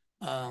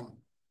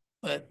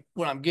 But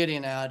what I'm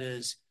getting at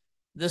is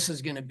this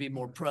is going to be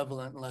more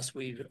prevalent unless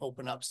we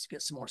open up,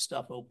 get some more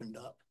stuff opened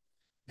up.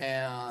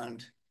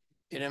 And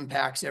it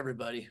impacts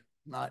everybody,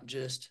 not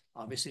just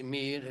obviously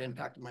me. It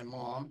impacted my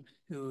mom,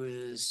 who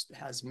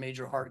has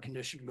major heart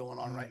condition going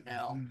on right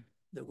now,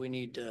 that we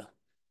need to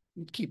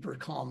keep her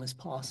calm as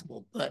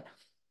possible. But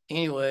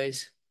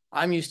anyways,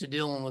 I'm used to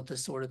dealing with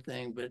this sort of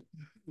thing, but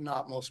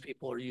not most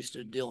people are used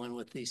to dealing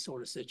with these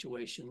sort of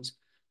situations.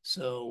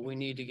 So we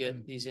need to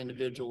get these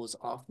individuals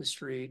off the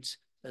streets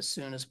as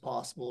soon as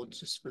possible,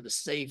 just for the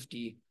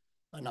safety,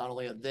 not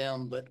only of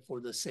them, but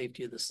for the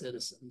safety of the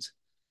citizens.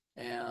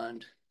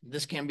 And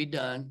this can be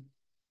done.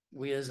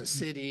 We as a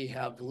city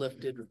have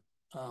lifted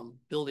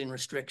building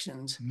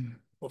restrictions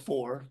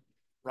before,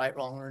 right,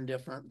 wrong, or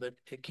indifferent, but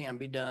it can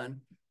be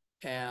done.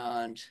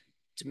 And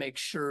to make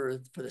sure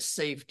for the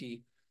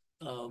safety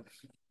of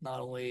not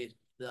only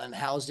the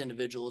unhoused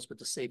individuals, but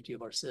the safety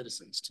of our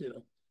citizens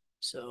too.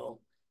 So,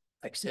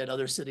 like I said,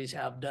 other cities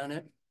have done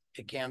it.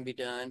 It can be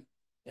done.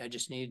 I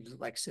just need,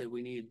 like I said,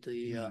 we need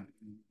the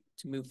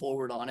to move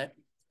forward on it,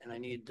 and I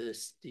need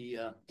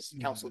the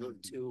council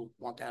to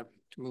want that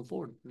to move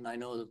forward. And I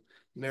know the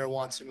mayor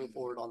wants to move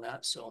forward on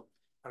that, so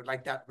I'd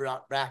like that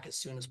brought back as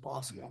soon as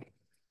possible.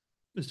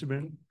 Mr.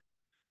 Mayor,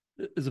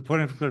 as a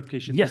point of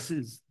clarification, yes, this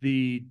is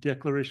the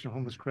declaration of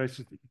homeless crisis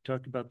that you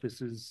talked about.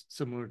 This is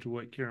similar to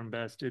what Karen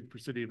Bass did for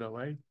City of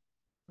LA.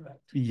 Correct.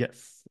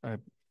 yes.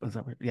 Is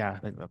that right? Yeah, I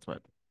think that's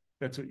what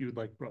you would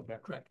like brought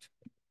back. Correct.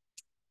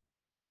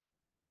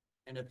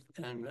 And if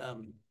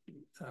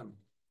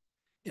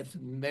the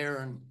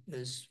mayor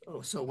is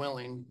so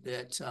willing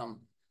that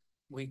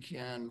we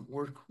can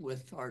work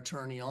with our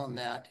attorney on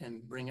that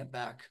and bring it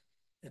back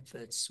if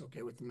it's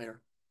okay with the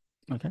mayor.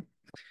 Okay.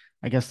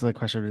 I guess the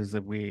question is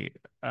if we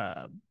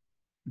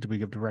do we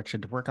give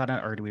direction to work on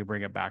it, or do we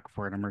bring it back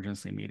for an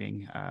emergency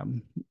meeting?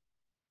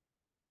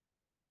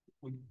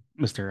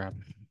 Mr.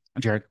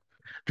 Jared,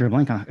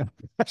 blank on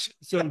it.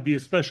 So it'd be a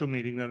special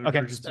meeting, not an Okay.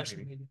 emergency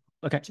meeting.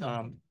 Okay.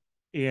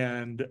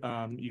 And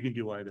you can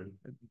do either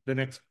the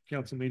next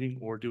council meeting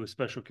or do a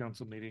special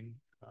council meeting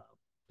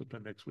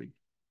sometime next week.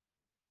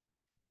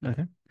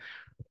 Okay.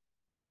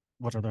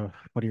 What are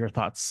your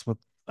thoughts with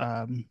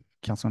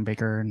Councilman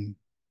Baker and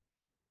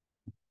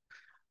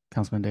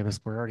Councilman Davis?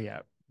 We're already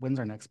at, when's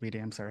our next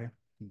meeting? I'm sorry.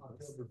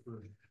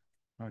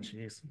 Oh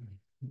geez.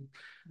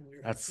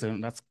 That's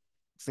soon.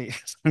 See,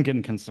 I'm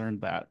getting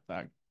concerned that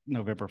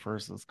November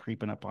 1st is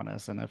creeping up on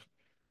us, and if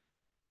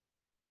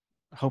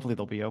hopefully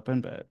they'll be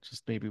open, but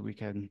just maybe we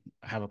can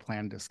have a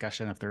planned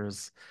discussion if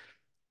there's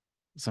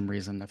some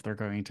reason, if they're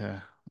going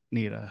to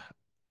need a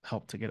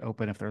help to get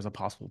open, if there's a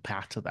possible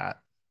path to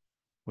that,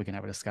 we can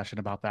have a discussion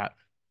about that.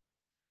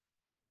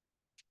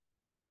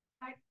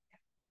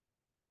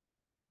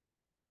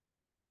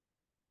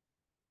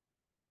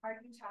 Are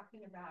you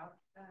talking about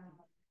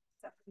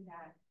something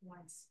that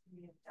once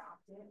we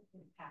adopt it,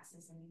 it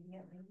passes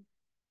immediately,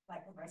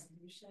 like a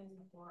resolution,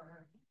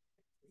 or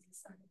is it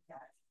something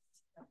that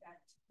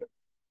affect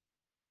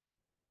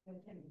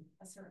within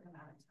a certain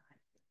amount of time?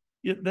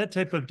 Yeah, that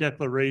type of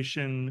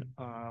declaration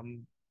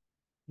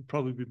would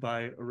probably be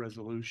by a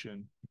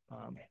resolution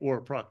or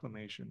a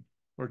proclamation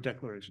or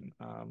declaration.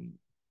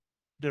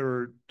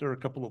 There are a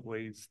couple of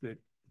ways that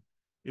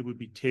it would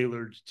be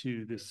tailored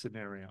to this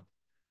scenario.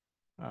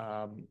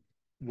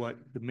 What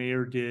the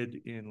mayor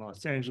did in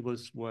Los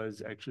Angeles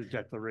was actually a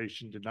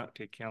declaration to not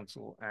take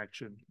council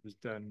action. It was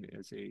done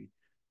as a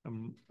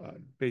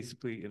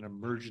basically an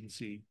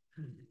emergency,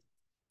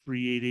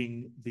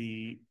 creating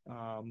the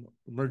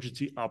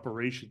emergency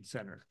operations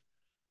center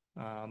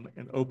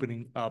and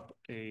opening up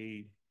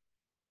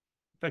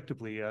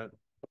effectively a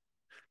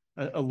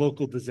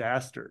local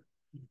disaster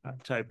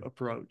type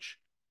approach.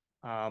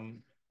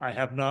 I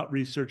have not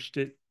researched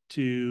it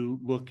to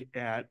look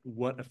at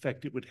what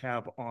effect it would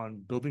have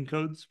on building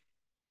codes.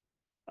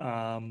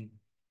 I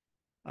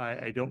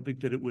don't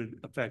think that it would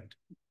affect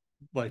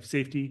life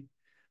safety,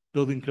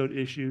 building code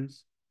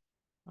issues.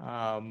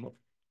 What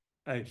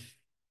I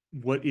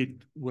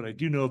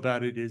do know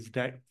about it is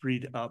that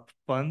freed up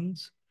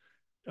funds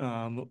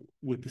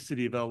with the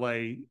city of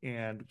LA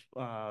and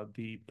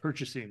the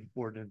purchasing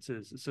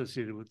ordinances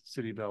associated with the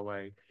city of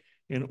LA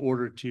in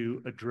order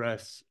to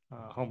address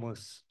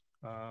homeless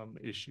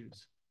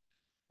issues.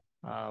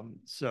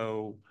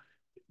 So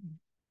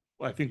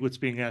I think what's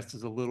being asked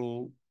is a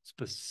little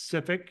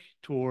specific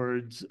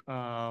towards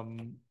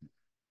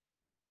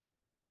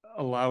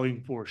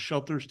allowing for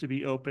shelters to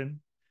be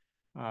open.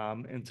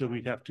 And so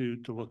we'd have to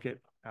look at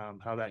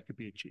how that could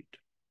be achieved.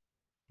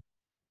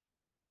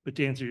 But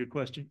to answer your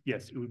question,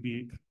 yes, it would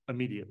be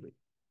immediately.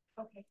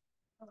 Okay.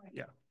 All right.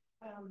 Yeah.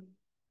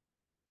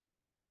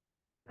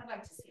 I'd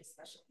like to see a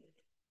special meeting.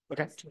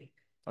 Okay. Next week.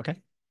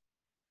 Okay.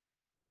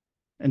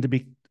 And to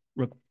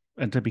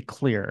be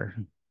clear,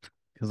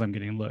 because I'm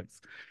getting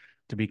looks,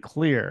 to be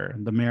clear,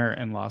 the mayor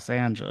in Los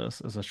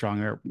Angeles is a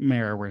stronger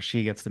mayor where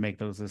she gets to make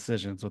those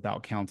decisions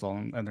without council,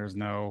 and there's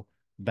no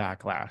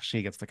backlash.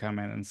 She gets to come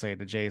in and say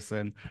to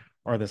Jason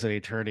or the city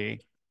attorney,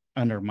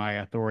 under my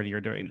authority,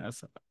 you're doing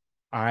this.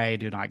 I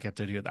do not get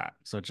to do that.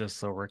 So just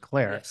so we're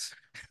clear, Yes.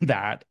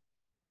 that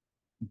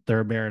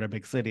their mayor in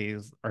big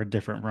cities are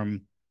different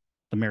from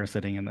the mayor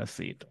sitting in this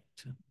seat.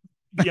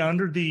 Yeah,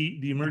 under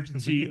the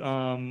emergency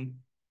on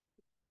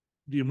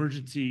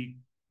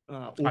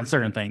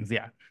certain things,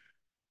 yeah.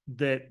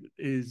 That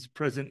is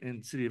present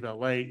in city of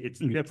LA, it's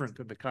different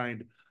than the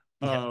kind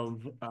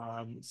of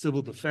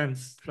civil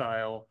defense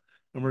style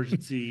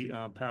emergency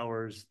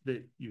powers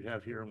that you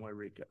have here in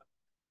Yreka.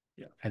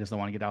 I just don't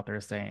want to get out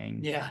there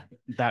saying, Yeah.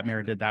 that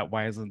mayor did that.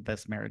 Why isn't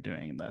this mayor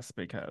doing this?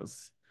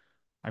 Because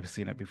I've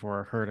seen it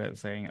before, heard it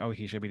saying, oh,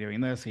 he should be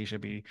doing this. He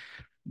should be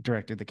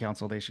directing the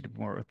council. They should be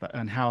more with the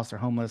unhoused or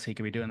homeless. He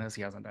could be doing this.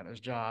 He hasn't done his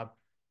job.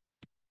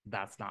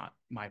 That's not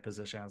my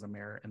position as a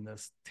mayor in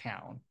this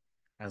town,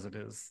 as it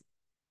is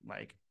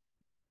like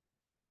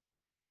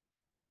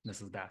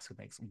Mrs. Bass, who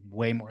makes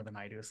way more than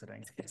I do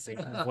sitting,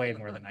 way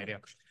more than I do.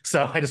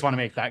 So I just want to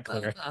make that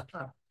clear.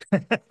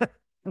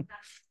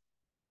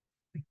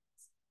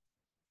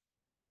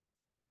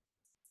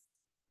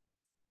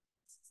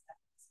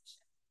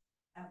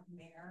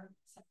 Mayor,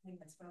 something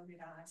that's voted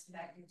on, so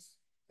that gives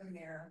the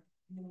mayor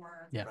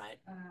more. Yeah. Right,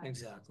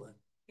 exactly.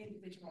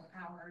 Individual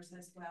powers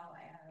as well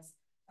as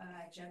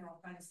general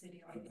fund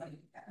city or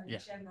Yeah.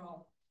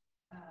 general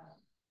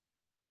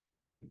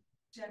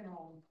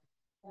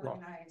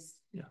organized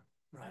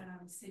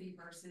Right. city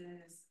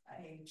versus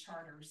a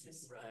charter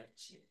system. Right.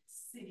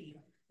 City,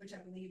 which I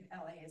believe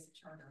LA is a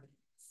charter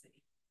city.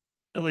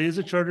 LA is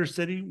a charter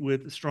city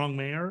with a strong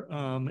mayor,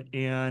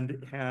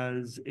 and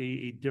has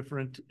a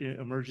different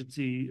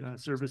emergency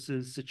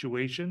services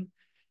situation.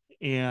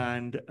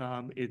 And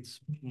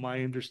it's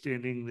my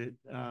understanding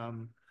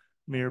that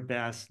Mayor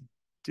Bass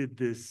did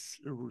this,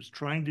 or was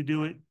trying to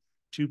do it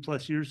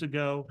 2+ years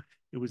ago.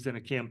 It was then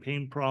a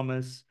campaign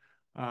promise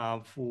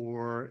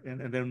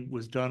and then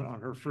was done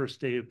on her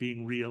first day of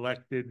being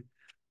reelected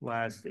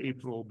last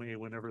April, May,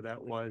 whenever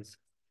that was.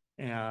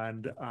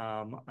 And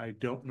I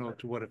don't know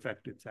to what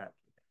effect it's had.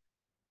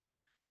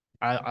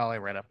 All I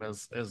read up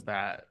is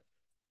that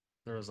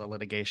there was a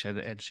litigation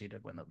and she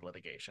did win the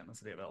litigation in the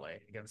city of LA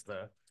against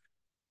the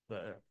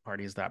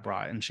parties that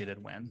brought, and she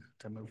did win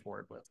to move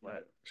forward with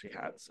what she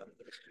had.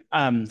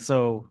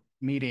 So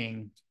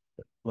meeting,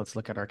 let's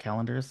look at our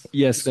calendars.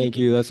 Yes, thank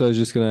you. That's what I was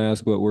just going to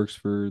ask. What works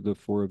for the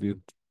four of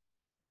you?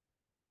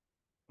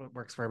 What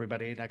works for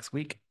everybody next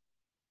week?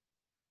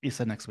 You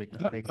said next week.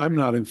 I'm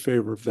not in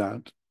favor of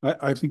that.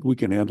 I think we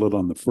can handle it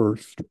on the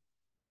 1st.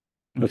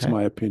 That's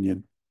my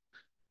opinion.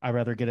 I'd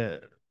rather get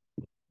it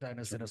done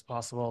as soon as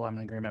possible. I'm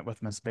in agreement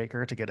with Ms.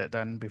 Baker to get it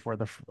done before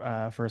the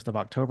 1st of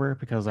October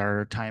because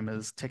our time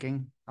is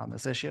ticking on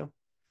this issue.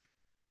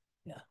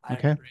 Yeah, I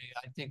Okay. agree.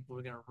 I think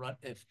we're gonna run,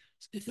 if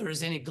there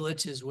is any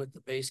glitches with the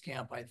base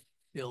camp, I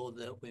feel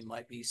that we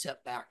might be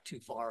set back too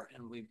far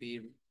and we'd be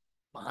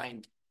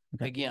behind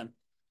again.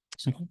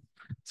 So.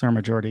 So our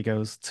majority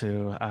goes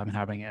to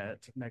having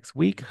it next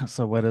week.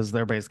 So what does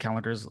their base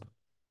calendars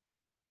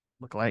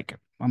look like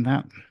on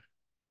that?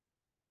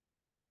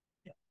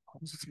 Yeah,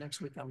 this is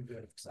next week. I'm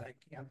good because I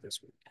can't this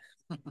week.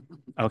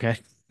 Okay.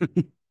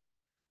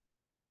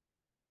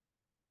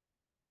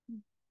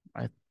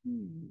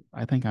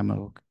 I think I'm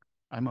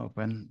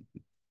open.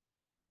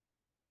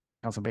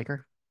 Council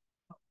Baker.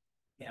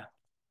 Yeah.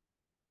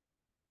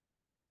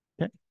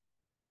 Okay.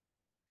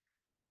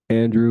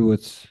 Andrew,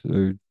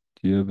 do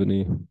you have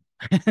any?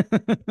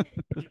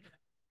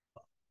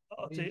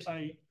 I'll say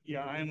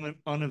I'm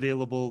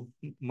unavailable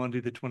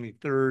Monday the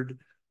 23rd,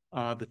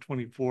 the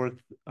 24th.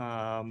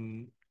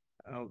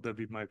 That'll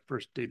be my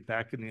first day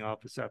back in the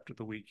office after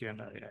the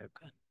weekend. I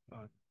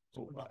out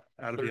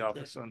of the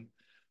office on.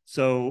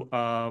 So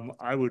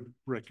I would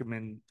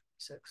recommend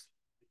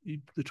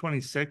the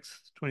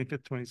 26th,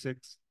 25th,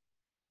 26th.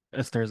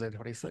 It's Thursday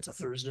 26th. It's a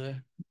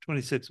Thursday.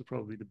 26th will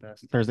probably be the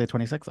best. Thursday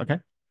 26th. Okay.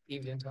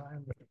 Evening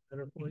time,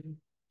 better for you.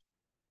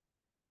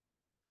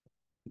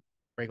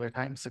 Regular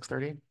time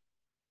 6:30.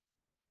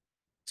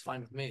 It's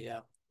fine with me, yeah,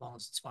 as long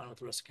as it's fine with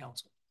the rest of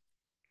council.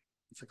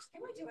 Can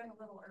we do it a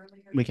little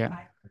earlier? We can.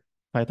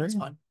 5:30. That's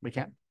fine. We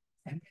can.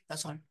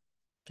 That's fine.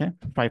 Okay.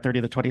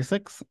 5:30 the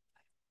 26th.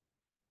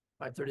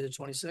 5:30 the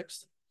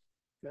 26th.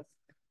 Good.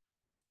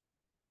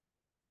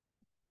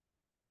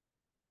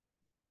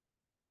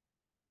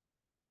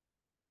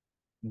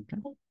 Okay.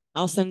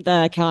 I'll send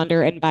the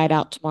calendar invite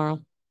out tomorrow.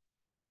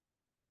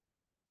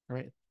 All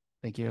right.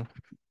 Thank you.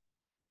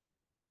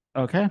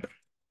 Okay.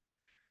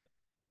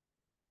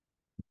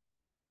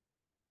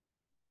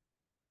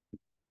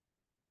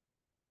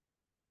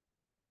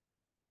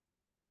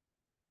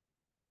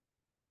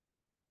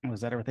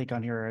 Was that everything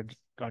on your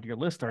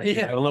list, or do you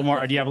have a little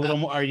more? Or do you have a little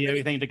more? Or do you have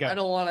anything to go? I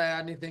don't want to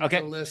add anything to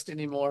the list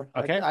anymore.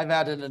 Okay. I've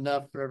added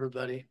enough for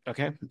everybody.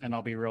 Okay, and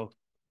I'll be real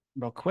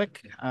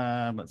quick.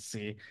 Let's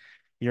see.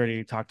 You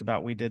already talked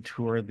about, we did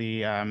tour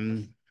the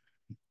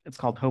it's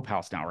called Hope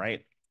House now,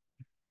 right?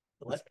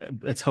 What?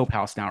 It's Hope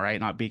House now, right?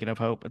 Not Beacon of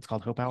Hope. It's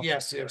called Hope House.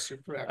 Yes, you're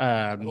correct.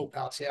 Hope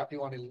House. Yeah, if you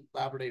want to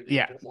elaborate a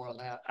little bit more on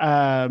that.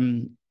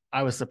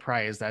 I was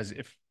surprised, I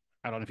don't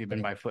know if you've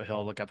been by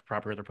Foothill, look at the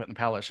property they're putting the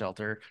pallet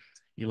shelter.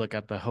 You look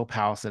at the Hope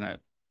House and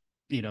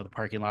the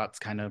parking lot's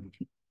kind of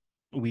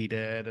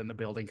weeded and the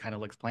building kind of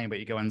looks plain, but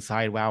you go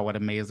inside, wow, what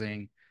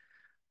amazing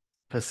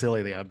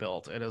facility they have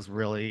built. It is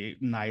really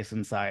nice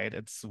inside.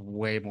 It's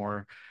way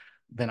more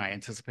than I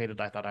anticipated.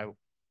 I thought I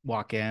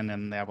walk in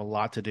and they have a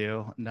lot to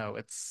do. No,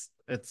 it's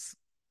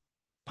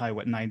probably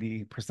what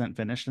 90%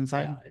 finished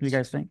inside. Yeah, What do you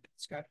guys think?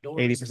 It's got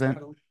doors.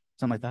 80%,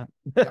 something like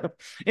that.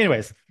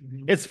 Anyways,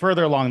 it's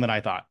further along than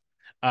I thought.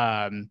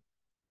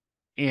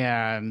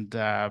 and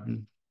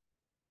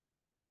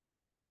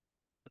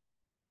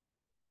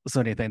so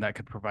anything that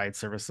could provide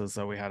services.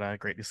 So we had a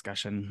great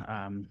discussion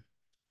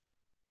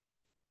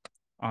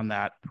on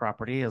that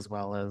property as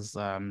well as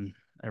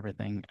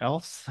everything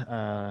else.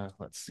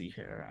 Let's see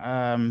here.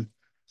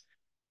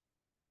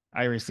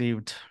 I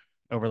received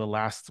over the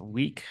last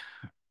week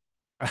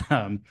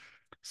um,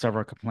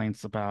 several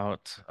complaints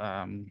about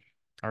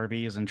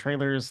RVs and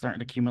trailers starting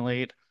to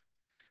accumulate.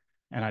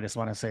 And I just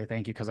want to say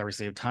thank you because I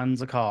received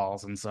tons of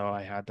calls. And so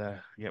I had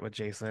to get with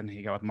Jason.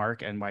 He got with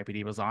Mark, and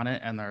YPD was on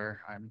it. And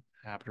I'm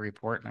happy to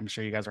report, and I'm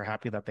sure you guys are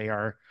happy that they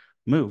are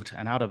moved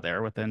and out of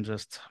there within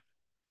just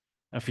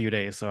a few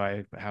days. So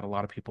I had a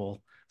lot of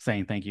people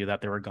saying thank you that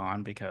they were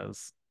gone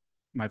because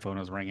my phone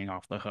was ringing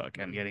off the hook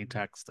and getting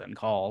texts and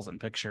calls and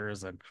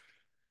pictures,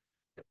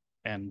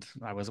 and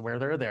I was aware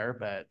they're there,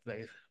 but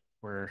they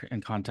were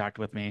in contact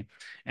with me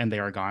and they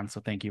are gone. So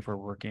thank you for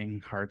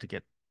working hard to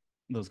get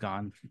those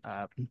gone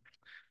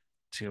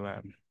to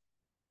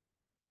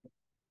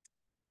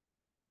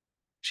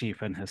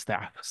Chief and his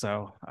staff.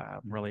 So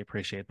really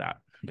appreciate that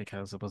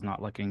because it was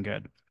not looking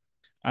good.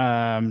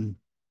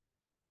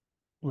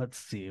 Let's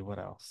see what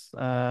else.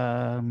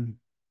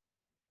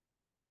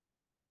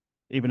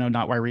 Even though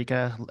not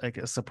Yreka, like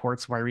it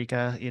supports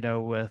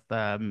Yreka, with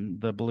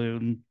the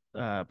balloon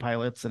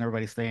pilots and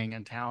everybody staying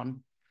in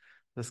town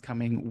this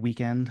coming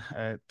weekend.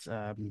 It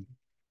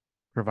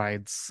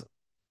provides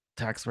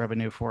tax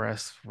revenue for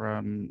us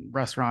from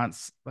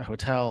restaurants, the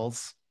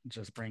hotels,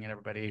 just bringing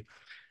everybody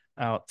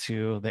out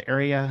to the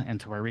area and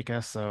to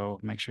Yreka. So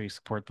make sure you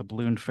support the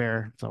balloon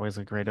fair. It's always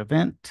a great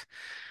event.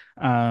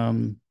 I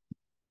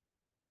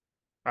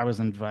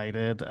was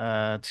invited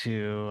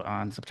to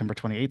on September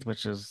 28th,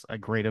 which is a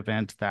great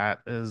event.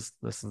 This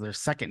is their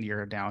second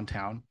year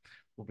downtown.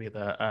 Will be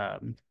the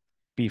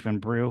Beef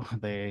and Brew.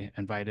 They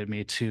invited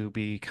me to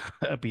be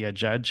be a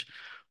judge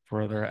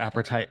for their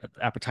the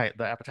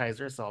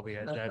appetizers. So I'll be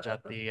a judge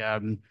at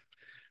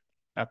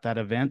that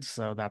event.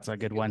 So that's a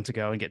good one to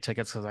go and get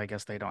tickets because I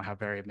guess they don't have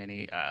very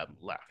many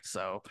left.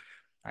 So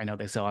I know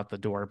they sell at the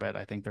door, but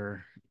I think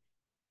they're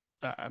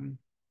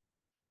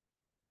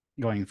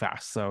going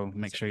fast. So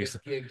make sure you.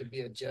 Gig to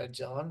be a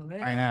judge on.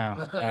 Man. I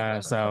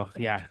know. So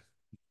yeah,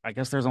 I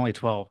guess there's only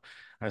 12.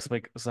 I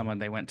spoke to someone,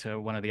 they went to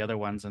one of the other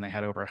ones and they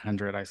had over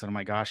 100. I said, oh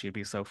my gosh, you'd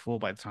be so full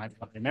by the time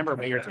I remember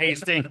what you're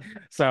tasting.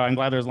 So I'm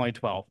glad there's only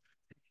 12.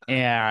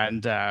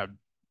 And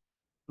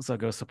so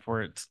go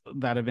support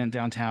that event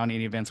downtown.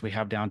 Any events we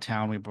have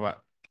downtown, we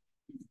brought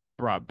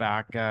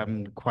back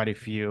quite a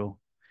few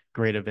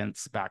great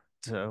events back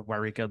to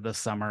Yreka this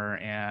summer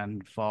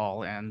and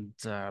fall. And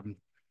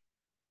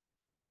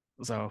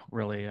so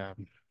really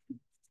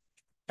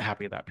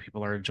happy that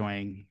people are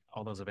enjoying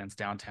all those events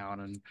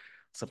downtown and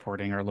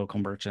supporting our local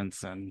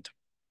merchants and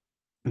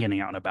getting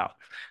out and about.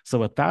 So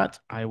with that,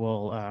 I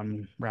will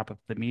wrap up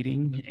the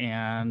meeting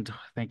and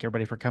thank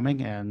everybody for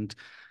coming, and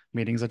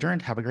meeting's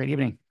adjourned. Have a great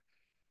evening.